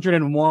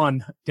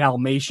 101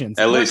 Dalmatians.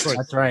 At least.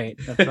 That's right.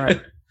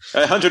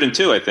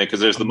 102, I think, because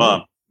there's the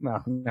mom. No.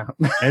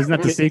 Isn't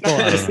that the sequel?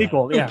 The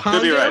sequel, yeah.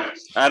 Could be right.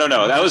 I don't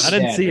know. I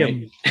didn't see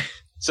him.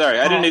 Sorry,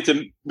 I didn't need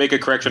to make a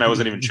correction I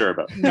wasn't even sure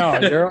about. No,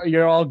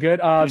 you're all good.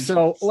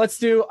 So let's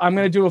do. I'm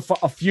going to do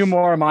a few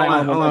more of my.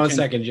 Hold on 1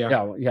 second,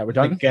 Joe. Yeah, we're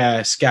done.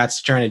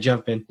 Scott's trying to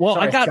jump in. Well,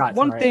 Sorry, I got Scott,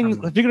 one thing.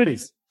 If you're gonna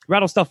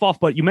rattle stuff off,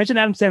 but you mentioned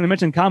Adam Sandler,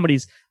 mentioned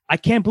comedies. I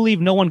can't believe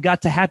no one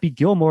got to Happy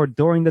Gilmore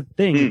during the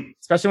thing.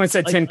 Especially when it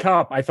said Tin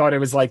Cup. I thought it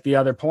was like the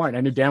other point.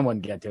 I knew Dan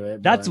wouldn't get to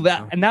it.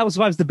 And that was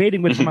what I was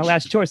debating with for my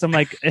last choice. I'm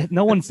like,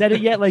 no one said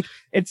it yet. Like,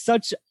 it's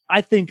such,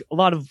 I think,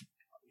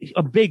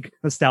 a big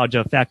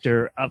nostalgia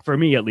factor for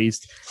me, at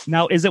least.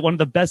 Now, is it one of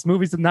the best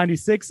movies of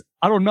 '96?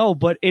 I don't know,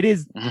 but it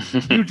is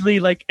hugely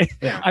like,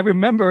 I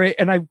remember it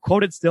and I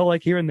quote it still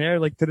like here and there,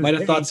 like to this Might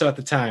have day. thought so at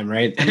the time,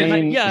 right? I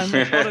mean, and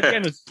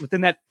again, it's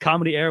within that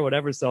comedy era,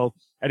 whatever. So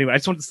anyway, I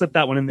just wanted to slip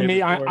that one in there. To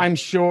me, I'm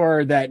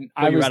sure that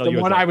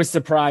I was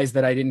surprised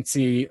that I didn't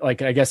see,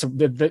 like, I guess to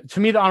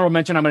me, the honorable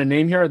mention I'm going to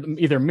name here,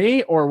 either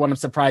me or one I'm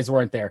surprised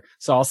weren't there.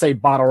 So I'll say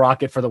Bottle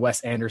Rocket for the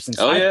Wes Anderson.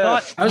 Oh, yeah.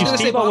 I was going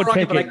to say Bottle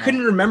Rocket, but I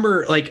couldn't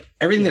remember like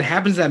everything that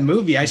happens in that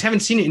movie. I just haven't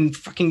seen it in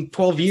fucking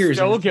 12 years.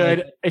 So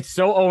good. It's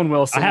so Owen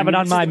Wilson. I have it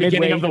on my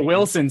beginning of the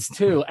Wilsons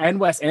too, and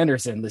Wes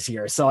Anderson this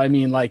year. So I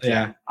mean, like,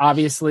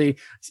 obviously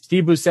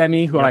Steve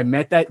Buscemi, who I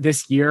met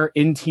this year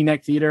in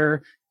Teaneck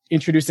Theater,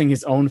 introducing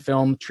his own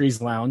film Trees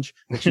Lounge,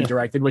 which he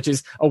directed, which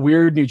is a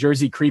weird New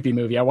Jersey creepy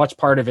movie. I watched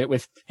part of it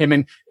with him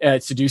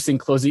and seducing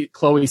Chloe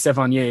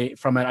Sevigny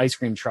from an ice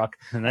cream truck.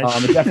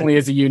 It definitely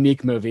is a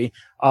unique movie.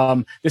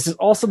 This is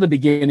also the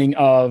beginning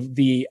of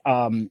the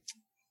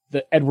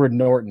Edward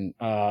Norton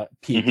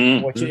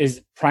peak, which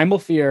is Primal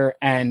Fear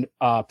and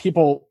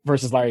People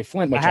versus Larry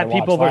Flint. Which I had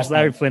People versus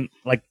Larry Flint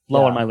like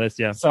low on my list.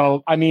 Yeah.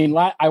 So I mean,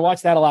 I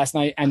watched that last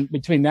night, and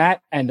between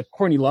that and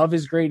Courtney Love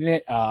is great in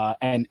it,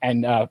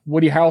 and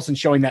Woody Harrelson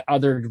showing that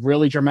other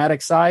really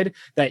dramatic side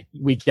that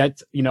we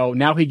get. You know,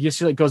 now he just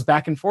like goes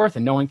back and forth,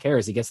 and no one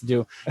cares. He gets to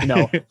do. You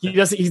know,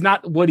 he's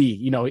not Woody.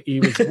 You know,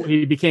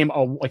 he became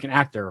like an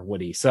actor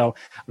Woody. So.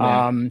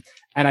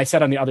 And I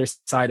said on the other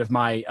side of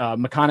my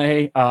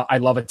McConaughey, I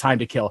love A Time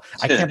to Kill.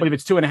 I can't believe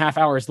it's 2.5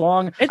 hours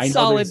long. It's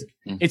solid.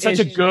 It's such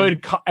a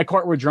good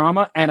courtroom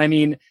drama. And I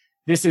mean,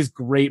 this is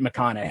great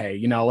McConaughey.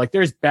 You know, like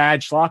there's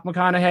bad schlock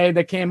McConaughey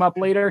that came up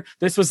later.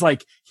 This was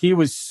like, he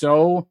was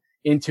so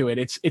into it.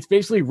 It's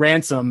basically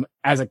Ransom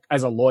as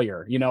a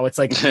lawyer. You know, it's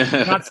like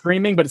not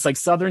screaming, but it's like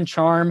Southern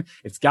charm.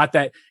 It's got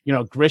that, you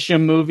know,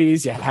 Grisham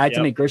movies. You had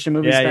to make Grisham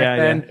movies back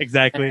then. Yeah,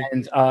 exactly.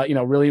 And you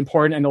know, really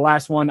important. And the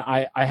last one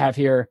I have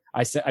here,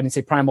 I didn't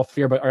say Primal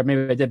Fear, or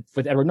maybe I did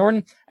with Edward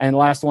Norton. And the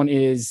last one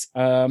is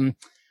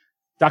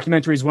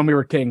documentaries When We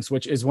Were Kings,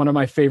 which is one of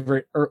my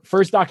favorite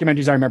first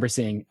documentaries I remember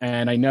seeing.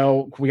 And I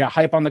know we got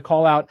hype on the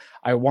call out.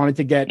 I wanted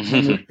to get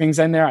When We Were Kings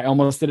in there. I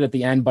almost did it at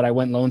the end, but I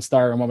went Lone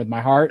Star and went with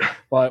my heart.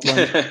 But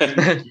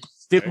when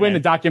did win the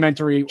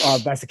documentary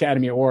Best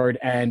Academy Award,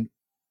 and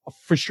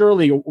for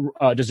surely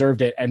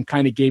deserved it, and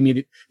kind of gave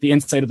me the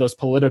insight of those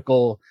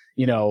political,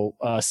 you know,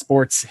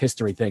 sports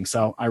history things.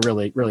 So I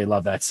really, really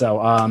love that.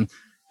 So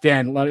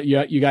Dan,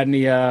 you got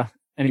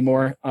any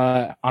more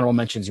honorable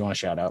mentions you want to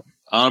shout out?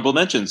 Honorable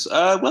mentions.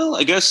 Well,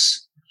 I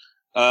guess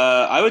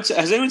I would say,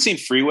 has anyone seen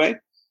Freeway?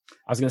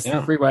 I was going to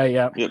say Freeway.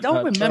 Yeah.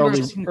 Don't remember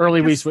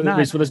early Reese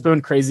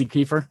Witherspoon, Crazy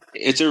Kiefer.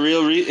 It's a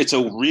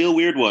real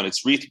weird one.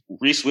 It's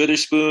Reese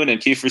Witherspoon and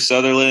Kiefer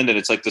Sutherland, and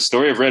it's like the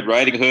story of Red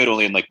Riding Hood,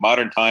 only in like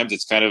modern times.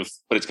 It's kind of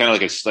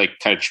like a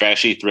kind of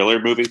trashy thriller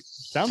movie.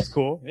 Sounds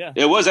cool. Yeah.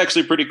 It was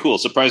actually pretty cool.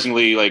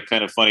 Surprisingly, like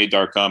kind of funny,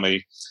 dark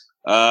comedy.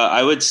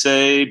 I would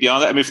say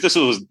beyond that, I mean, if this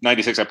was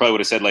 96, I probably would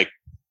have said like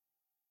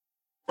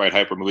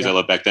hyper movies I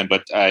loved back then,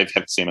 but I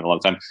haven't seen them in a long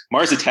time.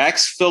 Mars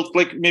Attacks felt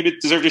like maybe it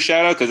deserved a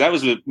shout out because that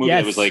was a movie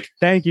that was like,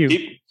 thank you.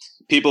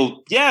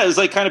 people, it was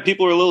like kind of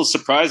people were a little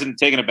surprised and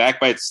taken aback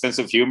by its sense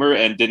of humor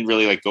and didn't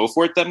really like go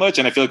for it that much.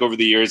 And I feel like over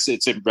the years,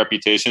 its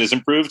reputation has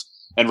improved,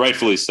 and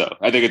rightfully so.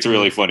 I think it's a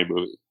really funny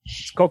movie.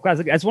 It's a cult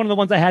classic. It's one of the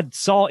ones I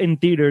saw in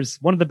theaters.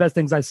 One of the best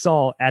things I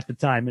saw at the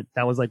time.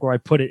 That was like where I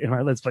put it in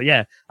my list. But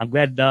yeah, I'm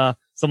glad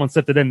someone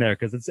slipped it in there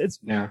because it's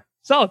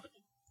solid.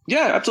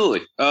 Yeah,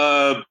 absolutely.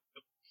 I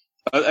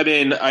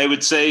mean, I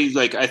would say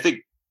like I think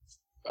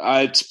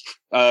it's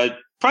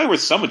probably worth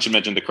someone should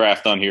mention The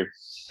Craft on here.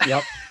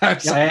 Yep. I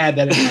had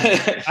that.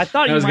 I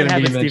thought you might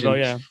have it, Steve-O,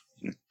 yeah.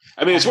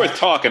 I mean, it's worth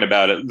talking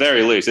about at the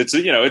very least. It's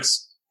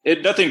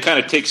nothing kind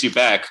of takes you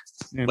back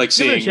like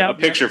seeing a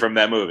picture from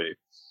that movie.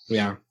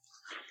 Yeah.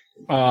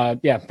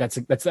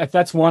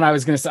 That's one I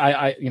was gonna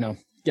say.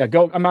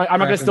 Go. I'm not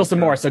gonna steal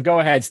some more. So go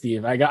ahead,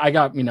 Steve. I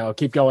got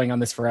keep going on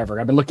this forever.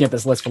 I've been looking at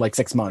this list for like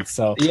 6 months.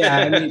 So yeah,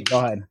 I mean,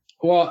 go ahead.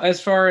 Well,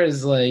 as far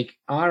as like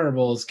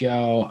honorables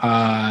go,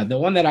 the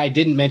one that I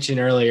didn't mention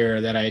earlier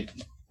that I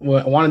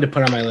wanted to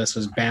put on my list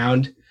was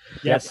Bound.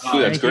 Yes,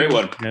 that's a great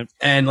one.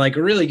 And like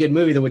a really good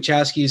movie, the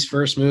Wachowskis'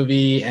 first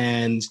movie,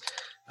 and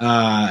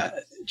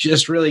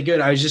just really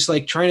good. I was just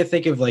like trying to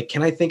think of like,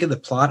 can I think of the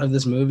plot of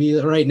this movie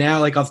right now,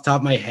 like off the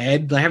top of my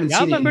head? I haven't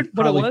seen it in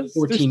probably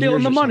 14 years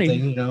or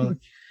something.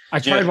 I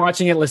tried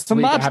watching it last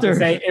week. I have to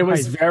say it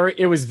was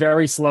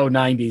very slow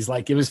 90s.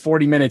 Like it was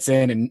 40 minutes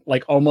in and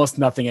like almost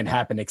nothing had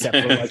happened except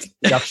for like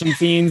production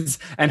scenes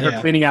and her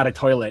cleaning out a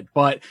toilet.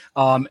 But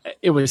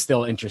it was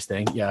still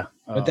interesting. Yeah.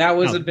 But that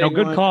was a big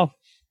good call.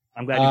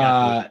 I'm glad you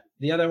got it.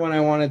 The other one I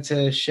wanted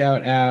to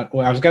shout out,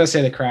 well, I was going to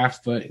say The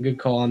Craft, but good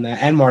call on that.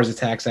 And Mars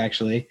Attacks,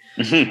 actually.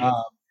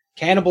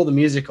 Cannibal the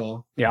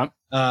Musical. Yeah.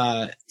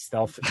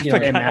 Stealth.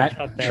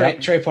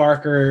 Trey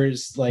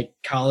Parker's like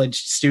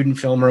college student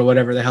film or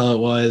whatever the hell it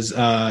was.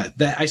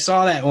 That I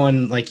saw that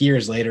one like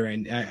years later,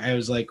 and I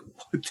was like,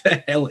 "What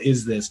the hell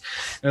is this?"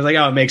 And I was like,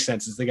 "Oh, it makes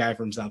sense. It's the guy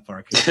from South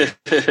Park."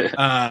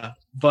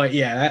 But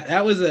yeah,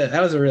 that was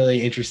a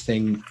really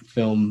interesting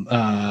film,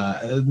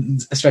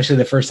 especially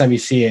the first time you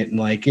see it, and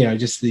like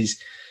just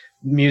these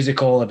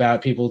musical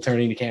about people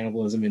turning to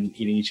cannibalism and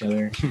eating each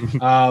other.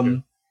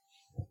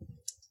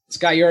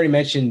 Scott, you already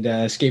mentioned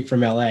Escape from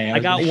LA. I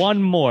got one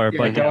more,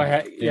 but go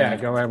ahead. Yeah,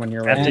 go ahead when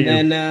you're ready.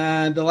 And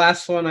then the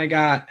last one I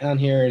got on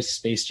here is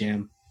Space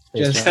Jam.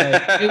 It was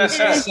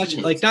such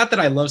like, not that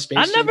I love Space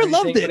Jam. I never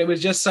loved it, but it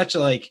was just such a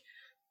like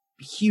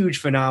huge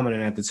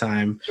phenomenon at the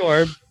time.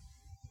 Sure.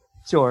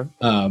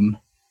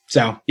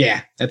 So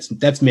yeah,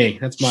 that's me.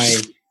 That's my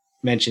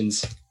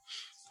mentions.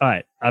 All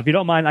right. If you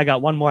don't mind, I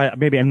got one more.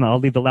 Maybe, and I'll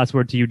leave the last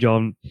word to you,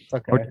 Joan,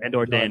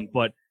 or Dan.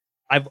 But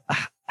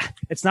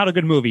it's not a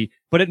good movie,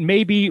 but it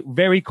may be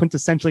very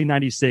quintessentially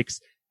 96.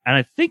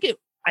 And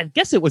I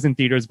guess it was in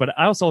theaters, but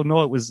I also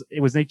know it was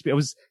HBO. It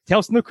was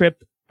Tales from the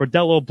Crypt,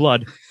 Bordello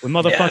Blood with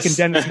motherfucking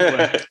Dennis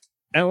Miller.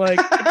 And like,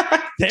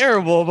 it's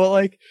terrible,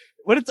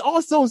 but it's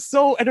also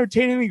so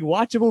entertainingly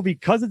watchable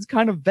because it's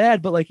kind of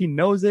bad, but like he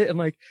knows it. And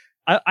like,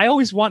 I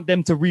always want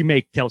them to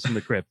remake Tales from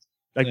the Crypt,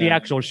 like the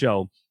actual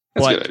show.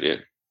 That's a good idea.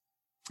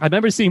 I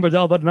remember seeing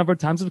Bordello Blood a number of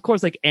times. Of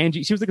course, like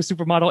Angie, she was like a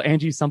supermodel,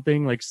 Angie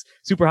something, like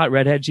super hot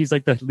redhead. She's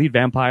like the lead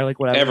vampire, like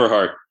whatever.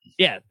 Everhart.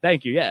 Yeah,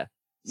 thank you. Yeah.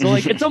 So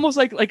like, it's almost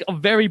like a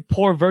very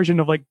poor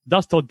version of like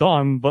Dusk Till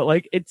Dawn, but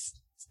like it's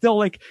still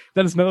like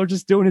Dennis Miller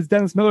just doing his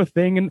Dennis Miller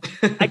thing. And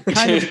I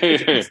kind of,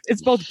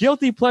 it's both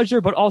guilty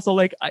pleasure, but also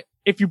like,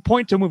 if you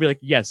point to a movie, like,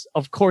 yes,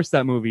 of course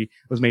that movie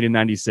was made in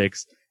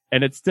 96.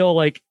 And it's still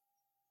like,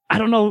 I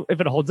don't know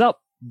if it holds up,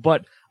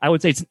 but I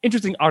would say it's an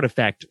interesting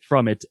artifact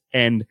from it.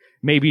 And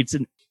maybe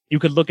you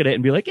could look at it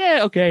and be like,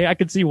 yeah, okay, I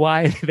could see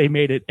why they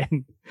made it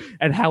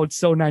and how it's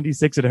so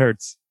 96 it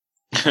hurts.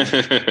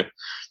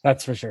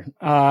 That's for sure.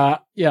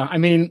 Yeah, I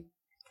mean,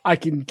 I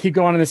can keep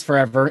going on this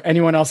forever.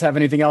 Anyone else have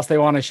anything else they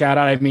want to shout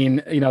out? I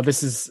mean,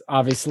 this is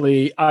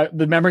obviously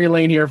the memory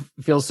lane here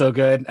feels so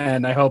good,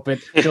 and I hope it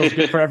feels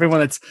good for everyone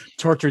that's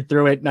tortured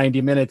through it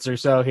 90 minutes or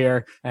so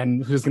here,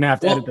 and who's going to have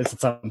to edit this at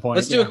some point.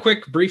 Let's do a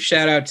quick brief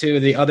shout out to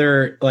the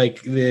other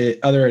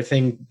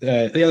thing,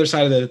 the other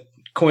side of the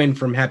coin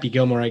from Happy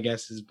Gilmore, I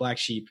guess, is Black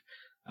Sheep.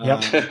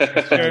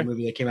 Yep.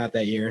 Movie that came out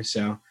that year,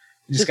 so.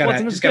 Just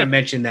gotta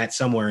mention that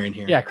somewhere in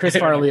here. Yeah, Chris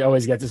Farley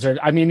always gets deserved.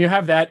 I mean, you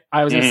have that.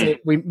 I was gonna say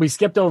we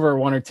skipped over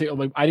one or two.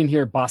 Like, I didn't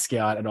hear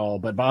Basquiat at all,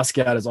 but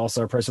Basquiat is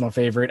also a personal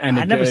favorite. And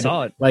I never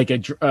saw it. Like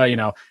a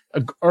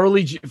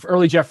early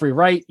Jeffrey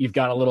Wright. You've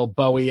got a little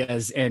Bowie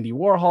as Andy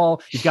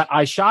Warhol. You've got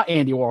I Shot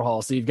Andy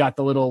Warhol. So you've got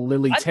the little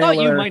Lily Taylor. I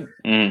thought you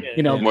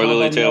might, more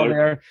Lily Taylor.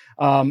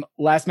 There.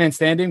 Last Man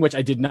Standing, which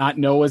I did not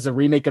know was a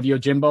remake of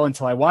Yojimbo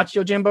until I watched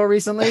Yojimbo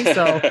recently.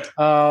 So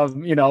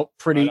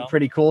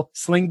pretty cool.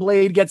 Sling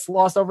Blade gets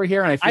lost over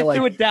here, and I feel like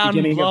threw it down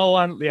low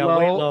on way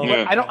low.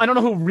 Yeah. I don't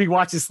know who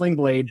rewatches Sling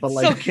Blade, but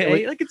like, it's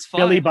okay. Like it's fine.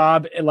 Billy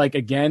Bob, like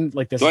again,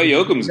 like this. Dwight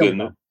Yoakam's good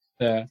though.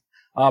 Yeah.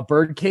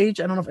 Birdcage.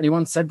 I don't know if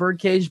anyone said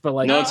Birdcage, but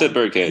like no one said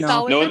Birdcage.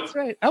 No one, that's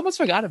right. I almost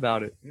forgot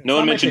about it. No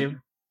one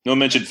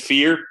mentioned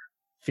Fear.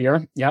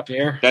 Fear. Yep.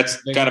 Fear.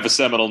 That's kind of a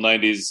seminal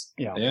 90s.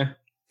 Yeah.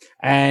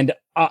 And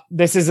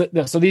This is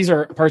so these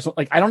are personal.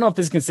 Like, I don't know if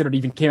this is considered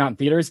even came out in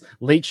theaters.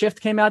 Late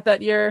Shift came out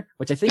that year,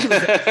 which I think it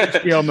was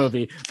an HBO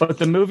movie, but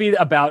the movie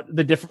about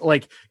the different,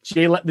 like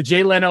the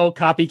Jay Leno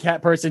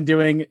copycat person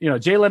doing,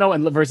 Jay Leno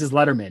and versus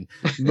Letterman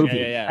movie.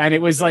 Yeah. And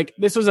it was like,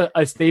 this was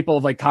a staple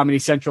of like Comedy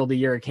Central the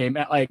year it came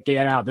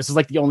out. This is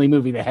like the only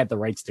movie they had the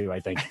rights to,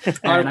 I think.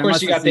 Of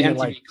course, you got the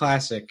MTV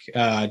classic,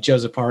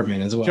 Joe's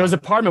Apartment as well. Joe's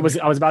Apartment was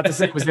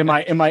in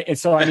my,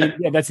 so I mean,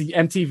 yeah, that's the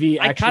MTV.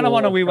 I kind of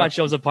want to rewatch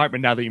Joe's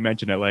Apartment now that you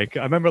mention it. Like,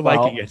 I remember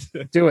liking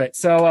it. Do it.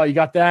 So you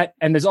got that,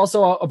 and there's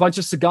also a bunch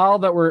of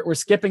Seagal that we're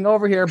skipping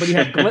over here. But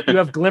you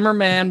have Glimmer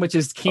Man, which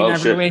is Keen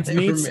Everywayne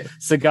meets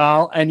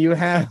Seagal, and you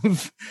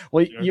have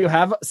you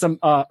have some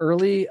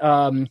early.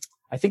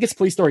 I think it's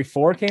Police Story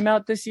 4 came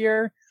out this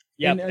year.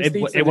 Yeah,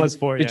 it was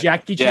for the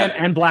Jackie Chan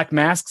and Black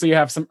Mask. So you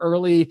have some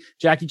early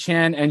Jackie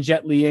Chan and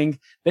Jet Li.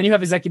 Then you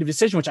have Executive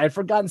Decision, which I had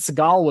forgotten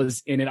Seagal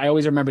was in it. I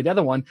always remember the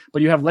other one.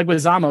 But you have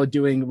Leguizamo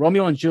doing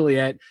Romeo and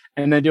Juliet,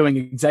 and then doing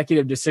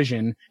Executive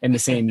Decision in the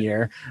same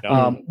year.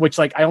 Which,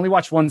 like, I only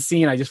watched one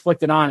scene. I just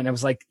flicked it on, and it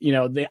was like,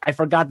 I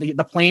forgot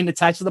the plane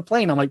attached to the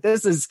plane. I'm like,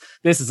 this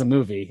is a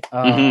movie.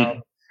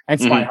 And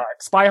Spy Hard.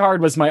 Spy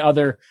Hard was my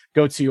other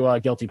go-to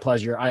guilty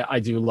pleasure. I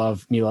do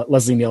love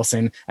Leslie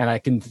Nielsen, and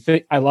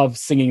I love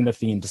singing the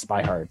theme to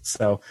Spy Hard.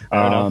 So,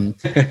 the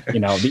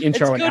intro it's and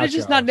good. outro. It's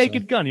just not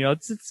Naked Gun.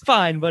 It's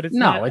fine, but it's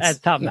not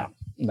at top notch.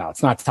 No,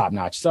 it's not top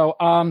notch. So,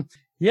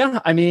 yeah,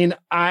 I mean,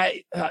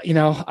 I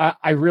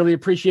really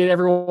appreciate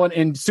everyone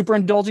in super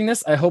indulging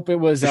this. I hope it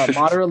was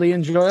moderately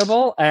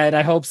enjoyable, and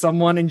I hope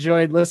someone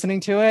enjoyed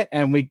listening to it.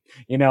 And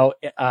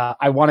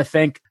I want to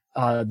thank.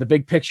 The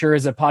Big Picture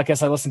is a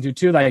podcast I listen to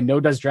too that I know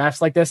does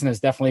drafts like this and is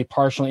definitely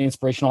partially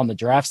inspirational on the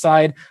draft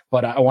side.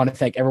 But I want to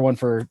thank everyone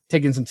for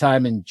taking some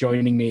time and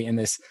joining me in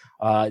this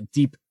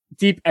deep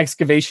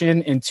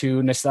excavation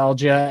into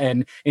nostalgia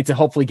and into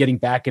hopefully getting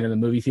back into the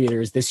movie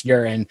theaters this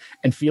year and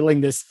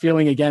feeling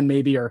again,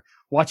 maybe, or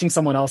watching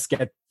someone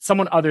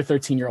other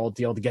 13-year-old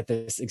deal to get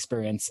this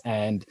experience.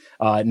 And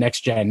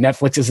next gen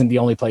Netflix isn't the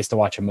only place to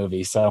watch a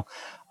movie. So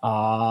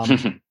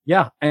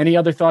yeah. Any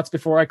other thoughts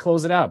before I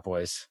close it out,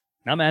 boys?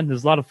 No, man,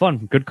 there's a lot of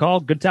fun. Good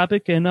call, good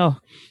topic, and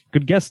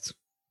good guests.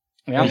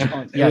 Yeah,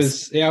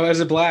 it was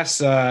a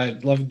blast.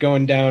 Love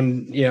going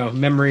down,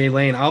 memory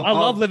lane. I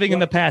love living in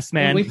the past,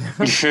 man.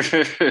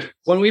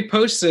 When we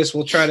post this,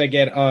 we'll try to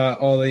get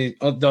all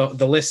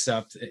the lists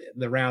up,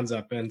 the rounds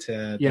up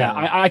into. Yeah,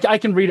 I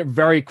can read it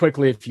very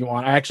quickly if you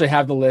want. I actually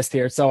have the list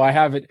here, so I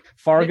have it: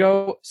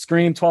 Fargo,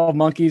 Scream, 12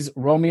 Monkeys,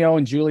 Romeo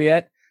and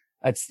Juliet.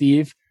 That's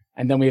Steve,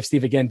 and then we have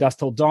Steve again. Dusk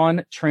Till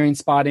Dawn, Train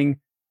Spotting,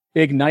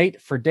 Big Night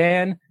for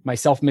Dan,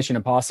 myself, Mission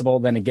Impossible.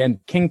 Then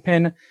again,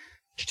 Kingpin,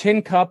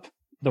 Tin Cup,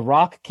 The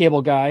Rock,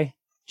 Cable Guy,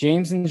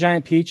 James and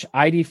Giant Peach,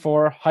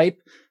 ID4,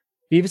 Hype,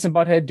 Beavis and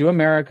Butthead, Do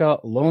America,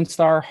 Lone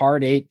Star,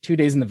 Hard 8, 2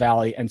 Days in the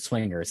Valley, and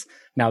Swingers.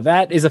 Now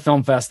that is a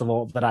film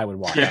festival that I would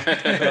watch.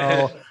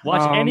 So,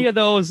 watch any of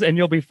those and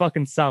you'll be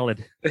fucking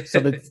solid. So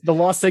the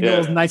Lost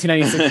Signals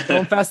 1996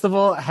 Film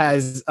Festival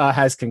has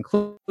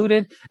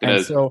concluded.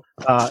 And so,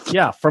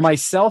 for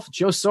myself,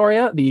 Joe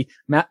Soria, the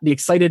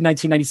excited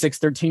 1996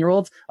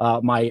 13-year-old,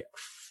 my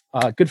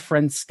good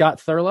friend Scott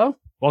Thurlow.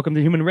 Welcome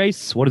to Human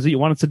Race. What is it you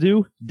want us to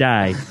do?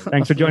 Die.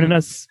 Thanks for joining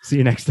us. See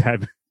you next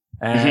time.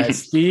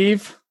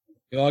 Steve.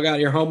 You all got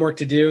your homework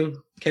to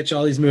do. Catch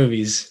all these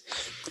movies.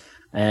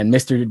 And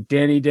Mr.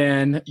 Danny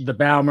Dan, the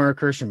Baumer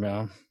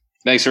Kirschenbaum.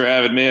 Thanks for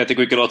having me. I think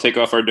we could all take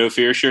off our No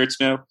Fear shirts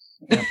now.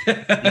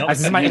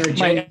 This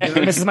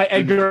is my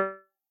Edgar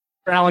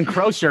Allan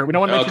Crow shirt. We don't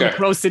want to make it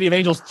Crow City of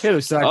Angels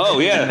too. So so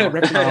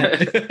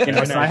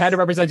I had to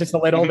represent just a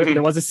little bit.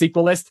 There was a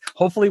sequel list.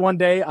 Hopefully one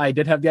day. I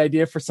did have the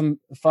idea for some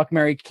Fuck,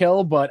 Marry,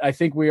 Kill, but I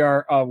think we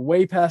are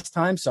way past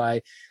time. So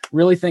I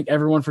really thank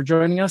everyone for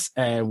joining us,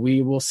 and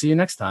we will see you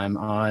next time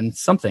on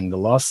something, The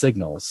Lost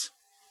Signals.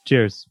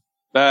 Cheers.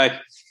 Bye.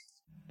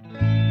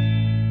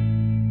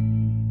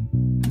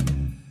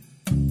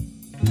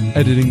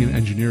 Editing and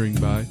engineering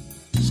by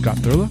Scott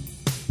Thurlow.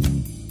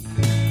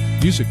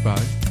 Music by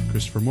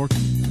Christopher Morgan.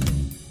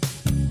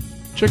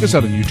 Check us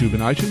out on YouTube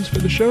and iTunes for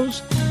the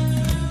shows,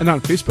 and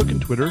on Facebook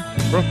and Twitter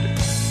for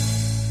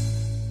updates.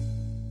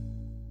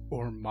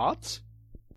 Or mods?